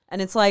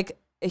 And it's like,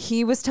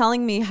 he was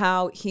telling me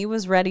how he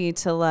was ready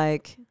to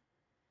like,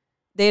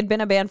 they had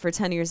been a band for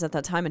 10 years at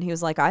that time. And he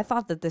was like, I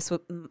thought that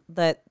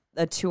that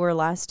a tour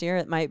last year,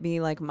 it might be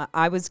like,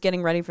 I was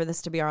getting ready for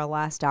this to be our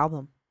last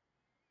album.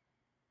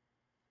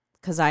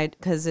 Cause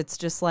it's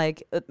just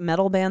like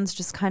metal bands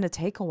just kind of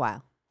take a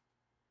while.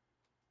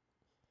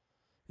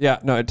 Yeah,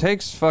 no, it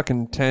takes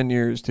fucking 10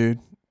 years, dude.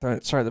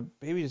 Sorry, the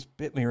baby just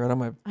bit me right on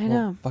my... I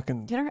know.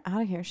 Fucking... Get her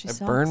out of here. She sucks.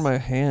 burned my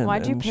hand.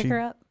 Why'd you and pick she her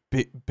up?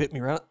 Bit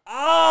me right...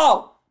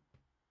 Oh!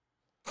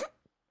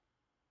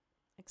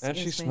 And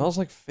she Excuse me. smells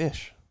like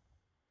fish.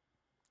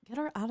 Get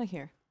her out of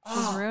here.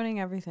 She's ruining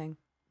everything.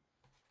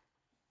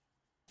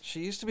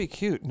 She used to be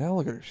cute. Now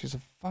look at her. She's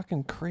a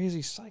fucking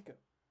crazy psycho.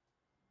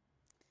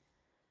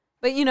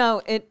 But you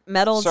know,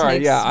 metal Sorry,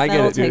 takes, yeah, I get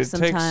metal it, dude. takes It some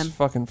takes time.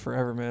 fucking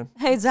forever, man.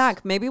 Hey,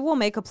 Zach, maybe we'll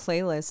make a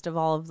playlist of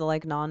all of the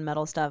like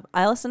non-metal stuff.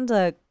 I listen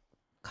to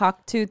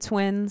Cocteau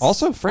Twins.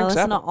 Also, Frank I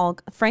listen Zappa. to all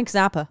Frank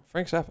Zappa.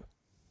 Frank Zappa.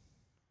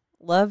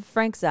 Love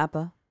Frank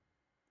Zappa.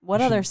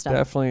 What You other should stuff?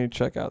 Definitely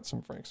check out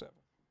some Frank Zappa.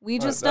 We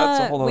just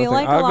that's a whole nother we thing.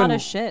 like a I've lot been-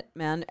 of shit,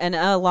 man, and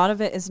a lot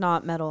of it is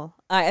not metal.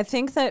 I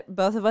think that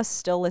both of us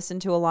still listen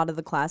to a lot of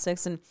the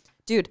classics. And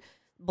dude,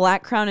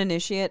 Black Crown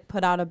Initiate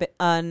put out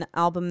an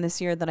album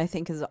this year that I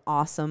think is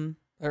awesome.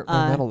 They're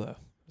metal though.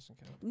 Doesn't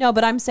count. No,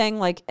 but I'm saying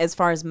like as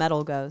far as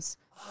metal goes,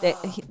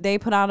 they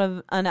put out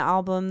an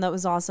album that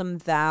was awesome.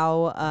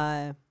 Thou,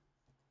 I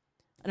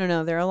don't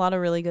know. There are a lot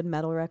of really good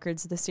metal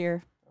records this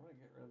year. I'm gonna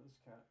get rid of this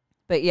cat.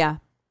 But yeah,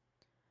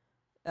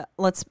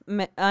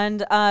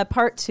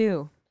 part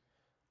 2.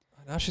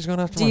 Now she's going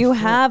after Do my you foot.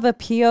 have a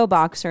PO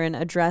box or an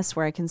address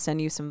where I can send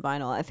you some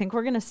vinyl? I think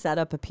we're gonna set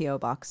up a PO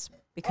box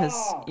because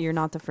you're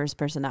not the first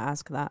person to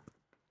ask that.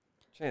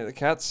 Okay, the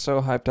cat's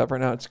so hyped up right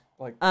now. It's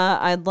like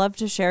I'd love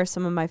to share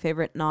some of my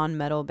favorite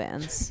non-metal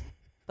bands,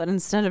 but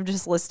instead of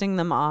just listing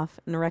them off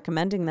and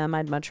recommending them,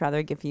 I'd much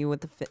rather give you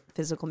with the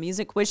physical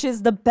music, which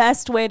is the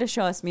best way to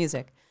show us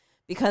music,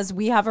 because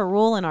we have a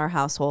rule in our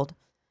household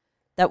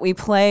that we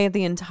play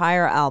the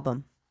entire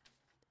album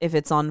if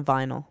it's on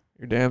vinyl.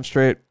 you're damn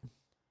straight.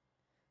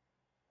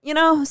 You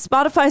know,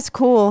 Spotify's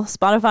cool.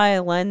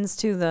 Spotify lends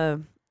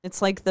to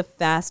it's like the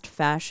fast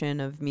fashion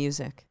of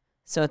music.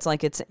 So it's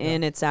like it's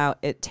in, it's out,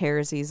 it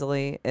tears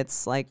easily.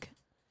 It's like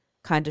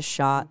kind of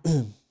shot.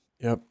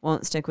 Yep.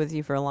 Won't stick with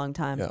you for a long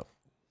time. Yep.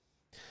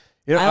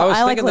 You know,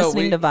 I like thinking,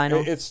 listening to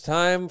vinyl. It's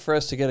time for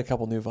us to get a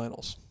couple new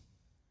vinyls.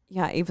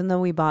 Yeah, even though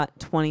we bought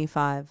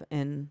 25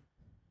 in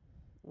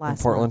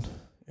last Portland. month.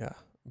 Yeah.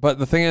 But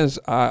the thing is,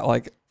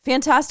 like,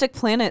 Fantastic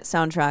Planet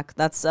soundtrack.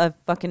 That's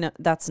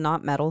that's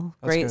not metal.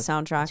 That's Great good.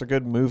 soundtrack. it's a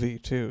good movie,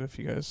 too, if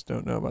you guys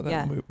don't know about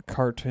that Yeah.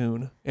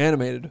 cartoon,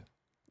 animated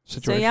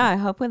situation. So yeah, I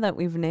hope that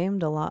we've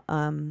named a lot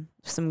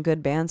some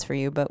good bands for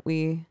you, but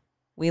we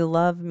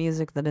love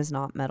music that is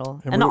not metal.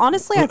 And And we're-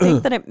 honestly, I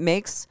think that it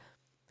makes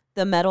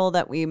the metal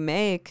that we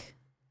make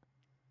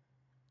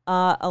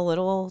a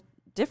little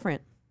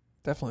different.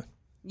 Definitely.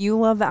 You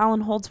love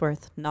Alan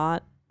Holdsworth,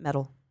 not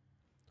metal.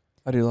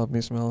 I do love me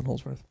some Alan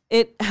Holdsworth.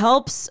 It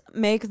helps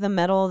make the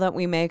metal that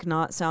we make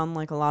not sound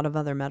like a lot of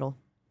other metal.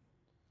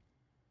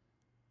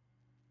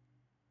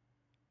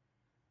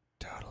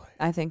 Totally.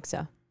 I think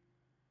so.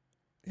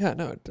 Yeah,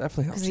 no, it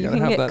definitely helps. Because you gotta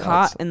can have get that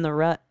caught outside. in the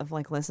rut of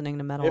like listening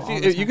to metal. If all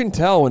you, the you time. can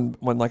tell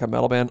when like a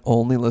metal band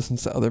only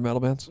listens to other metal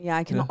bands. Yeah,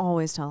 I can Yeah.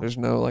 always tell. There's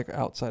no like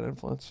outside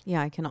influence.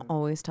 Yeah, I can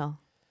always tell.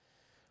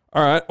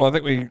 All right. Well, I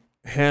think we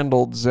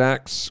handled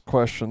Zach's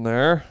question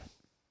there.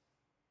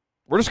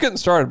 We're just getting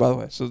started, by the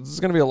way. So this is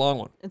going to be a long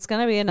one. It's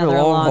going to be a another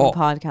long long haul.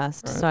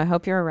 podcast, All right. so I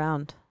hope you're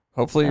around.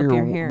 Hopefully Hope you're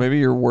you're here. maybe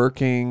you're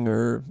working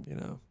or,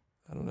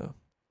 I don't know.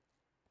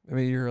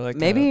 Maybe you're like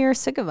Maybe you're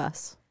sick of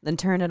us. Then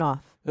turn it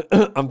off.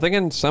 I'm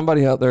thinking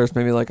somebody out there is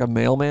maybe like a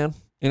mailman,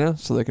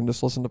 so they can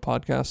just listen to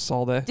podcasts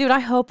all day. Dude, I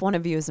hope one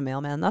of you is a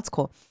mailman. That's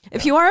cool.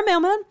 If you are a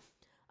mailman,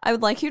 I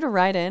would like you to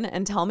write in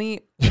and tell me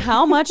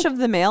how much of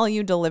the mail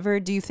you deliver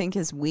do you think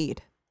is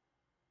weed?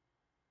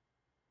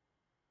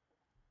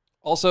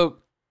 Also,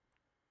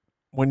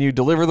 when you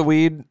deliver the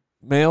weed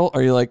mail,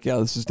 are you like, yeah,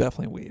 this is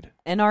definitely weed?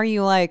 And are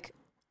you like,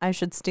 I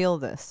should steal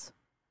this?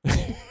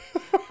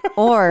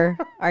 Or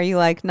are you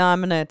like, no, I'm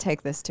going to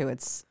take this to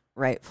its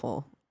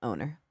rightful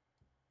owner?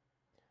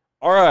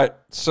 All right.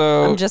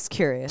 So I'm just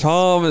curious.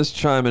 Tom is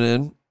chiming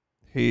in.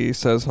 He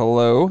says,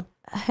 hello.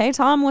 Hey,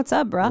 Tom, what's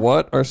up, bro?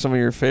 What are some of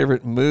your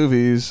favorite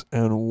movies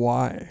and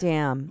why?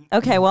 Damn.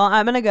 Okay, well,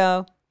 I'm going to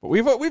go. But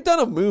we've done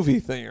a movie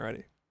thing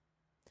already.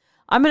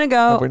 I'm going to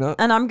Have go we not?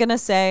 and I'm going to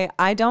say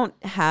I don't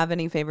have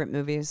any favorite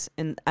movies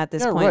at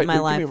this point in my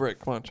Give life. me a break.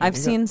 Come on, Tom. I've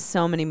seen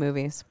so many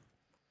movies.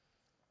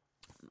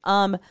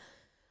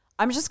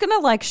 I'm just going to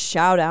like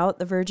shout out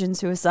the Virgin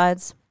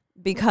Suicides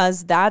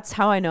because that's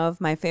how I know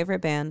of my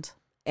favorite band,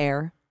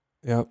 Air.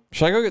 Yeah.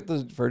 Should I go get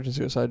the Virgin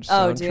Suicide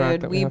Oh, soundtrack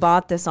dude, that we have?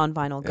 bought this on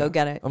vinyl. Go Yeah.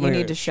 get it. I'm You gonna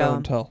need get to show and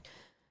them. tell.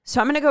 So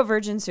I'm going to go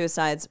Virgin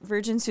Suicides.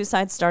 Virgin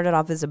Suicides started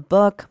off as a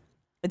book.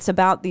 It's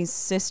about these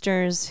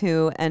sisters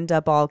who end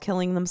up all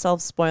killing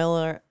themselves.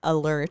 Spoiler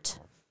alert.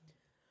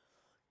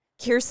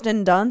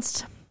 Kirsten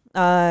Dunst.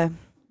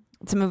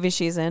 It's a movie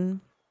she's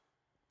in.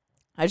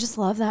 I just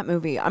love that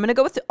movie. I'm going to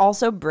go with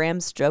also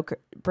Bram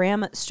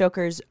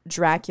Stoker's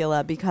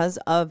Dracula because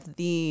of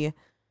the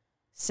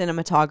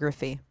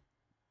cinematography.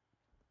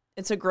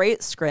 It's a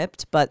great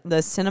script, but the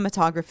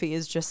cinematography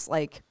is just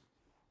like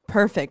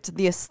perfect.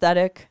 The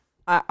aesthetic,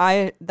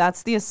 I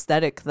that's the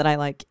aesthetic that I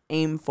like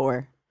aim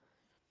for.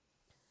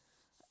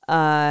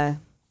 When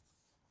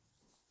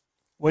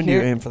do you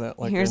Here- aim for that?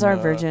 Like here's in, our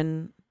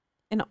Virgin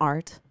in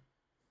art.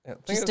 yeah,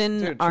 thing just is- in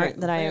dude, art check-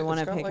 that I thing is,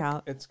 wanna it's got pick like-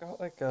 out. It's got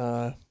like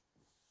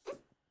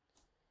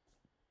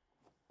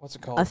what's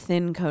it called? A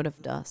thin coat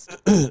of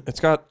dust. It's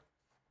got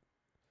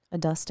A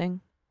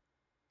dusting.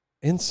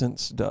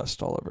 incense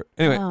dust all over it.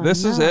 Anyway, Oh,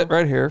 this is no. it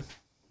right here.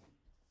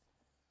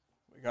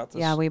 We got this.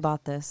 Yeah, we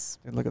bought this.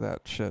 Dude, look at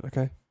that shit.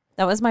 Okay.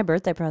 That was my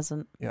birthday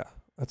present. Yeah,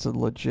 that's a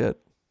legit.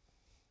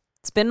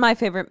 It's been my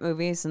favorite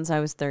movie since I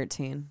was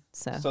 13.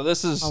 So, So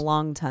this is a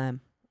long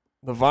time.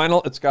 the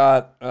vinyl. It's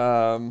got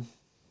the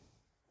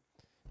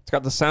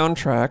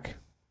soundtrack.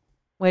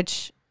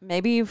 Which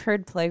maybe you've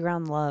heard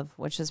Playground Love,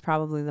 which is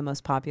probably the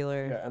most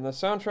popular. Yeah, and the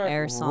soundtrack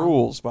Air song.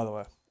 rules, by the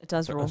way. It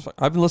does rule.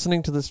 I've been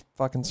listening to this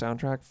fucking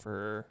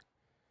soundtrack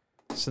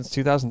since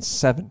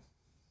 2007.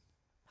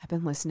 I've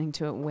been listening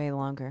to it way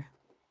longer.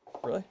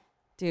 Really?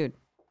 Dude,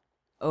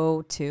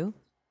 02?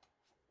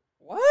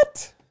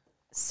 What?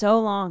 So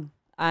long.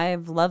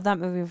 I've loved that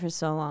movie for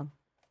so long.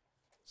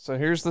 So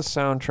here's the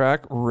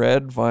soundtrack,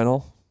 red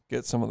vinyl.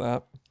 Get some of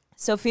that.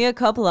 Sofia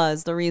Coppola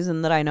is the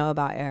reason that I know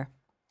about Air.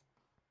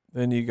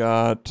 Then you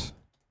got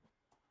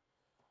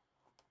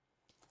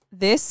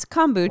This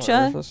what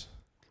kombucha is this?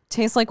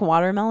 tastes like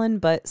watermelon,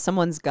 but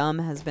someone's gum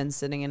has been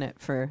sitting in it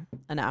for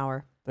an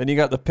hour. Then you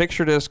got the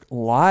picture disc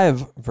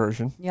live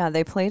version. Yeah,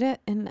 they played it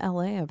in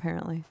LA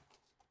apparently.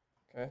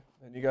 Okay.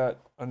 And you got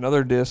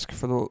another disc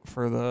for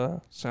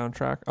the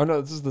soundtrack. Oh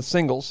no, this is the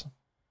singles.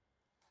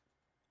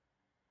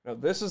 No,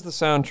 this is the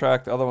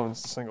soundtrack. The other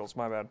one's the singles.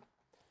 My bad.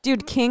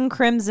 Dude, King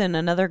Crimson,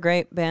 another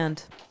great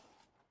band.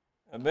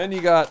 And then you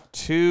got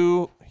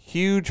 2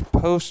 huge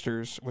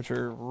posters, which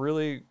are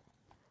really.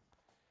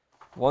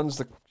 One's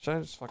the. Should I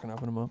just fucking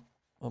open them up?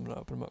 I'm gonna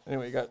open them up.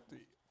 Anyway, you got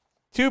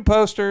 2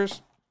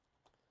 posters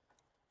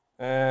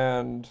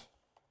and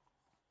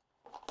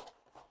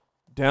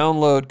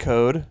download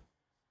code.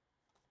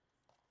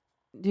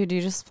 Dude,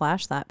 you just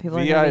flash that. People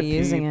are going to be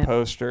using it.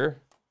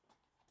 Poster.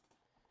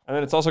 And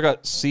then it's also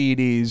got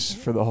CDs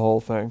for the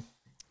whole thing.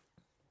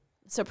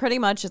 So pretty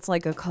much it's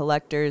like a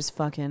collector's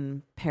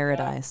fucking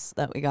paradise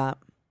that we got.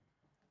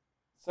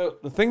 So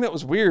the thing that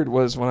was weird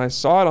was when I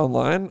saw it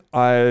online,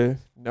 I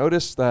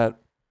noticed that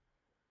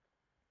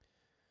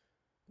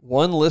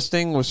one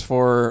listing was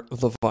for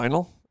the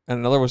vinyl and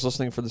another was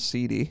listing for the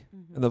CD.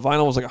 Mm-hmm. And the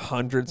vinyl was like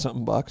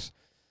 $100-something bucks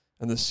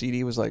and the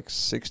CD was like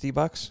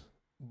 $60.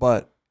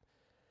 But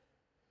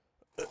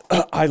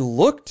I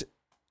looked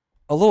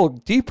a little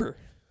deeper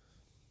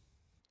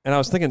and I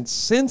was thinking,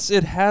 since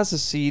it has a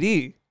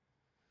CD,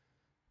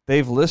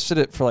 they've listed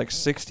it for like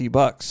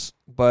 $60,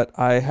 but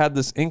I had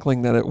this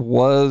inkling that it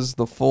was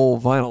the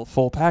full vinyl,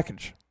 full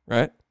package,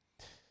 right?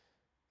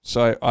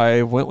 So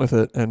I went with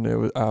it,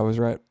 and I was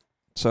right.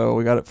 So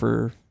we got it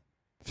for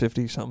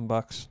 $50-something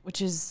bucks.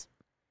 Which is,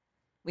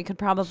 we could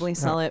probably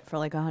sell it for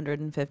like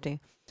 $150.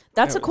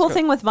 That's a cool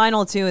thing with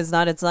vinyl too, is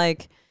that it's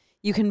like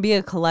you can be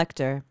a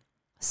collector.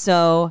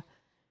 So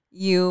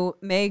you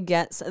may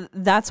get,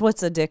 that's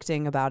what's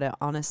addicting about it,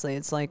 honestly.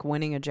 It's like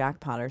winning a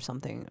jackpot or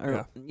something.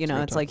 Or,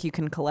 it's like you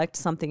can collect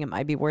something, it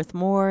might be worth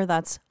more.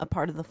 That's a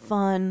part of the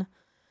fun.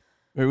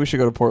 Maybe we should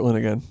go to Portland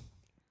again.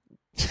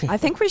 I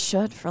think we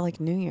should for like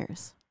New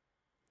Year's.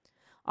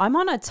 I'm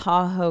on a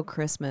Tahoe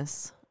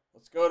Christmas.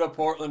 Let's go to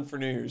Portland for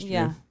New Year's.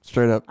 Yeah. Dude.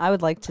 Straight up. I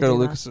would like to go to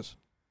that. Lucas's.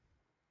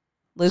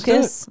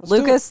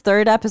 Lucas,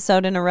 third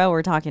episode in a row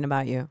we're talking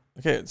about you.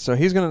 Okay, so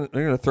they're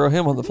gonna throw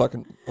him on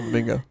the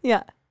bingo.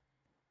 Yeah.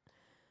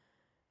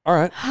 All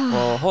right.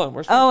 Well,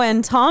 hold on.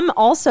 And Tom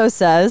also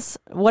says,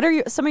 what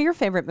are some of your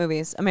favorite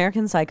movies?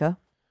 American Psycho.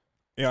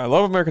 Yeah, I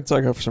love American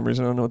Psycho for some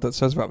reason. I don't know what that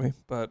says about me,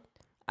 but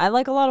I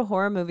like a lot of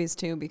horror movies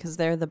too because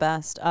they're the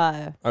best.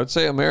 I would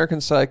say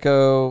American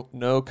Psycho,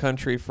 No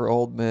Country for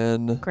Old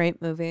Men,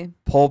 great movie,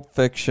 Pulp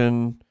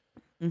Fiction.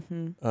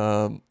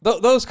 Mm-hmm.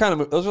 Those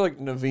are like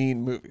Naveen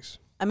movies.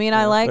 I mean,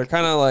 I like. They're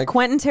kind of like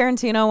Quentin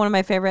Tarantino, one of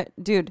my favorite.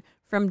 Dude,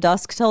 From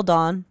Dusk Till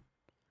Dawn.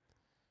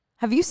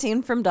 Have you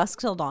seen From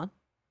Dusk Till Dawn?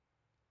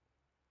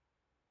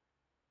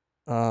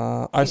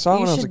 I saw it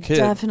when I was a kid. You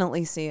should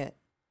definitely see it.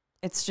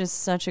 It's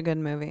just such a good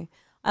movie.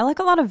 I like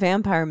a lot of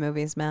vampire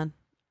movies, man.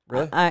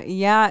 Really?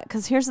 Yeah,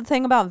 because here's the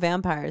thing about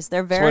vampires.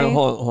 They're very... So wait,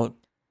 hold on.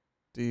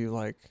 Do you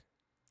like...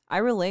 I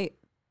relate.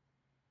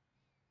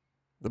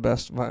 The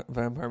best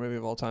vampire movie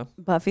of all time?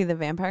 Buffy the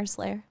Vampire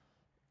Slayer.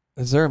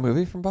 Is there a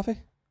movie from Buffy?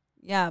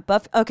 Yeah,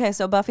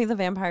 so Buffy the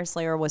Vampire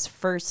Slayer was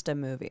first a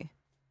movie.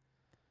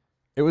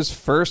 It was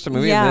first a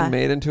movie and then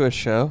made into a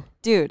show?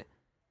 Dude,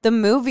 the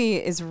movie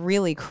is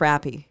really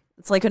crappy.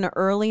 It's like an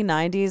early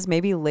 90s,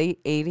 maybe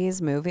late 80s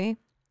movie.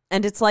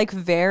 And it's like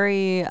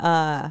very,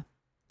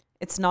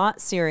 it's not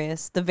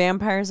serious. The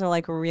vampires are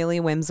like really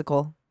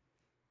whimsical.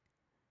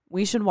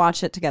 We should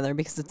watch it together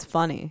because it's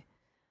funny.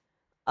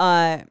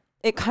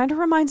 It kind of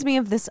reminds me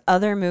of this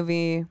other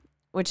movie,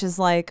 which is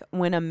like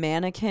when a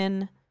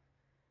mannequin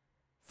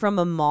from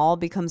a mall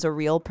becomes a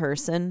real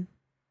person.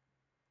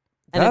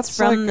 And it's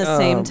from the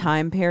same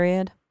time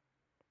period.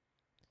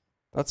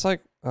 That's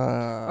like...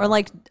 Or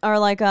like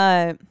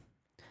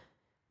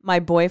My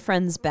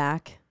Boyfriend's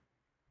Back.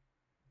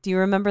 Do you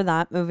remember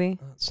that movie?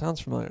 It sounds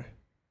familiar.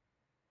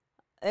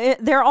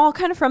 They're all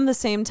kind of from the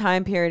same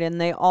time period, and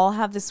they all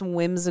have this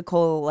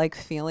whimsical like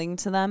feeling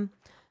to them.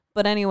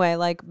 But anyway,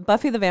 like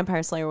Buffy the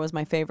Vampire Slayer was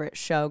my favorite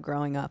show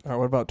growing up. All right,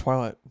 what about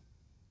Twilight?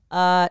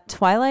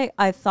 Twilight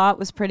I thought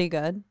was pretty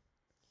good,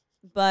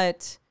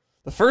 but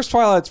the first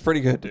Twilight's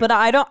pretty good, dude. But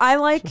I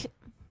like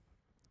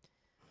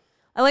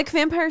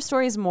vampire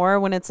stories more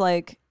when it's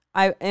like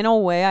in a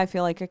way I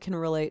feel like I can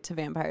relate to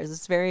vampires.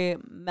 It's very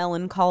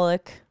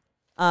melancholic,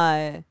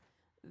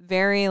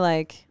 very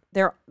like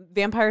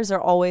vampires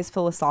are always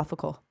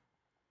philosophical.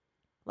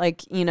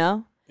 Like,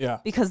 Yeah.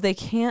 Because they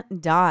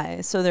can't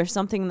die. So there's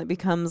something that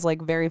becomes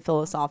like very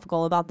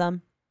philosophical about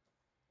them.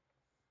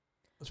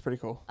 That's pretty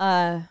cool.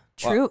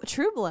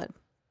 True Blood.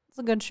 It's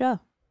a good show.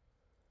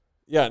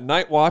 Yeah,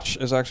 Night Watch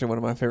is actually one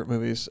of my favorite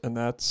movies, and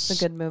that's a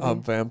good movie. A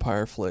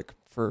vampire flick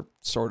for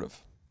sort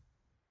of.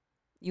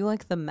 You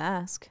like The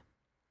Mask.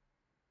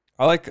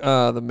 I like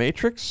The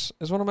Matrix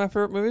is one of my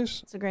favorite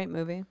movies. It's a great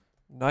movie.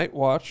 Night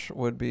Watch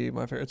would be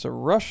my favorite. It's a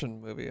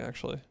Russian movie,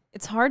 actually.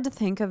 It's hard to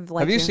think of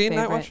like. Have you seen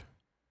Night Watch?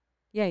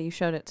 Yeah, you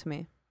showed it to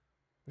me.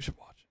 We should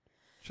watch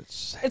it.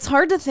 It's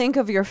hard to think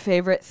of your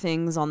favorite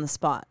things on the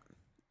spot,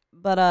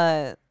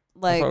 but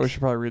like. We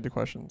should probably read the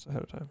questions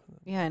ahead of time.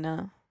 Yeah, I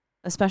know.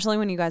 Especially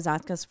when you guys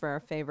ask us for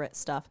our favorite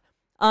stuff.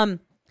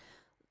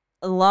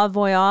 La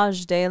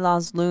Voyage de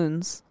las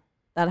Lunes.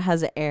 that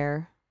has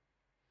air.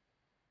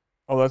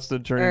 Oh, that's the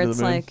Journey Or to it's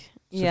the Moon like,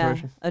 yeah,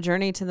 situation? A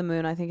Journey to the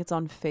Moon. I think it's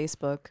on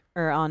Facebook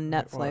or on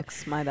Night Netflix.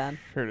 Watch. My bad.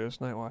 Here it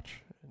is, Night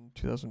Watch in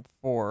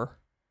 2004.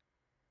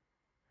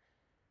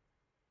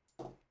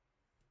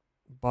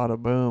 Bada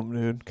boom,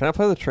 dude. Can I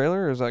play the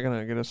trailer, or is that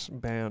gonna get us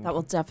banned? That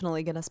will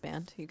definitely get us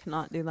banned. You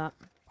cannot do that.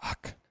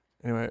 Fuck.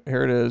 Anyway,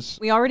 here it is.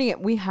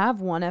 We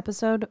have one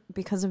episode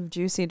because of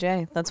Juicy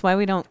J. That's why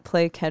we don't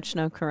play Catch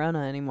No Corona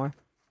anymore.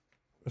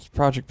 It's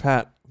Project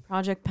Pat.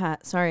 Project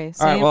Pat. Sorry. All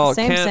Same, right, well,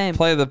 same, can't same.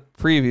 play the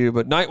preview,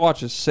 but Night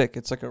Watch is sick.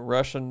 It's like a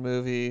Russian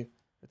movie.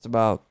 It's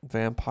about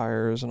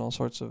vampires and all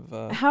sorts of.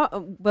 How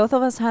both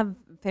of us have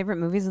favorite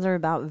movies that are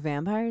about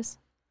vampires?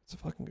 It's a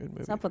fucking good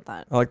movie. What's up with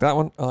that? I like that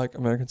one. I like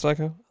American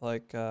Psycho. I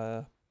like,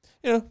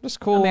 just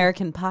cool.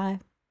 American Pie.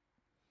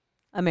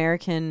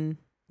 American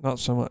Not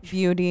so much.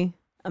 Beauty.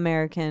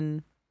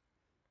 American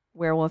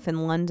Werewolf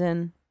in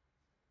London.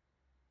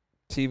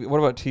 TV. What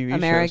about TV shows?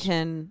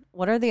 American.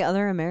 What are the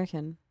other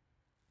American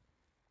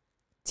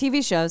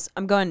TV shows?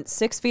 I'm going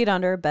 6 Feet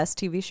Under, best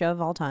TV show of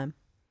all time.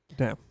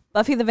 Damn.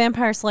 Buffy the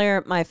Vampire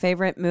Slayer, my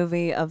favorite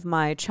movie of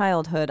my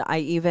childhood. I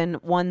even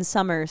one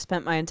summer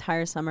spent my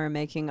entire summer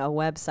making a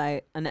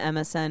website, an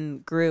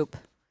MSN group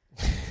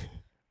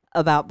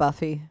about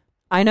Buffy.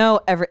 I know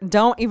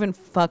don't even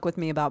fuck with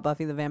me about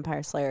Buffy the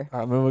Vampire Slayer.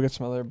 All right, maybe we'll get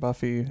some other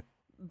Buffy. So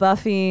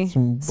buff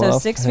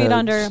 6 Feet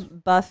Under, heads.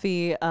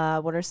 Buffy.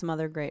 What are some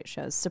other great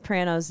shows?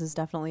 Sopranos is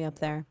definitely up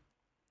there.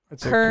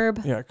 I'd say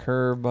Curb.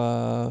 Curb. The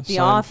Seinfeld,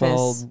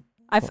 Office.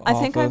 I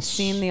think I've Office.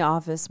 seen The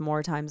Office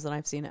more times than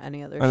I've seen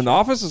any other And show. The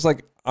Office is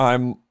like I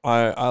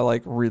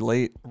like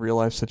relate real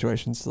life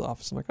situations to The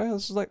Office. I'm like, oh,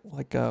 this is like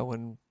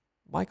when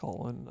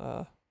Michael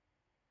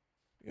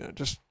and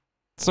just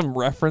some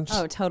reference.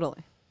 Oh,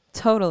 totally.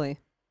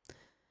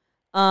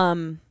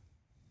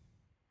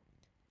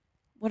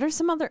 What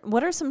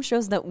are some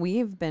shows that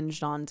we've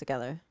binged on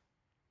together?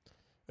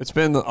 It's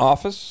been The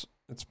Office.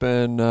 It's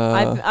been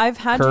I've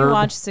had you Curb.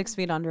 watch 6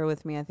 Feet Under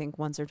with me, I think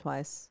once or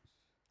twice.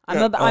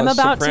 Yeah, I'm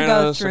about to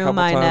go Sopranos a through couple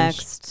my times.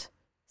 next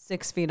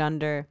 6 Feet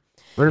Under.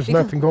 There's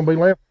nothing going to be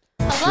left.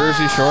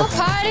 Jersey Shore.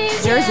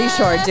 Party's Jersey here.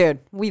 Shore, dude.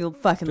 We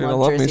fucking Dude, I love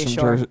love me Jersey some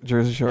Shore.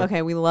 Jersey Shore.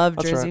 Okay, we love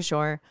That's Jersey right.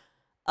 Shore.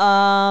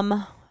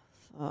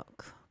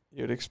 Fuck.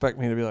 You'd expect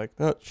me to be like,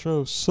 that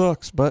show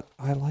sucks, but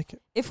I like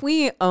it. If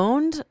we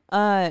owned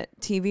a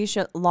TV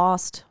show,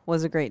 Lost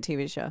was a great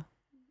TV show.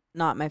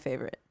 Not my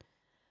favorite.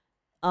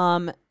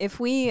 If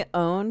we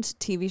owned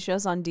TV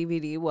shows on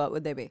DVD, what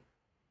would they be?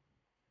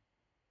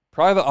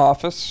 Probably The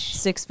Office.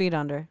 6 Feet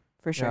Under,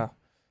 for sure. Yeah.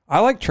 I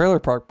like Trailer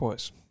Park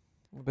Boys.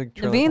 I'm a big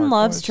Trailer Naveen Park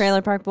loves Boys.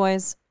 Trailer Park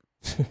Boys.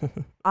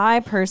 I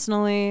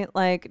personally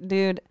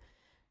dude,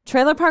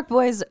 Trailer Park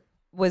Boys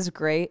was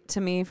great to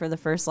me for the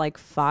first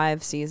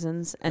 5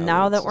 seasons. And Yeah,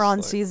 now it's that we're on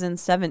just season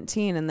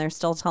 17 and they're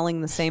still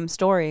telling the same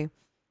story,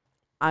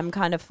 I'm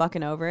kind of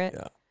fucking over it.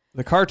 Yeah.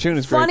 The cartoon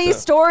is Funny great.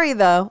 story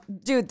though.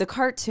 Dude, the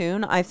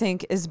cartoon I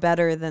think is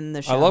better than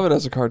the show. I love it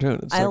as a cartoon.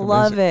 It's I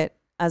love it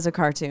as a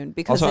cartoon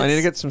because Also, I need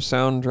to get some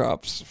sound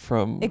drops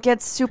from it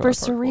gets super Trailer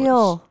Park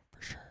surreal. Boys,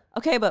 for sure.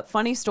 Okay, but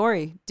funny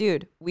story,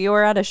 dude. We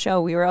were at a show.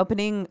 We were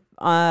opening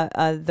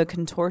the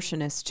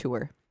Contortionist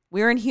tour.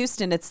 We were in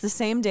Houston. It's the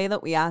same day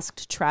that we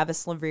asked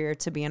Travis LaVere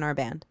to be in our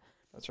band.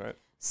 That's right.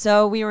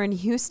 So we were in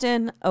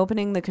Houston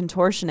opening the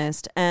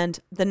Contortionist, and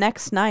the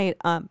next night,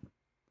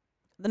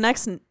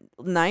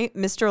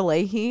 Mr.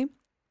 Leahy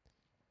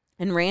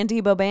and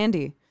Randy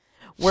Bobandy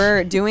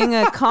were doing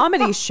a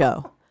comedy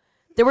show.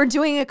 They were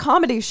doing a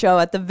comedy show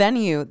at the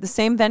venue, the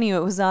same venue.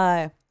 It was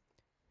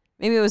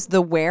maybe it was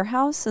the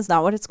Warehouse. Is that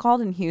what it's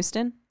called in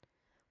Houston?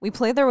 We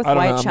played there with I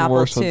don't know, I'm Whitechapel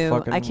worse with too.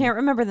 fucking- I can't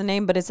remember the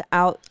name, but it's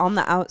out on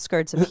the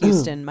outskirts of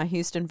Houston. My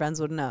Houston friends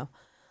would know.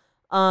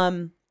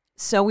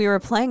 So we were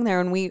playing there,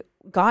 and we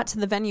got to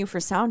the venue for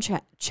sound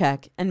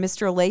check, and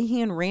Mr.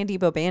 Leahy and Randy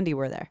Bobandy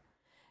were there,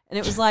 and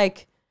it was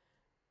like,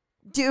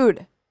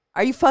 dude,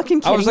 are you fucking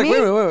I kidding was like, me?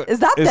 wait. Is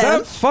that them?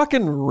 that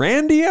fucking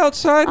Randy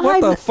outside?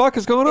 What the fuck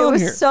is going It on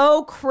was here?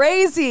 so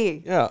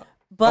crazy. Yeah. I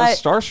But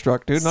was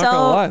starstruck, dude. Not so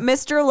gonna lie.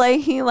 Mr.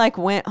 Leahy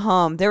went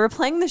home. They were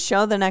playing the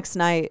show the next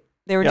night.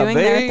 They were doing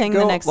they their thing the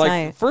go- next like,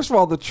 night. First of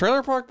all, the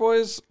Trailer Park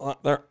Boys,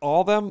 they're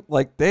all them.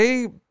 Like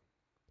they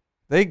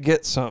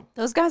get some.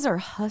 Those guys are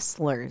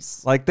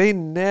hustlers. Like they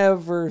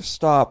never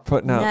stop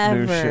putting out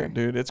new Never. shit,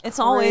 dude. It's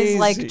always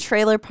like crazy.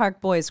 Trailer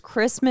Park Boys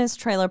Christmas,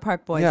 Trailer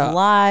Park Boys Yeah.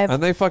 Live.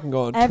 And they fucking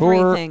go on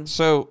everything. tour.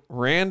 So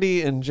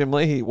Randy and Jim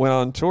Leahy went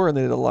on tour and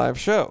they did a live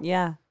show.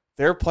 Yeah.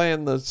 They're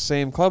playing the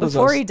same club as us.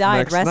 Before he died,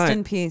 next rest night.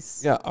 in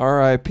peace. Yeah,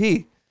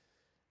 R.I.P.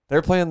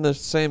 They're playing the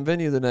same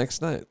venue the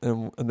next night,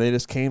 and they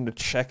just came to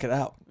check it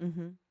out.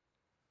 Mm-hmm.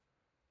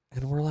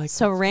 And we're like,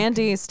 So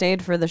Randy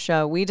stayed for the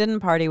show. We didn't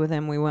party with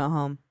him. We went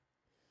home.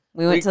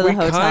 We went to the we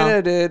hotel. kind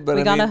of did, but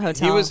We I got a mean,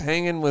 hotel. he was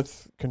hanging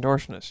with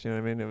contortionists. You know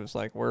what I mean? It was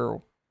like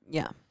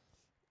Yeah.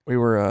 we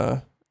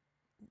were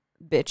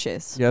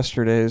Bitches.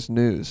 yesterday's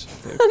news.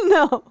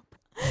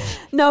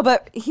 No,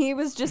 but he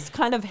was just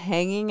kind of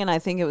hanging, and I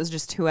think it was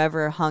just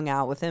whoever hung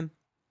out with him.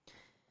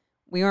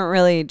 We weren't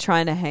really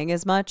trying to hang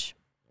as much.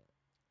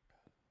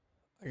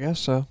 I guess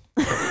so.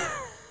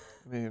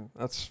 I mean,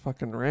 that's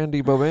fucking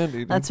Randy Bobandy.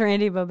 Dude. That's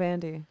Randy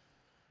Bobandy.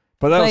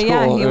 But that was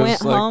yeah, cool. he It was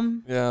went like-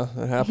 home. Yeah,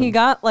 it happened. He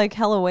got like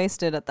hella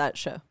wasted at that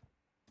show.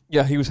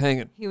 Yeah, he was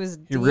hanging. He was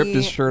He ripped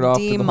his shirt off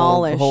to the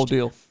demolished. whole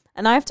deal.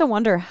 And I have to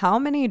wonder how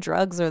many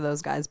drugs are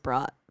those guys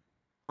brought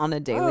on a I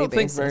daily don't think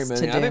basis very to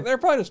many. do. I think they're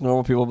probably just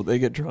normal people, but they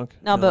get drunk.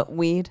 No, you know? but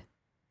weed.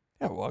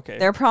 Yeah, well, okay.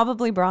 They're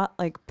probably brought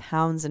like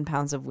pounds and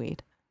pounds of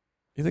weed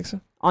You think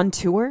so? on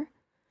tour.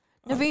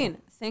 Naveen,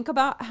 think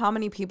about how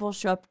many people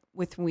show up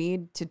with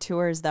weed to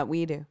tours that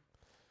we do.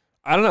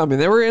 I don't know. I mean,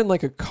 they were in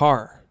like a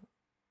car.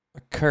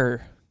 A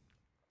car.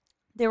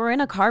 They were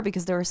in a car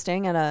because they were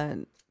staying at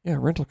a Yeah,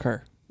 rental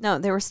car. no,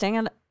 they were staying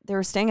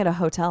at a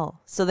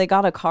hotel. So they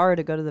got a car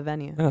to go to the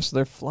venue. Yeah, so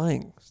they're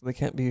flying. So they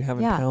can't be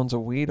having Yeah. pounds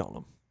of weed on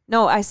them.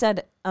 No, I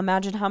said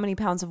imagine how many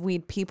pounds of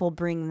weed people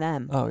bring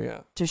them Oh,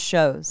 yeah. to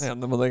shows. Yeah,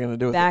 and then what are they going to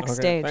do with it?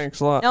 Backstage. Okay, thanks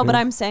a lot. No, but dude.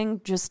 I'm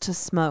saying just to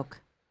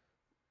smoke.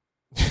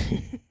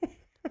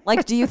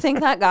 Like, do you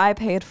think that guy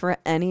paid for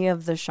any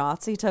of the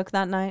shots he took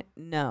that night?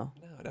 No.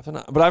 No, definitely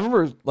not. But I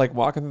remember like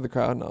walking through the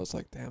crowd and I was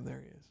like, damn, there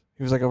he is.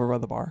 He was like over by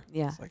the bar.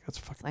 Yeah. It's like, that's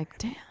fucking It's like,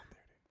 damn.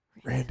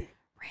 Randy.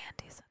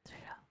 Randy's at the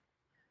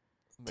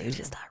show. Amazing. Dude,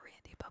 is that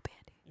Randy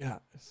Bobandy? Yeah,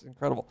 it's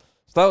incredible.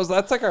 So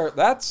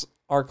that's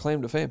our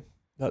claim to fame.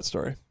 That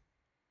story.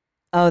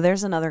 Oh,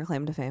 there's another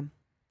claim to fame.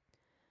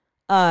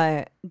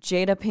 Jada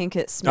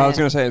Pinkett Smith. I was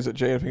gonna say, is it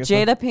Jada Pinkett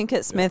Smith? Jada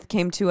Pinkett Smith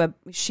came to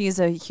she's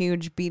a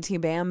huge BT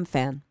Bam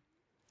fan.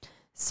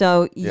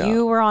 So Yeah.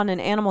 you were on an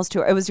Animals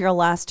tour. It was your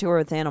last tour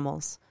with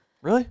Animals.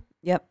 Really?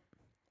 Yep.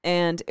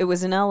 And it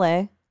was in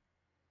LA.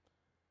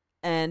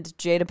 And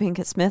Jada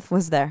Pinkett Smith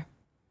was there.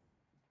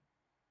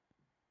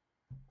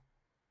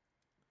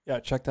 Yeah,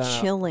 check that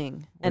out. Chilling.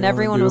 What And do you wanna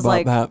everyone do was about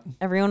like that? dude,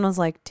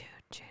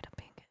 Jada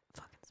Pinkett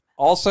fucking Smith.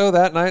 Also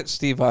that night,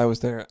 Steve Vai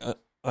was there.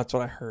 That's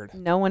what I heard.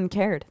 No one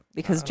cared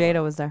because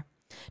Jada was there.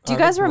 Do you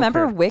I guys think people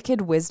remember cared.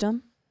 Wicked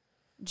Wisdom?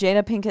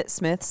 Jada Pinkett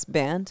Smith's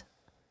band?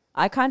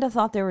 I kind of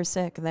thought they were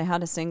sick. They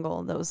had a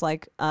single that was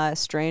like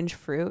Strange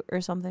Fruit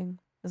or something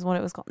is what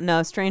it was called.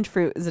 No, Strange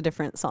Fruit is a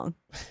different song.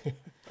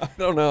 I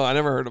don't know. I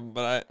never heard him,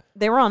 but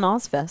They were on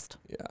Ozfest.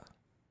 yeah.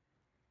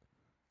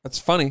 That's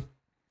funny.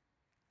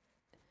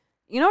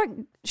 You know what?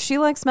 She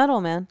likes metal,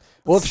 man.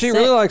 Well, if she Sick.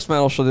 really likes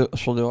metal,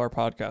 she'll do our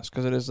podcast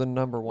because it is the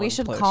number one. We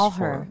should place call for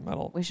her.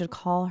 metal, We should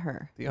call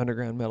her. the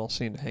underground metal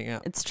scene to hang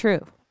out. It's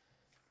true.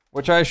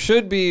 Which I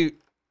should be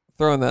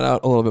throwing that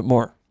out a little bit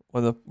more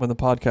when the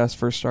podcast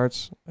first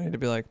starts. I need to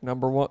be like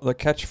number one, the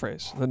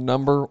catchphrase, the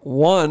number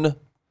one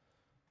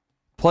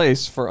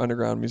place for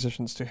underground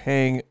musicians to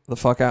hang the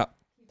fuck out.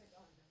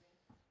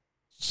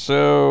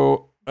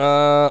 So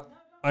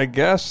I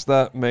guess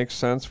that makes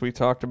sense. We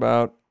talked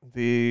about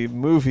the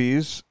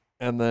movies,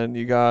 and then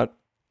you got,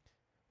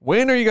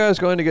 when are you guys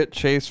going to get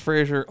Chase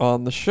Frazier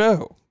on the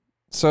show?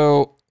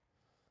 So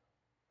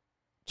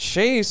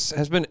Chase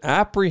has been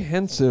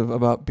apprehensive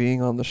about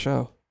being on the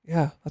show.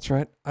 Yeah, that's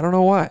right. I don't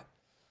know why.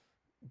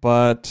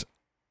 But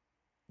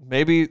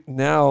maybe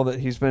now that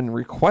he's been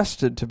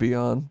requested to be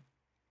on,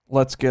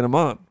 let's get him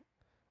on.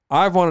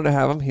 I've wanted to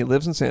have him. He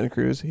lives in Santa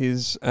Cruz.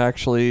 He's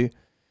actually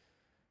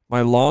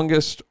my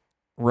longest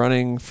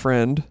running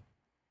friend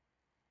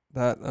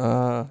that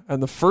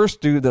and the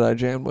first dude that I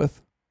jammed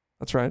with.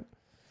 That's right.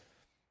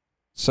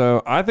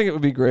 So I think it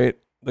would be great.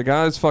 The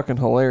guy's fucking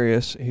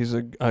hilarious. He's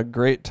a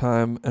great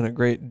time and a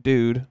great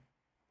dude.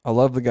 I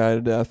love the guy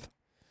to death.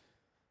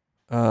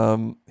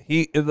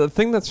 The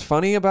thing that's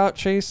funny about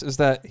Chase is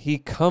that he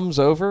comes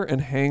over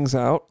and hangs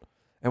out,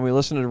 and we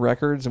listen to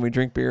records and we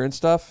drink beer and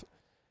stuff.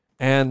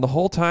 And the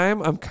whole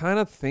time I'm kind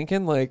of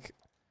thinking like,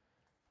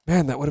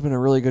 man, that would have been a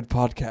really good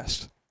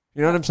podcast.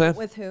 You know what I'm saying?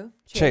 With who?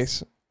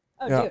 Chase.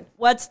 Oh, Yeah. dude.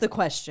 What's the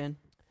question?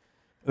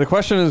 The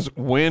question is,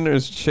 when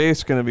is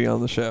Chase going to be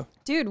on the show?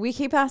 Dude, we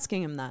keep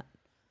asking him that.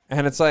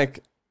 And it's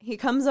like, He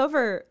comes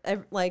over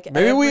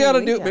maybe we got to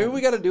do. weekend. Maybe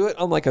we got to do it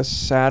on like a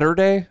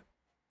Saturday.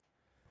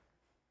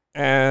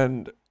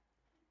 And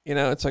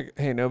it's like,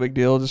 hey, no big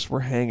deal. Just we're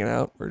hanging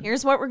out.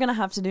 Here's what we're gonna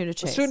have to do to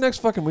Chase. Let's do it next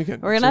fucking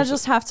weekend. We're gonna Seriously.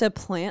 just have to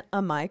plant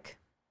a mic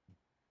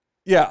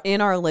yeah,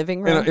 in our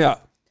living room. yeah.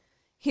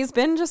 He's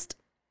been just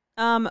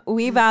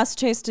we've asked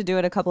Chase to do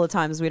it a couple of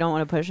times. We don't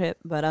want to push it,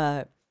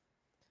 but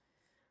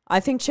I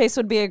think Chase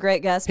would be a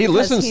great guest. He because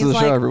listens to he's the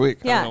show every week.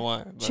 Yeah, I don't know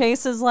why. but-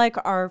 Chase is like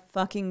our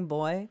fucking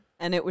boy,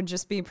 and it would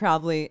just be it would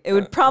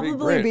be probably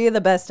great. be the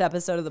best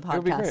episode of the It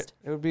would be great. podcast.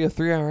 It would be a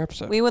 3-hour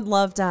episode. We would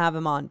love to have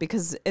him on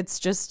because it's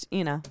just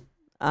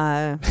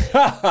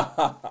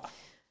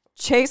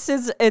Chase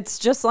is. It's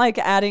just like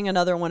adding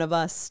another one of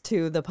us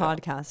to the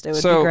podcast. It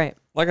would be great.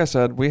 Like I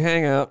said, we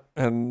hang out,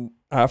 and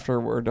after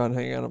we're done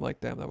hanging out, I'm like,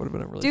 damn, that would have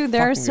been a really Dude,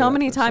 there are fucking so good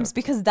many episode. times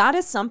because that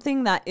is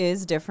something that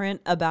is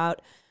different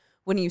about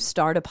when you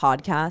start a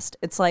podcast.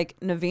 It's like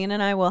Naveen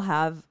and I will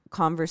have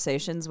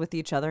conversations with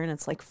each other, and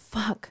it's like,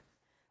 fuck,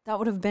 that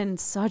would have been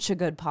such a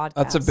good podcast.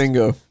 That's a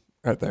bingo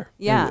right there.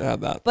 Yeah. Maybe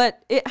add that.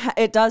 But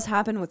it does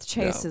happen with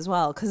Chase Yeah. as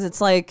well because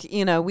it's like,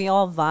 we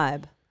all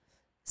vibe.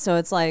 So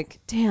it's like,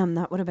 damn,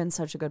 that would have been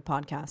such a good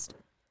podcast.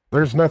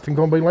 There's nothing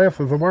going to be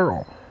left of the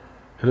world.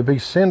 It'll be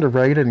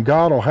cinerated, and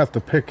God will have to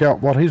pick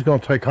out what he's going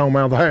to take home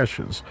out of the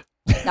ashes.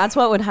 That's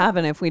what would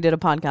happen if we did a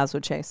podcast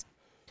with Chase.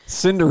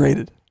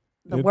 Cinderated.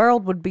 The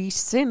world would be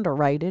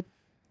cinderated.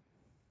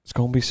 It's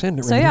gonna be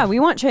cinderated. So yeah, we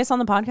want Chase on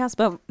the podcast,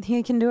 but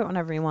he can do it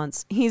whenever he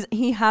wants.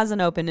 He has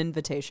an open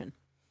invitation.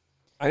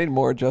 I need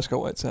more Jessica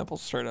White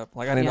samples straight up.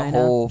 Like I need Yeah, a I know.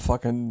 whole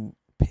fucking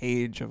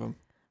page of them.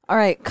 All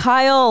right,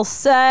 Kyle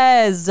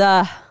says,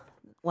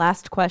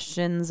 last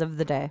questions of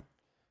the day.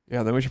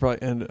 Yeah, then we should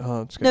probably end it.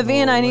 It's getting a Naveen,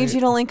 little I need late. you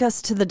to link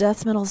us to the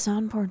death metal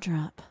soundboard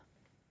drop.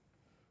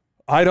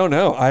 I don't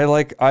know.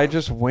 I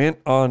just went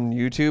on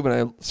YouTube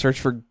and I searched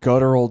for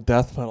guttural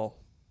death metal.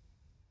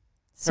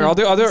 Here, I'll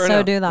do it right now.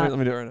 So do that. Let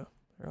me do it right now.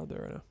 Here, I'll do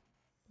it right now.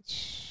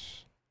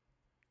 Let's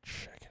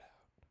check it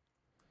out.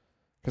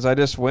 Because I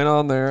just went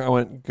on there. I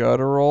went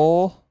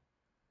guttural.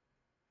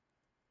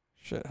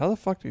 Shit, how the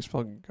fuck do you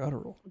spell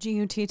guttural?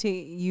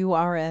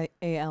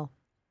 Guttural.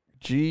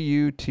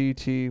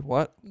 G-U-T-T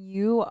what?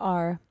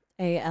 Ural.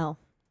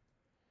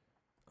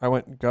 I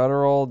went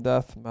guttural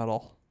death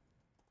metal.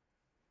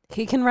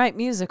 He can write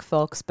music,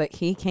 folks, but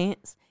he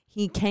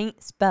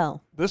can't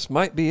spell. This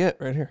might be it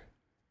right here.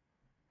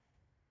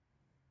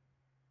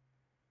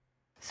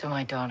 So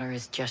my daughter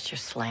is just your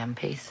slam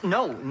piece?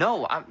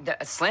 No, I'm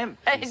slam.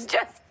 He's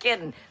just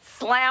kidding.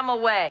 Slam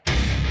away.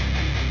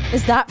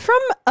 Is that from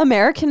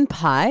American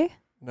Pie?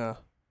 No.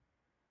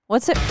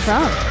 What's it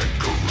from?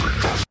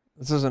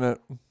 This isn't it.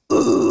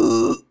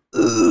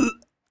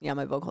 Yeah,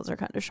 my vocals are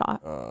kind of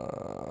shot.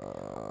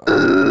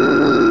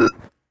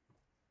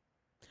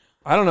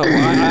 I don't know.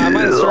 I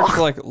might have searched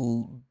for like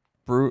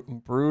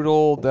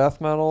brutal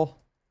death metal.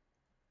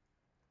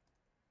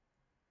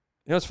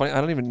 You know what's funny?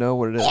 I don't even know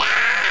what it is.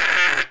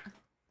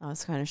 Oh,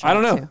 it's kind of shot. I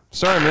don't know. Too.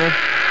 Sorry, man.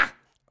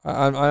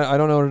 I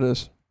don't know what it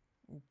is.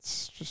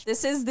 It's just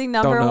This is the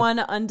number one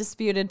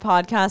undisputed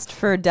podcast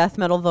for death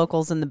metal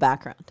vocals in the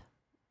background.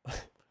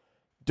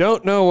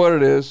 don't know what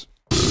it is.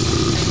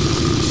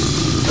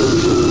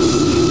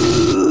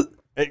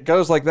 It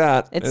goes like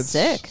that. It's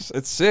sick.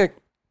 It's sick.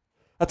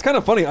 That's kind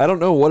of funny. I don't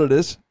know what it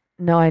is,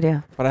 No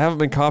idea. but I haven't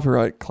been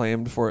copyright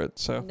claimed for it.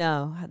 So,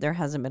 No, there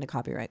hasn't been a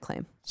copyright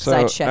claim. so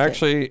I checked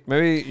actually,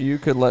 maybe you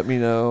could let me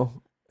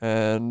know.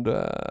 And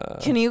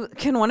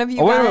Can one of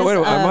you oh, guys? wait.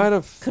 I might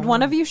have. Could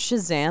one of you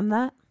Shazam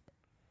that?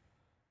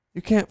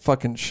 You can't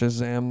fucking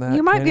Shazam that.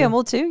 You might can be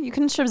able to. You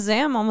can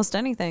Shazam almost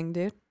anything,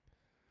 dude.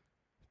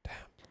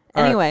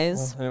 All right.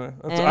 Anyways, Well,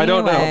 anyway, I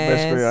don't know.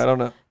 Basically, I don't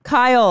know.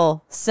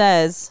 Kyle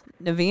says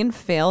Naveen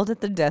failed at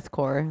the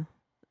deathcore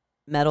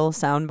metal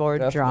soundboard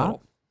Death drop.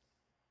 metal.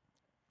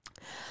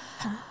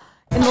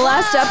 In the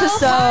last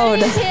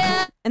episode, Party's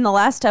here. in the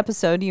last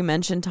episode, you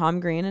mentioned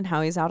Tom Green and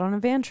how he's out on a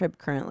van trip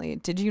currently.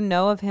 Did you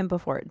know of him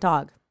before?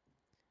 Dog.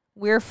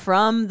 We're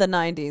from the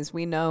 90s.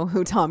 We know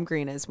who Tom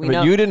Green is. We But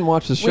know you didn't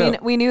watch the show.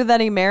 we knew that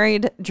he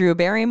married Drew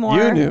Barrymore.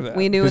 You knew that,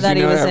 We knew 'cause that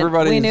you he know was in. We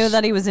everybody's knew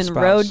that he was in spouse.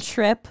 Road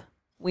Trip.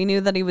 We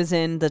knew that he was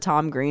in the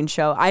Tom Green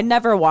show. I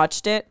never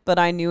watched it, but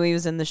I knew he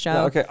was in the show.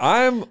 Yeah, okay,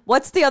 I'm.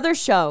 What's the other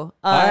show?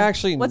 I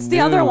actually What's the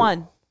other knew-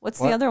 one? What's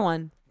What? the other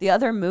one? The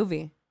other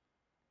movie?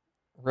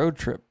 Road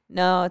Trip.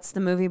 No, it's the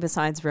movie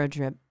besides Road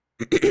Trip.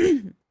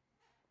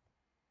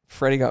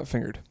 Freddie got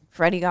fingered.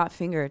 Freddie got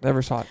fingered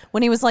Never saw it.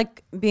 when he was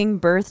like being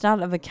birthed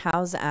out of a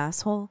cow's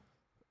asshole.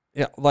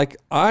 Yeah, like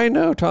I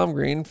know Tom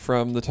Green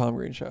from the Tom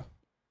Green show.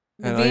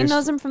 And Naveen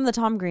knows him from the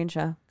Tom Green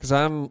show. because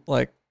I'm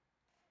like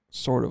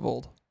sort of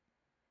old.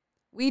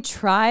 We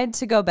tried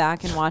to go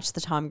back and watch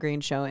the Tom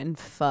Green show, and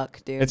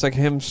fuck, dude. It's like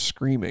him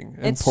screaming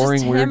and It's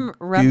pouring just weird him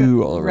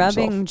goo all over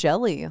rubbing himself.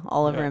 jelly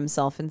all over Yeah.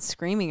 himself and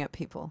screaming at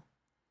people.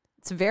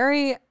 It's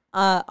very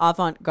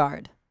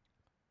avant-garde.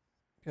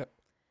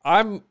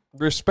 I'm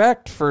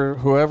respect for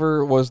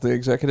whoever was the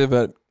executive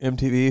at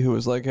MTV who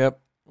was like, "Yep,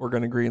 we're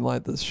gonna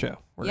greenlight this show.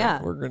 We're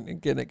gonna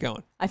get it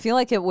going." I feel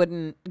like it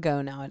wouldn't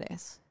go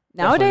nowadays.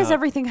 Definitely Nowadays, not.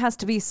 everything has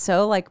to be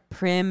so like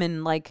prim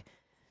and like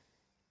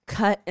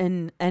cut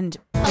and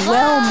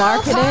well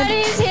marketed.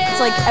 Party's here. It's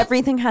like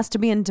everything has to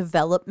be in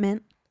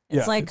development.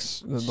 It's Yeah, like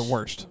it's the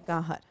worst.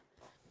 God.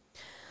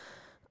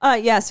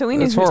 Yeah, so we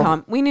knew That's who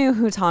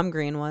horrible. Tom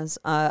Green was,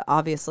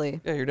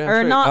 obviously. Yeah, you're damn Or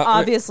straight. not wait.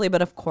 obviously,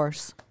 but of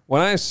course.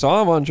 When I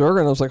saw him on Joe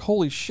Rogan, I was like,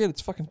 "Holy shit, it's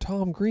fucking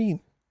Tom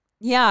Green."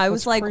 Yeah, I That's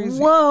was like, crazy.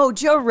 whoa,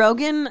 Joe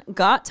Rogan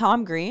got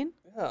Tom Green?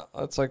 Yeah,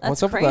 it's like, That's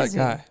what's up crazy. with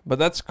that guy? But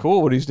that's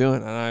cool what he's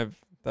doing, and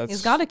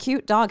He's got a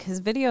cute dog. His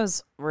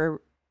videos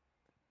were,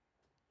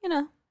 you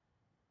know.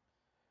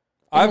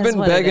 I've is been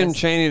what it begging is.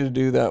 Cheney to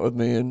do that with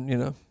me,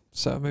 and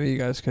so maybe you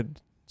guys could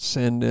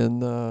send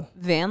in the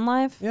Van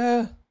life?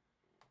 yeah.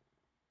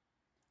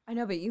 I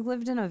know, but you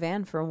lived in a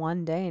van for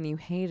one day and you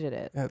hated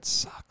it. It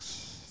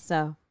sucks.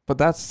 So. But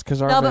that's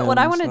because our No, but what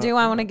I van's want to not- do,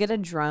 I want to get a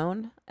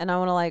drone and I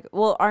want to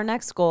our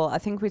next goal, I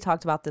think we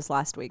talked about this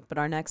last week, but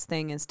our next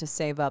thing is to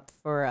save up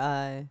for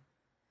a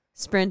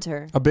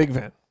Sprinter. a big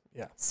van.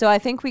 Yeah, So I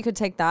think we could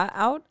take that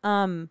out.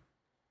 I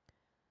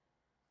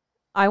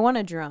want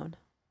a drone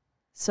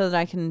so that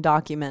I can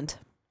document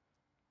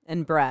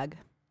and brag.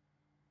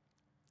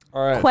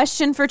 All right.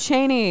 Question for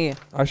Cheney.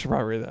 I should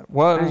probably read that.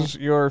 What All is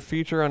your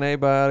feature on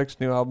Abiotic's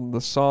new album,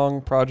 the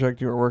song project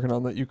you were working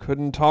on that you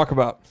couldn't talk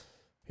about?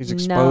 He's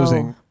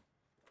exposing. No.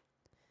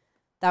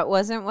 That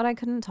wasn't what I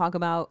couldn't talk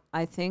about.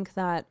 I think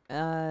that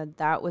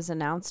that was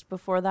announced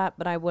before that,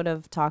 but I would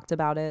have talked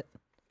about it.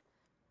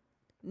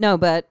 No,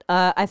 but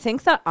I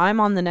think that I'm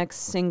on the next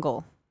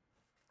single.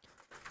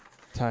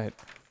 Tight.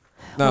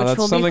 No, Which that's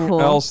will be something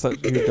cool. else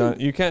that you've done.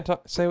 You can't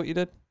say what you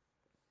did?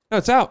 No,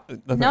 it's out.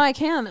 No, I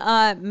can.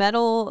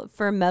 Metal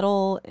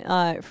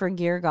for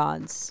Gear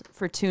Gods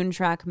for Tune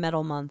Track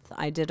Metal Month.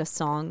 I did a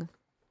song.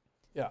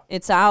 Yeah.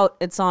 It's out.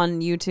 It's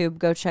on YouTube.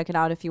 Go check it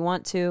out if you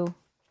want to.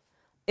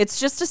 It's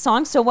just a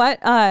song. So what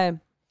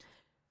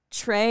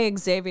Trey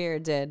Xavier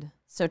did.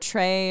 So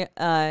Trey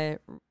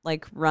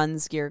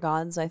runs Gear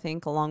Gods, I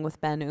think, along with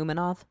Ben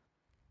Umanoff.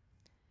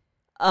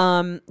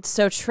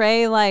 So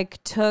Trey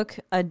took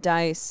a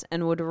dice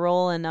and would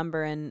roll a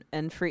number,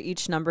 and for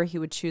each number he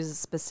would choose a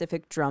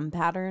specific drum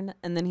pattern,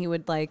 and then he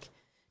would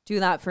do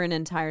that for an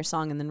entire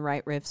song and then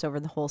write riffs over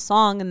the whole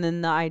song, and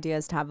then the idea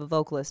is to have a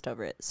vocalist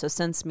over it. So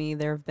since me,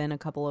 there have been a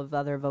couple of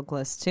other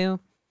vocalists too.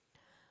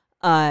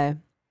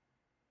 And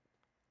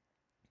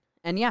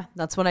yeah,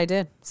 that's what I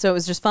did. So it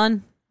was just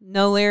fun.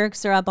 No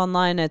lyrics are up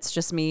online. It's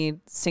just me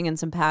singing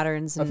some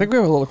patterns. And I think we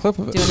have a little clip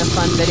of it. doing a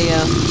fun video.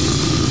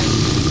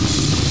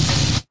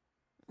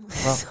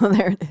 Wow. So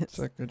there it is.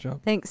 Sick. Good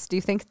job. Thanks. Do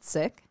you think it's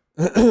sick?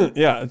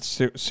 Yeah, it's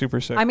super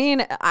sick. I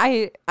mean,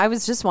 I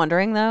was just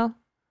wondering though,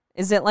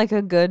 is it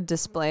a good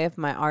display of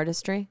my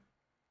artistry?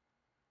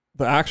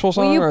 The actual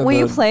song? Will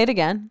you play it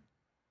again?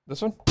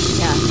 This one?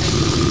 Yeah.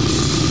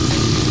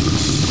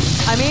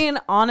 I mean,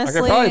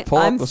 honestly, probably pull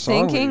up I'm the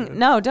song that you thinking. did.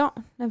 No, don't.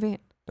 Naveed.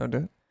 Don't do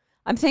it.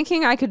 I'm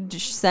thinking I could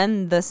just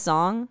send this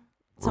song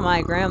to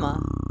my grandma,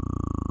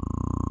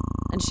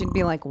 and she'd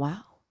be like,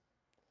 "Wow,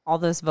 all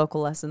those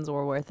vocal lessons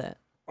were worth it."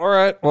 All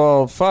right.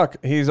 Well,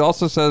 fuck. He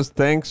also says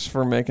thanks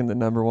for making the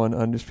 #1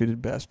 undisputed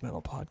best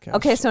metal podcast.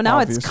 Okay, so now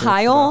Obviously, it's the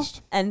Kyle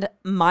best. and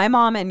my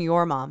mom and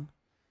your mom.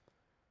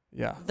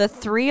 Yeah. The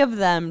three of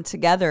them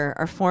together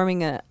are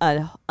forming an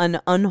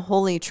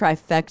unholy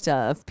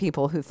trifecta of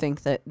people who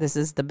think that this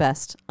is the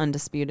best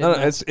undisputed. No,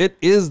 it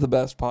is the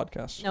best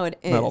podcast. No, it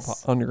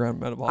is.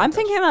 Underground metal podcast. I'm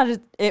thinking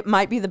that it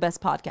might be the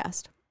best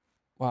podcast.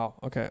 Wow.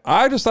 Okay.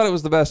 I just thought it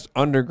was the best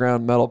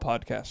underground metal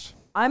podcast.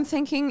 I'm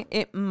thinking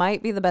it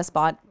might be the best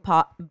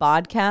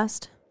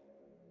podcast.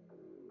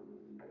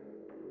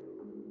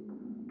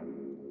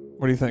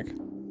 What do you think?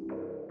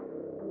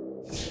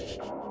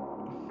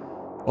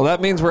 Well,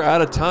 that means we're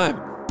out of time.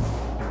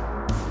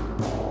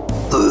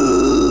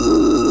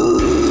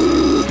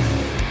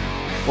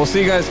 We'll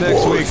see you guys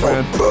next week,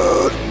 man.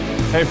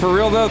 Hey, for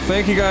real though,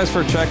 thank you guys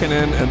for checking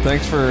in and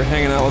thanks for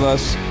hanging out with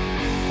us.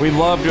 We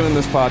love doing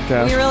this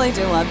podcast. We really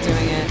do love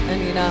doing it,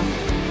 and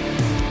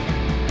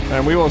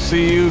And we will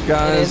see you It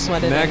guys is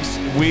what it next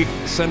week.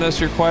 Send us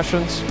your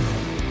questions.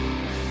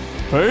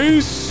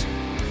 Peace.